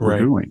that's what we're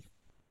doing.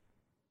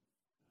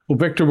 Well,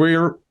 Victor,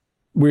 we're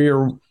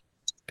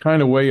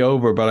kind of way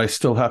over, but I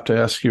still have to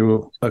ask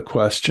you a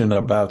question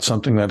about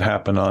something that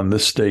happened on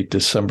this date,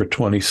 December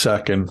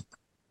 22nd.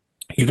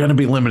 You're going to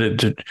be limited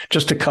to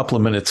just a couple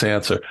of minutes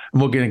answer,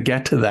 and we're going to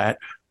get to that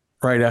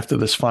right after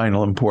this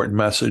final important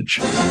message.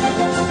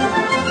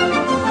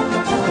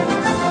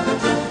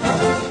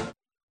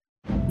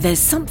 There's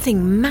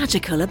something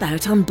magical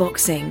about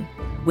unboxing.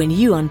 When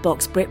you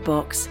unbox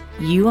BritBox,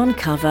 you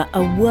uncover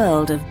a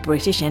world of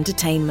British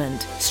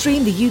entertainment.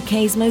 Stream the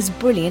UK's most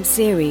brilliant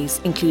series,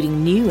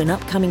 including new and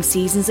upcoming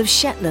seasons of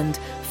Shetland,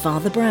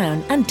 Father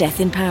Brown and Death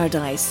in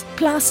Paradise.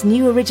 Plus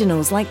new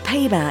originals like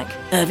Payback,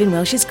 Irving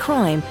Welsh's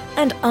Crime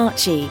and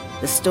Archie,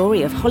 the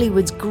story of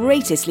Hollywood's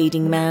greatest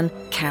leading man,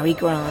 Cary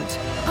Grant.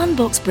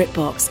 Unbox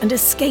BritBox and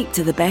escape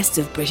to the best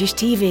of British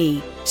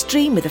TV.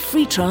 Stream with a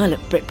free trial at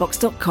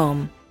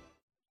BritBox.com.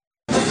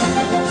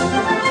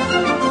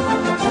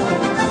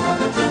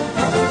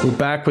 We're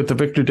back with the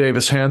Victor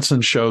Davis Hanson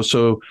Show.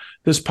 So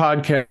this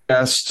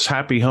podcast's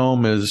happy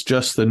home is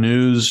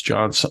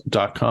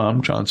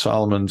justthenews.com, John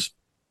Solomon's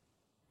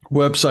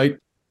website.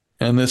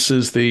 And this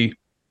is the,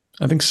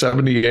 I think,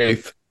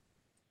 78th,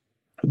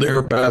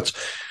 thereabouts,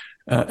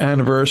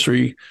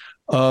 anniversary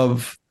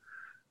of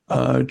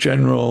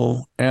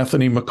General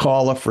Anthony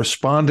McAuliffe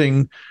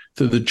responding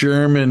to the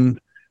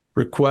German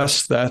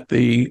request that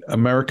the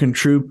American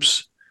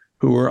troops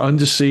who were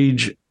under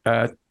siege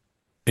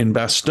in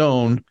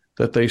Bastogne,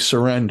 that they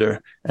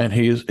surrender. And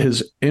his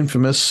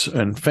infamous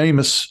and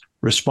famous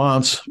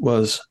response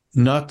was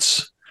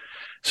nuts.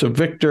 So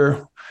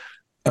Victor,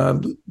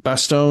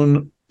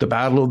 Bastogne, the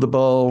Battle of the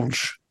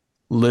Bulge,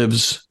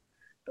 lives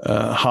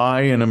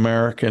high in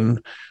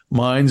American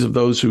minds of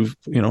those who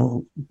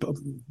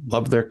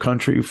love their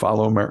country,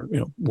 follow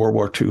World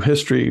War II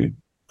history,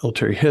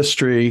 military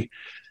history.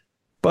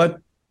 But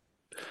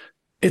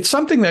it's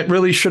something that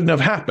really shouldn't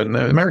have happened.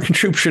 The American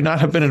troops should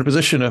not have been in a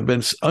position to have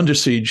been under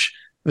siege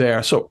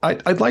there. So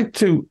I'd like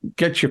to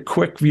get your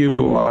quick view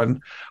on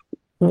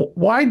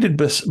why did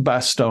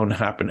Bastogne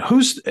happen?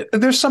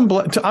 There's some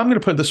I'm going to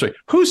put it this way: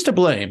 who's to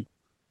blame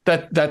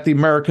that the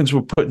Americans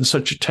were put in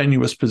such a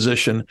tenuous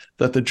position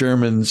that the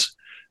Germans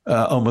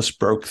almost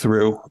broke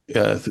through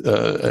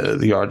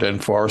the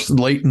Ardennes forest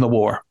late in the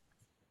war?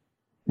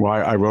 Well,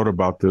 I wrote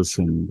about this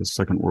in the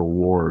Second World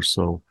War.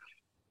 So,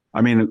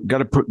 I mean,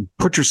 got to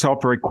put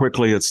yourself very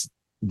quickly. It's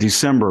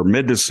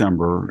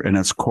mid-December, and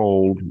it's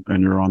cold,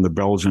 and you're on the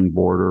Belgian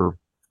border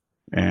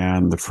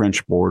and the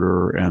French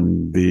border,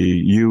 and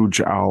the huge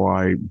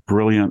Ally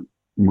brilliant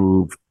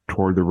move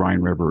toward the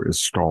Rhine River is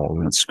stalled.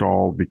 And it's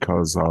stalled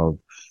because of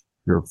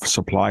your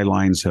supply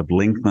lines have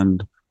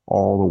lengthened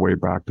all the way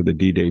back to the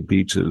D-Day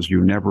beaches.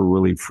 You never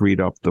really freed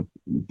up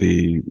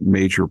the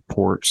major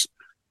ports.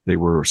 They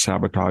were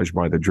sabotaged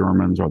by the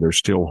Germans, or they're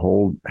still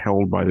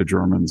held by the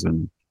Germans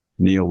in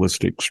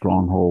nihilistic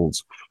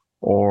strongholds,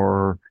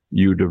 or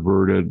you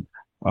diverted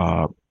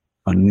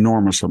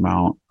enormous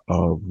amount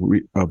of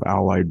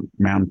Allied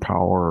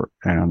manpower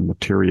and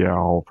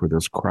material for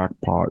this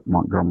crackpot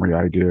Montgomery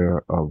idea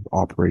of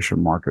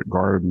Operation Market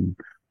Garden,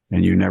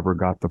 and you never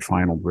got the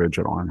final bridge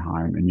at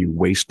Arnhem, and you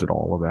wasted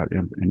all of that,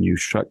 and you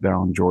shut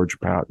down George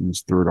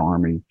Patton's Third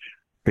Army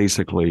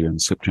basically in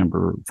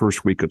September,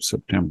 first week of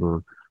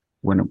September,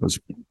 when it was,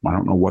 I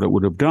don't know what it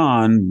would have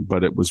done,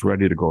 but it was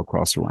ready to go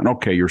across the line.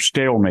 Okay, you're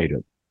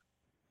stalemated,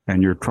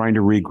 and you're trying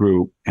to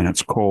regroup, and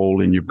it's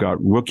cold, and you've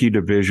got rookie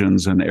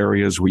divisions in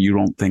areas where you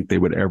don't think they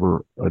would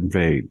ever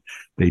invade.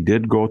 They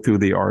did go through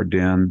the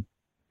Ardennes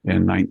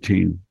in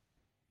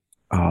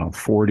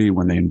 1940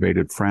 when they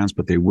invaded France,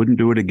 but they wouldn't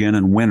do it again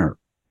in winter.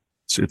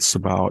 It's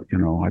about,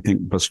 I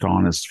think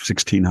Bastogne is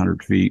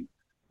 1,600 feet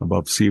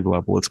above sea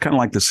level. It's kind of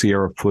like the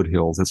Sierra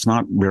foothills. It's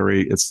not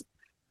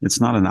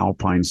an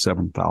Alpine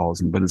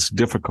 7,000, but it's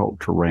difficult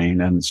terrain,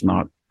 and it's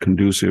not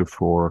conducive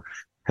for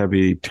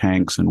heavy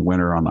tanks in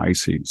winter on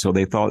icy. So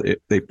they thought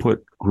they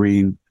put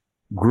two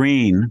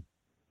green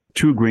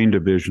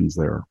divisions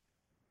there,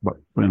 but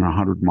in a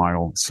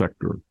 100-mile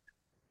sector.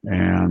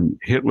 And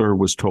Hitler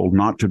was told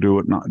not to do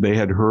it. They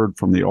had heard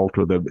from the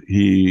Ultra that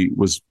he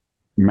was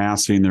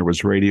massing. There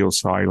was radio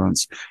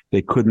silence.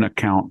 They couldn't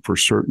account for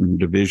certain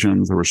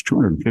divisions. There was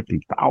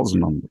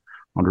 250,000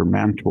 under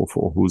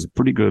Manteuffel, who was a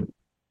pretty good,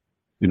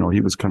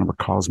 he was kind of a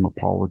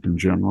cosmopolitan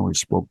general. He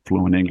spoke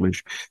fluent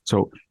English.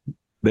 So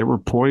they were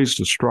poised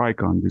to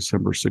strike on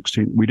December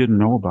 16th. We didn't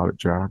know about it,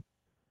 Jack,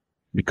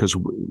 because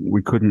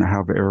we couldn't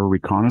have air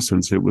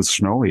reconnaissance. It was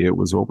snowy. It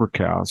was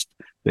overcast.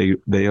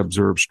 They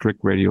observed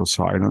strict radio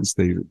silence.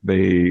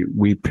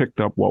 We picked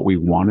up what we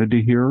wanted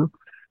to hear,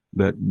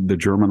 that the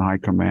German high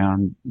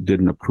command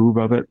didn't approve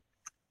of it.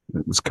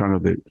 It was kind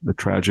of the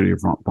tragedy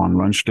of von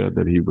Rundstedt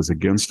that he was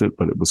against it,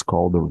 but it was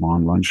called the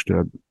von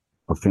Rundstedt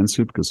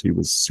offensive because he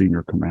was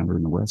senior commander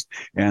in the West.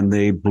 And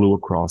they blew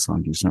across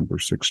on December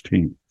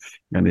 16th.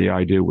 And the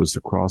idea was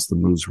to cross the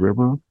Meuse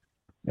River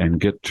and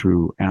get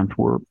to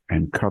Antwerp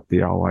and cut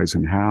the Allies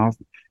in half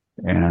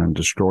and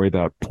destroy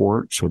that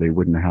port so they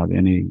wouldn't have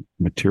any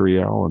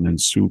materiel and then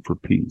sue for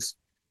peace.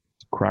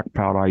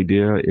 Crackpot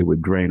idea. It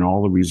would drain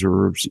all the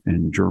reserves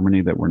in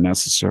Germany that were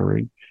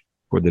necessary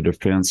for the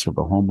defense of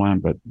the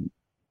homeland, but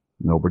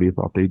nobody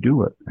thought they'd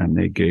do it. And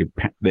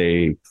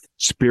they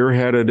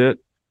spearheaded it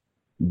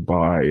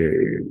by,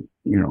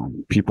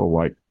 people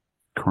like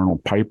Colonel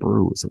Piper,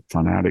 who was a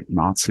fanatic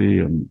Nazi,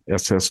 and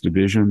SS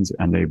divisions,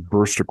 and they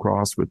burst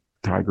across with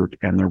Tiger,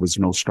 and there was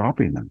no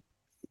stopping them.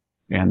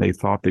 And they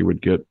thought they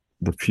would get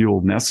the fuel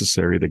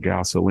necessary, the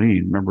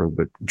gasoline. Remember,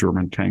 the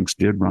German tanks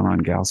did run on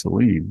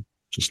gasoline,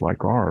 just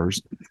like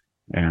ours.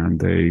 And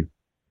they,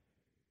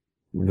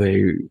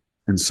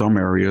 in some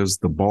areas,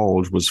 the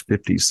bulge was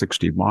 50,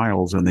 60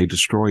 miles, and they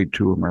destroyed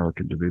 2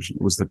 American divisions.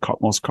 It was the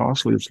most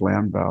costliest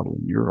land battle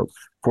in Europe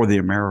for the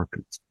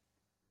Americans.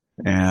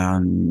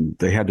 And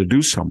they had to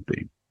do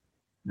something.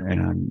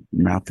 And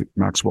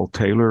Maxwell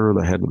Taylor,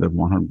 the head of the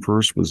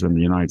 101st, was in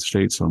the United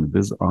States on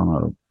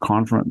a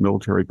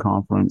military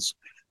conference.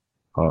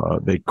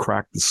 They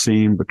cracked the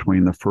seam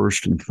between the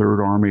 1st and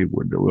 3rd Army.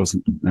 There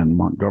wasn't, and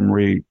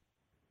Montgomery,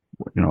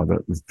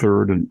 the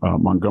 3rd and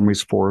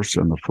Montgomery's force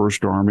and the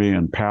 1st Army,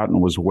 and Patton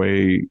was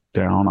way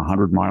down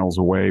 100 miles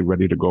away,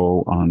 ready to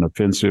go on an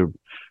offensive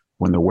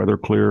when the weather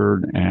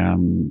cleared,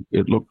 and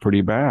it looked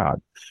pretty bad.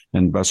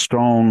 And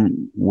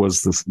Bastogne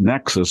was the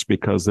nexus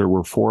because there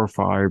were 4 or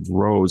 5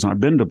 roads. And I've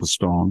been to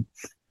Bastogne,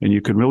 and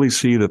you can really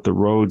see that the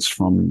roads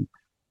from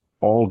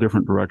all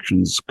different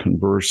directions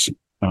converge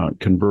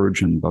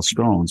in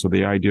Bastogne. So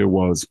the idea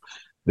was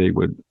they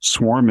would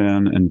swarm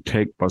in and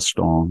take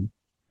Bastogne,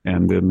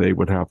 and then they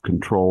would have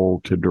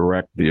control to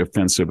direct the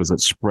offensive as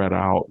it spread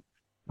out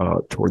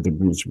toward the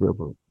Meuse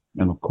River.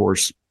 And of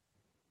course,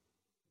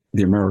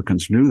 the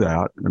Americans knew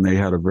that, and they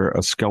had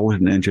a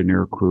skeleton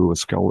engineer crew, a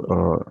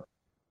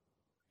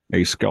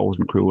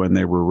skeleton crew, and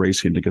they were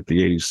racing to get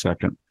the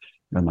 82nd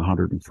and the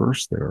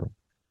 101st there.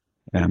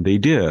 And they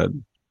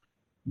did,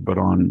 but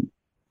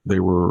they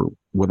were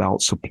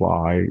without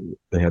supply.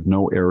 They had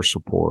no air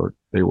support.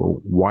 They were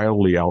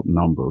wildly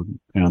outnumbered,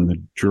 and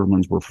the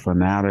Germans were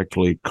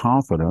fanatically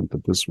confident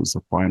that this was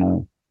the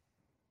final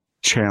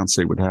chance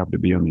they would have to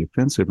be on the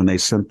offensive. And they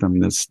sent them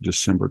this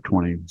December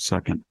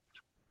 22nd,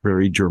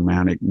 very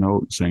Germanic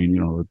note saying,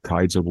 the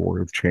tides of war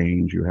have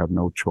changed. You have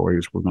no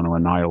choice. We're going to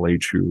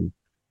annihilate you.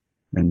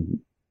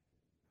 And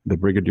the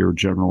brigadier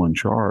general in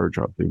charge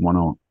of the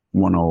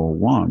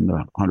 101,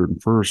 the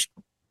 101st,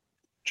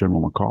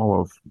 General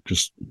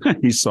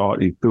McAuliffe, he saw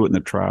it, he threw it in the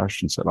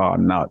trash and said,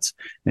 nuts.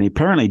 And he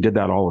apparently did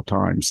that all the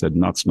time, said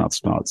nuts,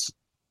 nuts, nuts.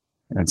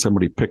 And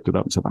somebody picked it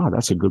up and said,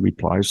 that's a good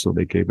reply. So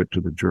they gave it to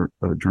the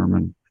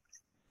German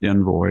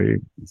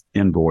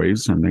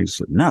envoys, and they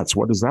said, nuts,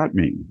 what does that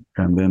mean?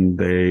 And then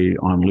they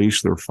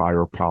unleashed their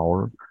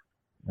firepower,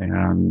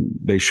 and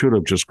they should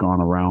have just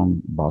gone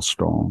around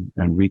Bastogne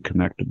and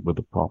reconnected with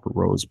the proper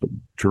roads. But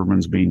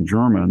Germans being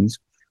Germans,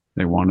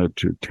 they wanted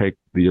to take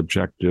the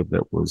objective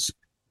that was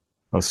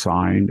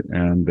assigned,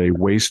 and they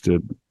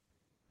wasted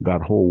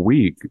that whole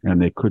week,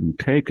 and they couldn't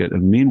take it.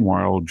 And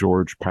meanwhile,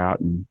 George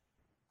Patton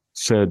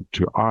said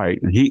to Ike,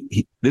 and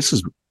he this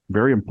is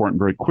very important,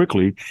 very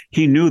quickly,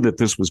 he knew that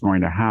this was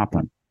going to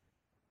happen.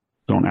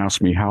 Don't ask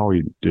me how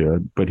he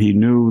did, but he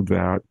knew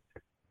that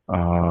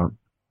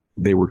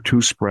they were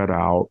too spread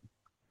out.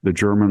 The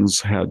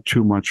Germans had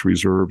too much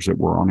reserves that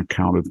were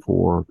unaccounted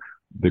for.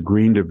 The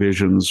Green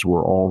divisions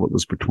were all that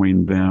was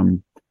between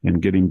them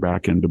and getting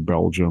back into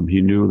Belgium.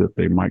 He knew that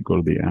they might go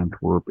to the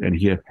Antwerp, and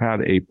he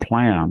had a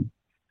plan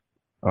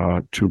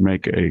to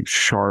make a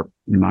sharp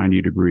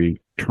 90-degree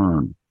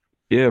turn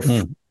if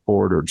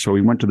ordered. So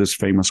he went to this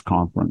famous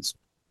conference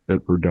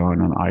at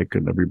Verdun, and Ike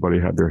and everybody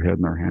had their head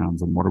in their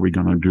hands. And what are we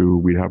going to do?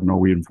 We have no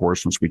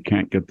reinforcements. We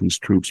can't get these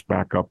troops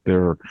back up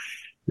there.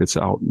 It's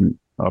up in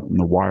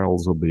the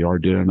wilds of the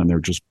Ardennes, and they're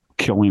just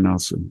killing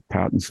us. And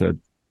Patton said,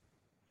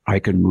 I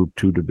can move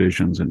 2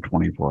 divisions in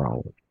 24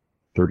 hours,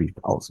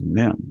 30,000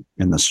 men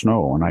in the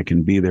snow, and I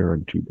can be there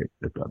in 2 days.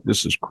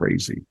 This is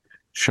crazy.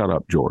 Shut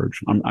up, George.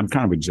 I'm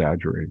kind of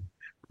exaggerating.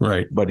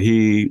 Right. But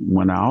he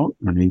went out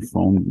and he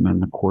phoned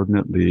and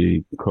coordinated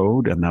the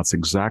code, and that's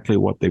exactly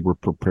what they were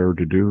prepared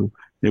to do.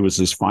 It was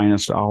his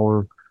finest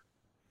hour.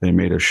 They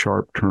made a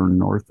sharp turn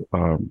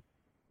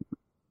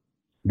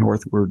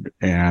northward,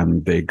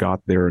 and they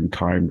got there in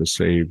time to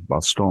save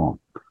Bastogne.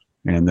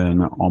 And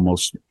then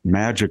almost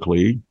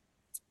magically,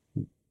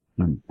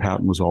 and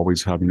Patton was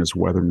always having his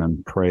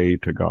weathermen pray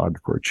to God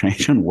for a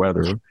change in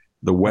weather,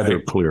 the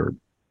weather cleared.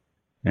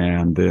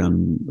 And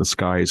then the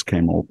skies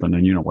came open,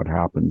 and you know what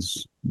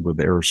happens with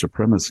air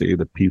supremacy,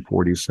 the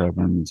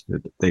P-47s,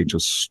 they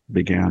just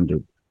began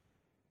to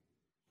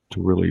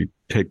really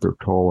take their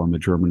toll on the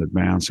German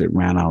advance. It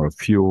ran out of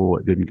fuel.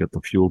 It didn't get the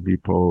fuel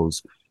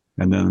depots.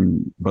 And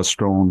then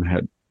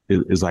Bastogne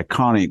is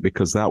iconic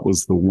because that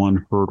was the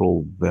one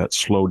hurdle that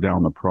slowed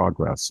down the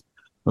progress.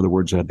 In other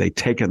words, had they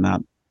taken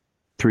that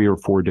 3 or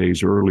 4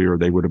 days earlier,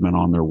 they would have been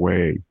on their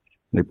way.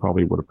 They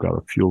probably would have got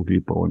a fuel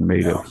depot and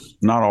made it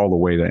not all the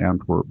way to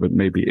Antwerp, but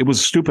maybe it was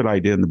a stupid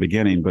idea in the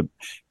beginning, but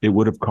it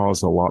would have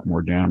caused a lot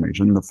more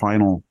damage. And the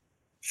final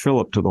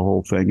fillip to the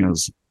whole thing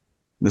is,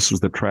 this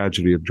was the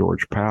tragedy of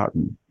George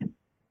Patton,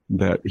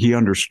 that he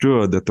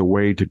understood that the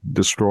way to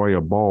destroy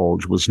a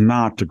bulge was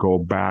not to go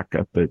back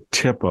at the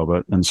tip of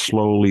it and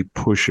slowly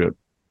push it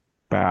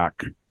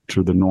back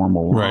to the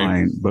normal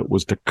line, but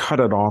was to cut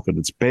it off at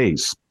its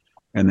base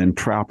and then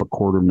trap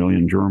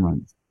 250,000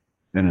 Germans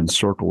and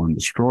encircle and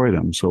destroy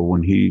them. So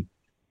when he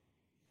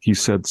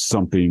said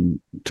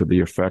something to the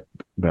effect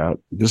that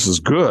this is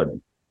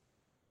good,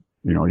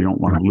 you don't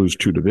want to lose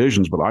 2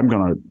 divisions, but I'm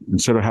going to,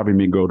 instead of having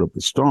me go to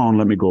Bastogne,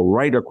 let me go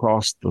right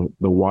across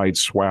the wide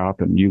swath,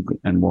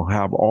 and we'll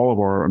have all of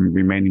our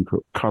remaining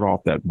cut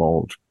off that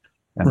bulge,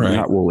 and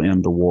that will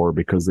end the war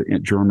because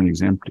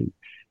Germany's empty.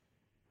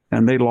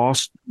 And they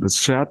lost. The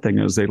sad thing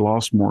is they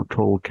lost more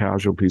total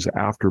casualties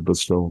after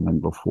Bastogne than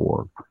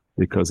before,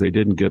 because they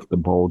didn't get the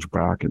bulge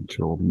back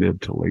until mid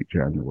to late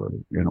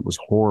January, and it was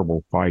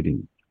horrible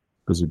fighting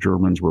because the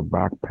Germans were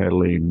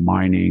backpedaling,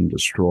 mining,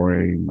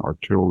 destroying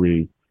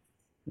artillery.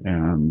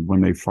 And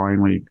when they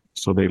finally,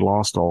 they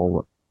lost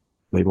a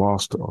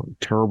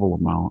terrible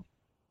amount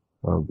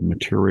of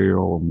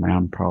material,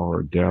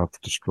 manpower, death,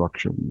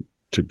 destruction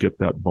to get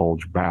that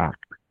bulge back.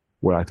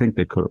 Well, I think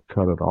they could have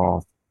cut it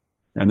off.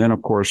 And then,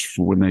 of course,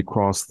 when they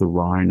crossed the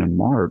Rhine in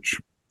March,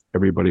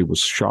 everybody was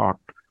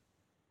shocked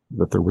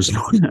that there was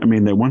no,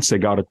 once they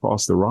got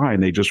across the Rhine,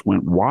 they just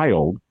went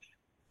wild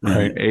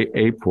in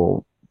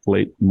April,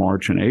 late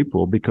March and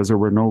April, because there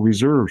were no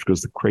reserves,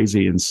 because the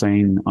crazy,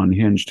 insane,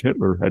 unhinged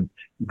Hitler had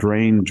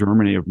drained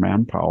Germany of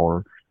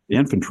manpower,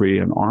 infantry,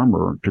 and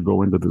armor to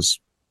go into this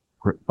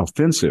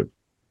offensive,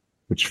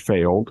 which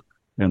failed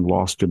and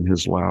lost him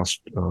his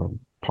last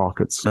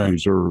pockets,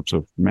 reserves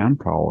of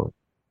manpower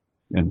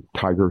and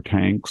Tiger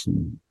tanks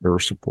and air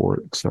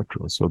support,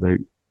 etc. So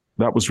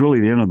that was really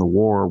the end of the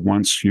war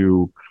once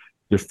you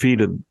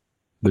defeated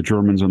the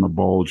Germans in the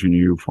bulge and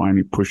you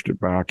finally pushed it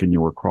back and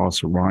you were across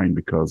the Rhine,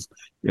 because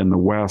in the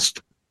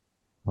West,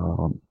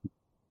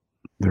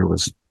 there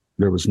was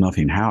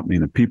nothing happening.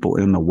 The people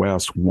in the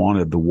West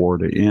wanted the war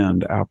to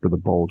end after the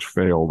bulge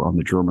failed on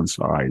the German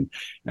side.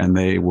 And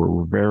there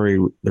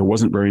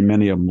wasn't very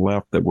many of them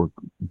left that were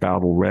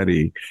battle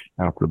ready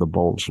after the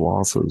bulge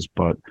losses,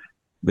 but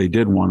they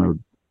did want to.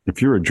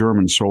 If you're a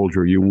German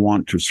soldier, you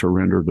want to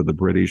surrender to the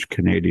British,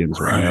 Canadians,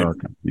 or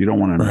Americans. You don't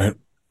want to.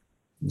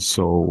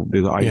 So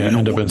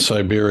end up in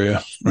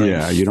Siberia.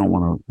 Yeah, you don't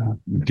want to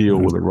deal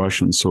with the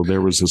Russians. So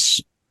there was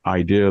this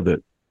idea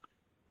that,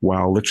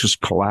 let's just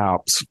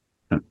collapse.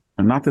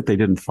 And not that they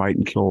didn't fight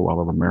and kill a lot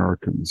of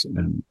Americans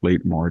in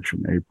late March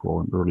and April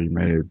and early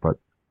May, but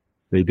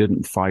they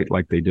didn't fight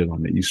like they did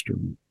on the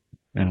Eastern.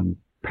 And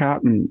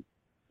Patton,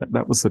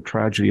 that was the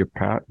tragedy of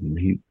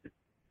Patton.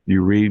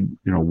 You read,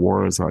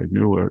 War as I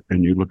Knew It,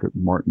 and you look at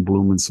Martin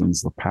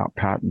Blumenson's The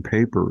Patton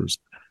Papers,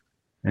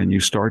 and you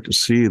start to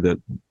see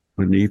that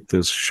beneath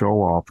this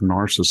show-off,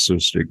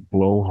 narcissistic,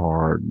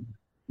 blowhard,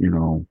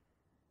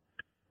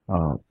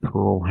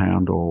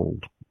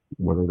 pearl-handled,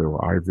 whether they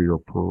were ivory or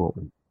pearl,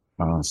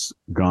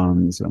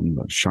 guns and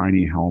the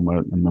shiny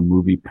helmet and the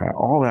movie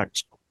all that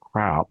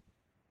crap,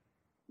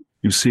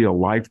 you see a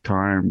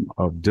lifetime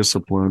of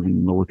discipline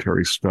in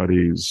military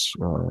studies,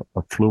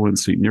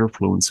 near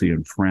fluency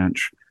in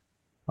French,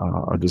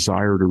 a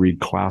desire to read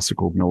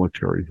classical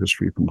military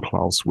history from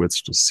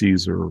Clausewitz to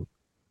Caesar,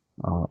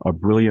 a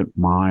brilliant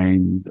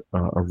mind,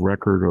 a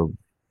record of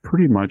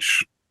pretty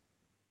much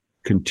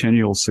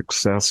continual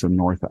success in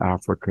North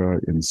Africa,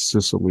 in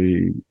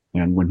Sicily.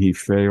 And when he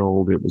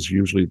failed, it was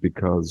usually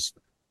because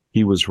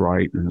he was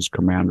right and his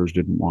commanders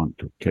didn't want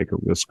to take a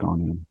risk on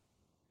him.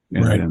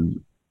 And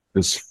then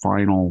this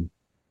final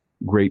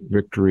great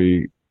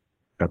victory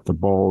at the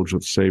bulge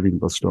of saving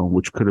Bastogne,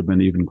 which could have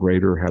been even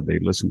greater had they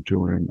listened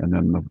to him. And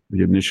then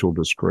the initial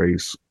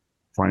disgrace,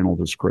 final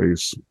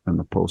disgrace in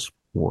the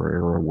post-war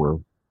era, where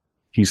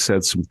he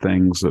said some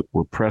things that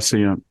were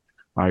prescient,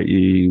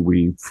 i.e.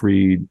 we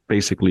freed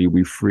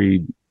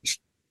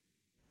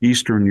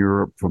Eastern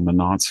Europe from the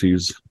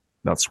Nazis.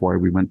 That's why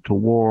we went to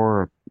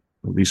war.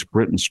 At least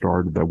Britain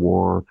started the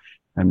war.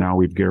 And now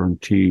we've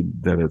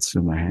guaranteed that it's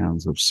in the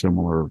hands of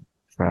similar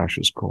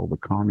fascists called the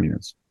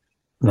communists.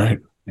 Right.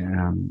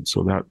 And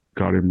so that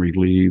got him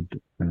relieved,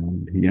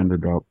 and he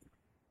ended up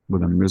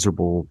with a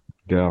miserable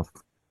death.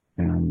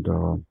 And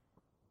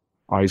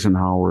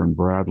Eisenhower and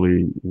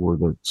Bradley were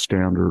the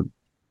standard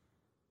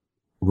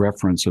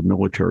reference of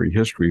military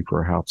history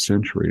for a half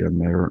century,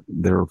 and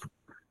their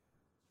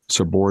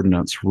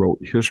subordinates wrote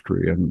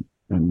history. And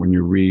when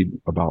you read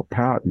about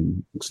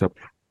Patton, except,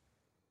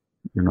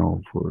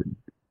 for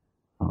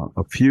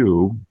a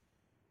few,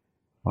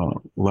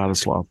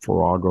 Ladislav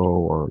Farago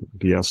or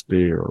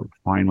Dieste or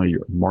finally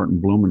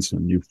Martin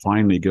Blumenson, you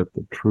finally get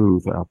the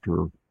truth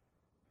after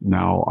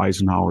now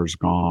Eisenhower's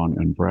gone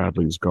and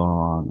Bradley's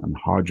gone and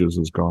Hodges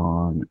is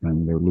gone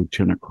and their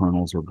lieutenant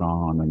colonels are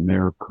gone and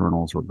their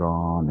colonels are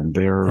gone and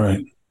their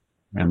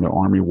and the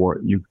Army war,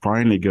 you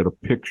finally get a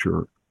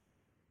picture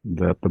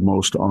that the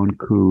most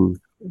uncouth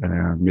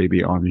and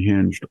maybe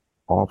unhinged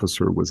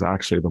officer was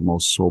actually the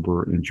most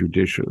sober and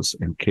judicious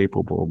and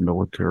capable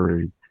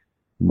military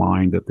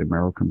mind that the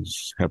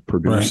Americans have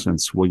produced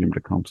since William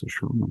Tecumseh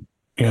Sherman.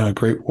 Yeah,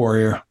 great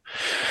warrior.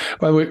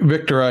 By the way,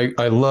 Victor,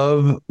 I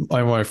love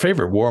one of my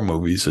favorite war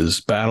movies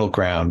is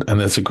Battleground, and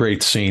that's a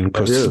great scene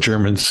because the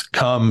Germans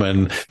come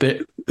and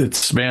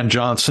it's Van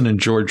Johnson and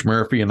George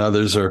Murphy and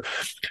others are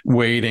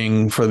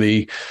waiting for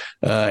the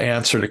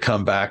answer to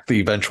come back,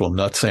 the eventual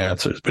nuts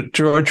answers. But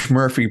George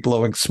Murphy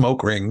blowing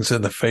smoke rings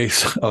in the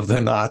face of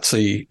the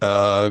Nazi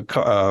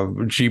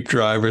Jeep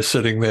driver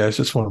sitting there is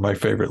just one of my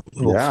favorite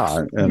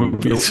little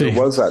movies. It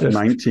was that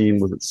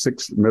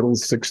middle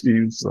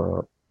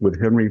 60s with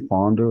Henry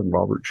Fonda and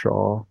Robert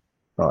Shaw.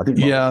 I think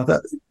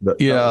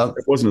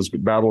it wasn't as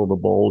good. Battle of the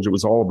Bulge. It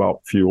was all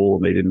about fuel,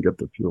 and they didn't get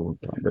the fuel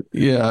in time. But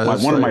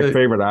one of my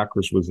favorite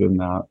actors was in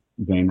that.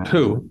 Dana.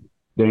 Who?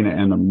 Dana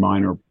and a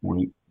minor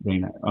point.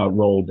 Dana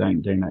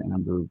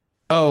Andrews.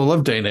 Oh, I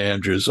love Dana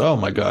Andrews. Oh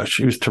my gosh,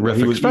 he was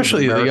terrific.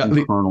 Especially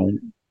the Colonel.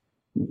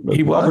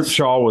 Robert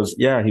Shaw was.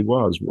 Yeah, he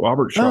was.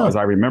 Robert Shaw, as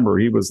I remember,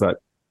 he was that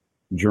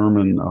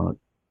German.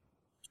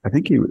 I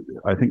think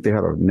they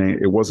had a name.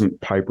 It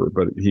wasn't Piper,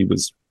 but he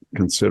was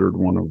considered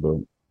one of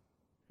the,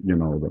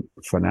 the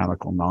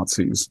fanatical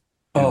Nazis.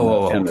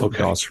 Okay.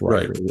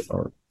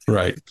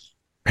 Right.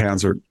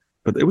 Panzer.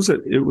 But it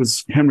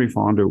was Henry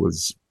Fonda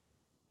was,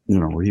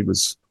 he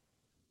was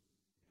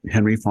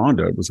Henry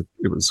Fonda.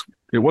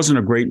 It wasn't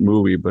a great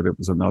movie, but it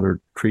was another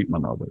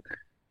treatment of it.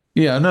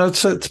 Yeah, no,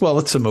 it's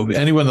a movie.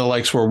 Anyone that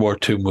likes World War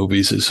II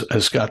movies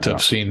has got to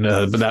have seen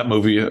that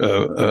movie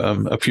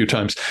a few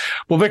times.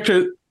 Well,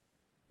 Victor,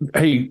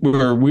 hey,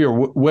 we are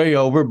way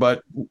over,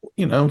 but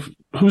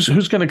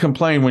who's going to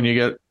complain when you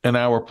get an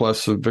hour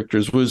plus of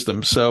Victor's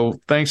wisdom?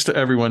 So thanks to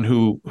everyone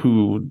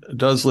who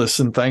does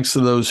listen. Thanks to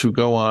those who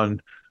go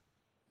on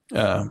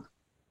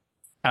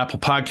Apple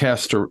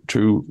Podcasts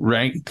to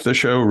rank the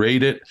show,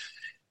 rate it,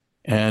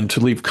 and to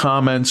leave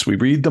comments. We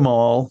read them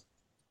all,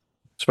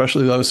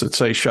 especially those that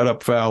say "Shut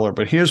up, Fowler."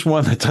 But here's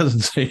one that doesn't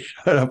say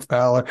 "Shut up,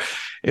 Fowler."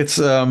 It's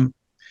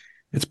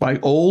by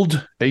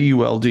Old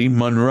AULD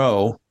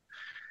Monroe.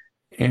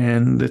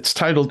 And it's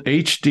titled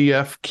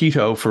HDF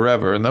Keto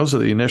Forever. And those are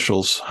the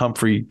initials,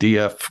 Humphrey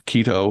DF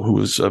Keto, who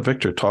was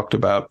Victor talked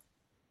about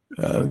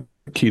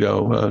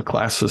keto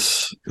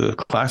classicist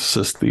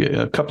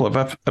a couple of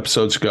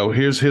episodes ago.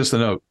 Here's the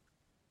note.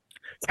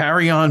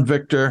 Carry on,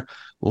 Victor.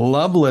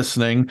 Love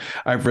listening.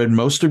 I've read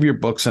most of your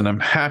books, and I'm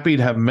happy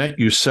to have met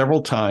you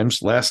several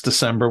times last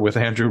December with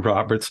Andrew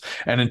Roberts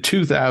and in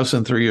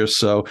 2003 or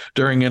so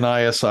during an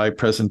ISI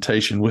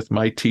presentation with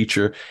my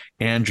teacher,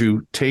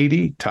 Andrew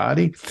Toddy.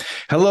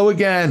 Hello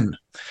again.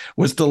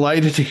 Was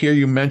delighted to hear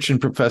you mention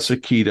Professor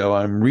Keto.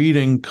 I'm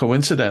reading,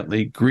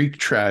 coincidentally, Greek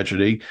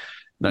Tragedy,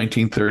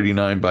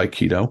 1939 by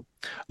Keto.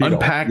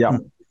 Unpack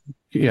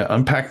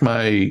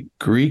my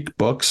Greek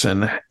books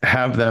and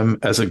have them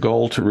as a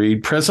goal to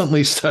read.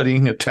 Presently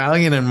studying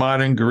Italian and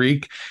modern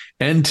Greek,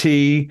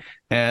 NT,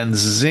 and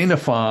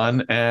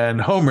Xenophon,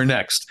 and Homer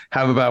next.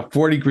 Have about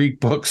 40 Greek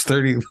books,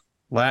 30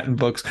 Latin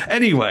books.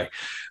 Anyway,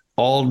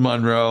 Old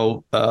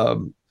Monroe,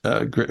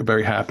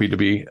 very happy to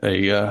be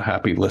a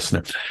happy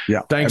listener.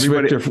 Yeah, thanks,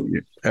 Victor.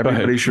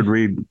 Everybody should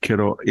read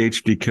Keto,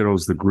 HD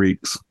Keto's The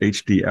Greeks,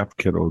 HDF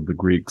Keto, The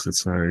Greeks.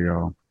 It's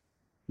a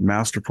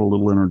masterful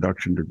little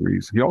introduction to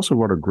Greece. He also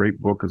wrote a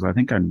great book, as I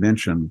think I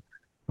mentioned,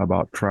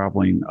 about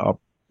traveling up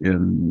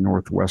in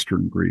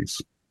northwestern Greece,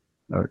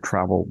 a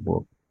travel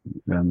book.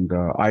 And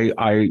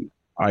I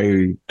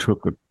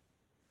took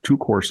 2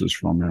 courses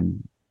from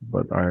him,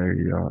 but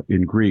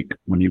in Greek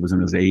when he was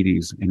in his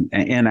 80s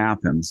in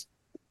Athens.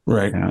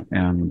 Right.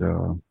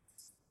 And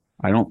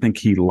I don't think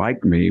he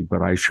liked me,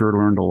 but I sure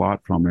learned a lot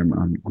from him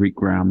on Greek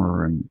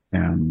grammar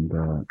and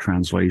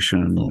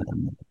translation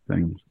and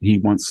things. He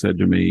once said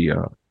to me,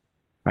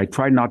 I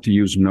tried not to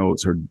use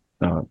notes or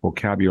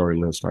vocabulary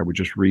list. I would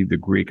just read the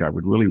Greek. I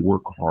would really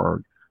work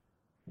hard.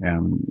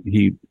 And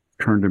he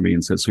turned to me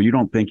and said, so you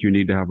don't think you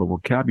need to have a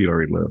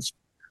vocabulary list?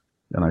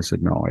 And I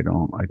said, no, I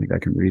don't. I think I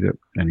can read it.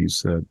 And he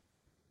said,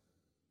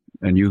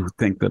 and you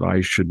think that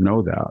I should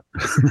know that?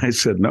 And I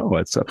said, no,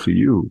 it's up to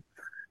you.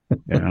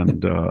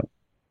 And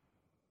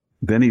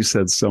then he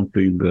said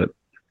something that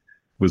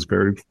was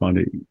very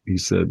funny. He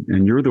said,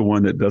 and you're the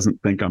one that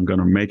doesn't think I'm going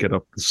to make it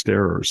up the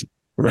stairs.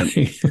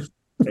 Right.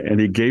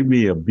 And he gave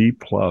me a B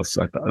plus.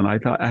 I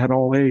thought I had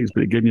all A's,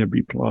 but he gave me a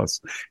B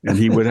plus. And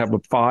he would have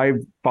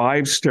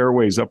five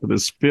stairways up to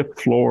this 5th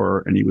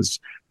floor. And he was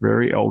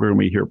very elderly. And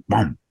we hear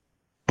boom,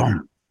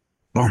 boom,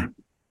 boom,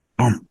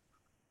 boom.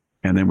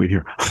 And then we'd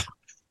hear,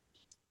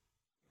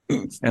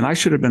 and I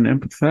should have been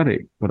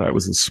empathetic, but I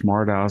was a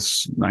smart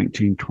ass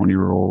 19,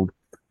 20-year-old.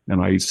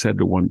 And I said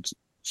to one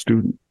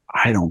student,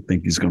 I don't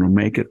think he's going to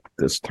make it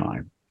this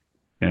time.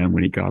 And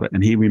when he got it,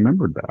 and he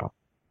remembered that.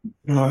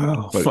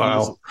 Wow.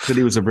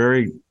 He was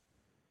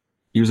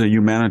a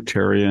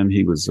humanitarian.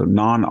 He was a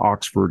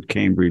non-Oxford,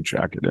 Cambridge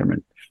academic.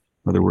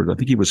 In other words, I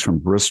think he was from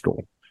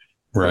Bristol.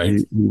 Right.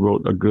 He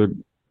wrote a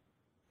good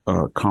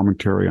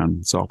commentary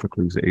on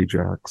Sophocles'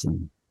 Ajax,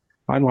 and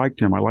I liked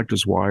him. I liked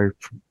his wife.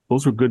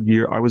 Those were good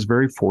years. I was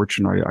very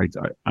fortunate.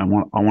 I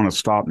want to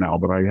stop now,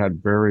 but I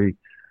had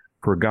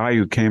for a guy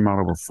who came out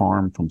of a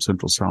farm from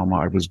Central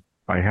Selma,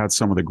 I had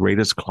some of the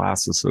greatest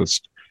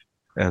classicists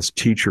as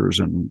teachers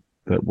and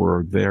that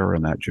were there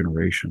in that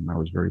generation. I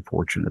was very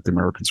fortunate at the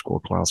American School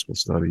of Classical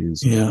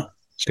Studies. Yeah.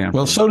 Stanford.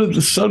 Well, so did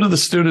the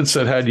students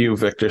that had you,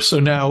 Victor. So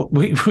now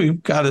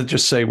we've got to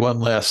just say one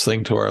last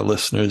thing to our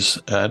listeners.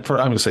 I'm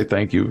going to say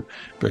thank you,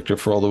 Victor,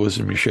 for all the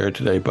wisdom you shared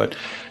today. But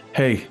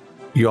hey,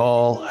 you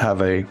all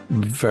have a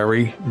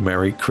very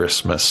Merry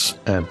Christmas,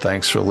 and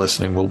thanks for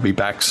listening. We'll be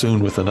back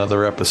soon with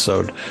another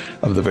episode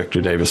of the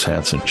Victor Davis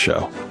Hanson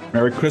Show.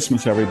 Merry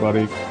Christmas,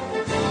 everybody.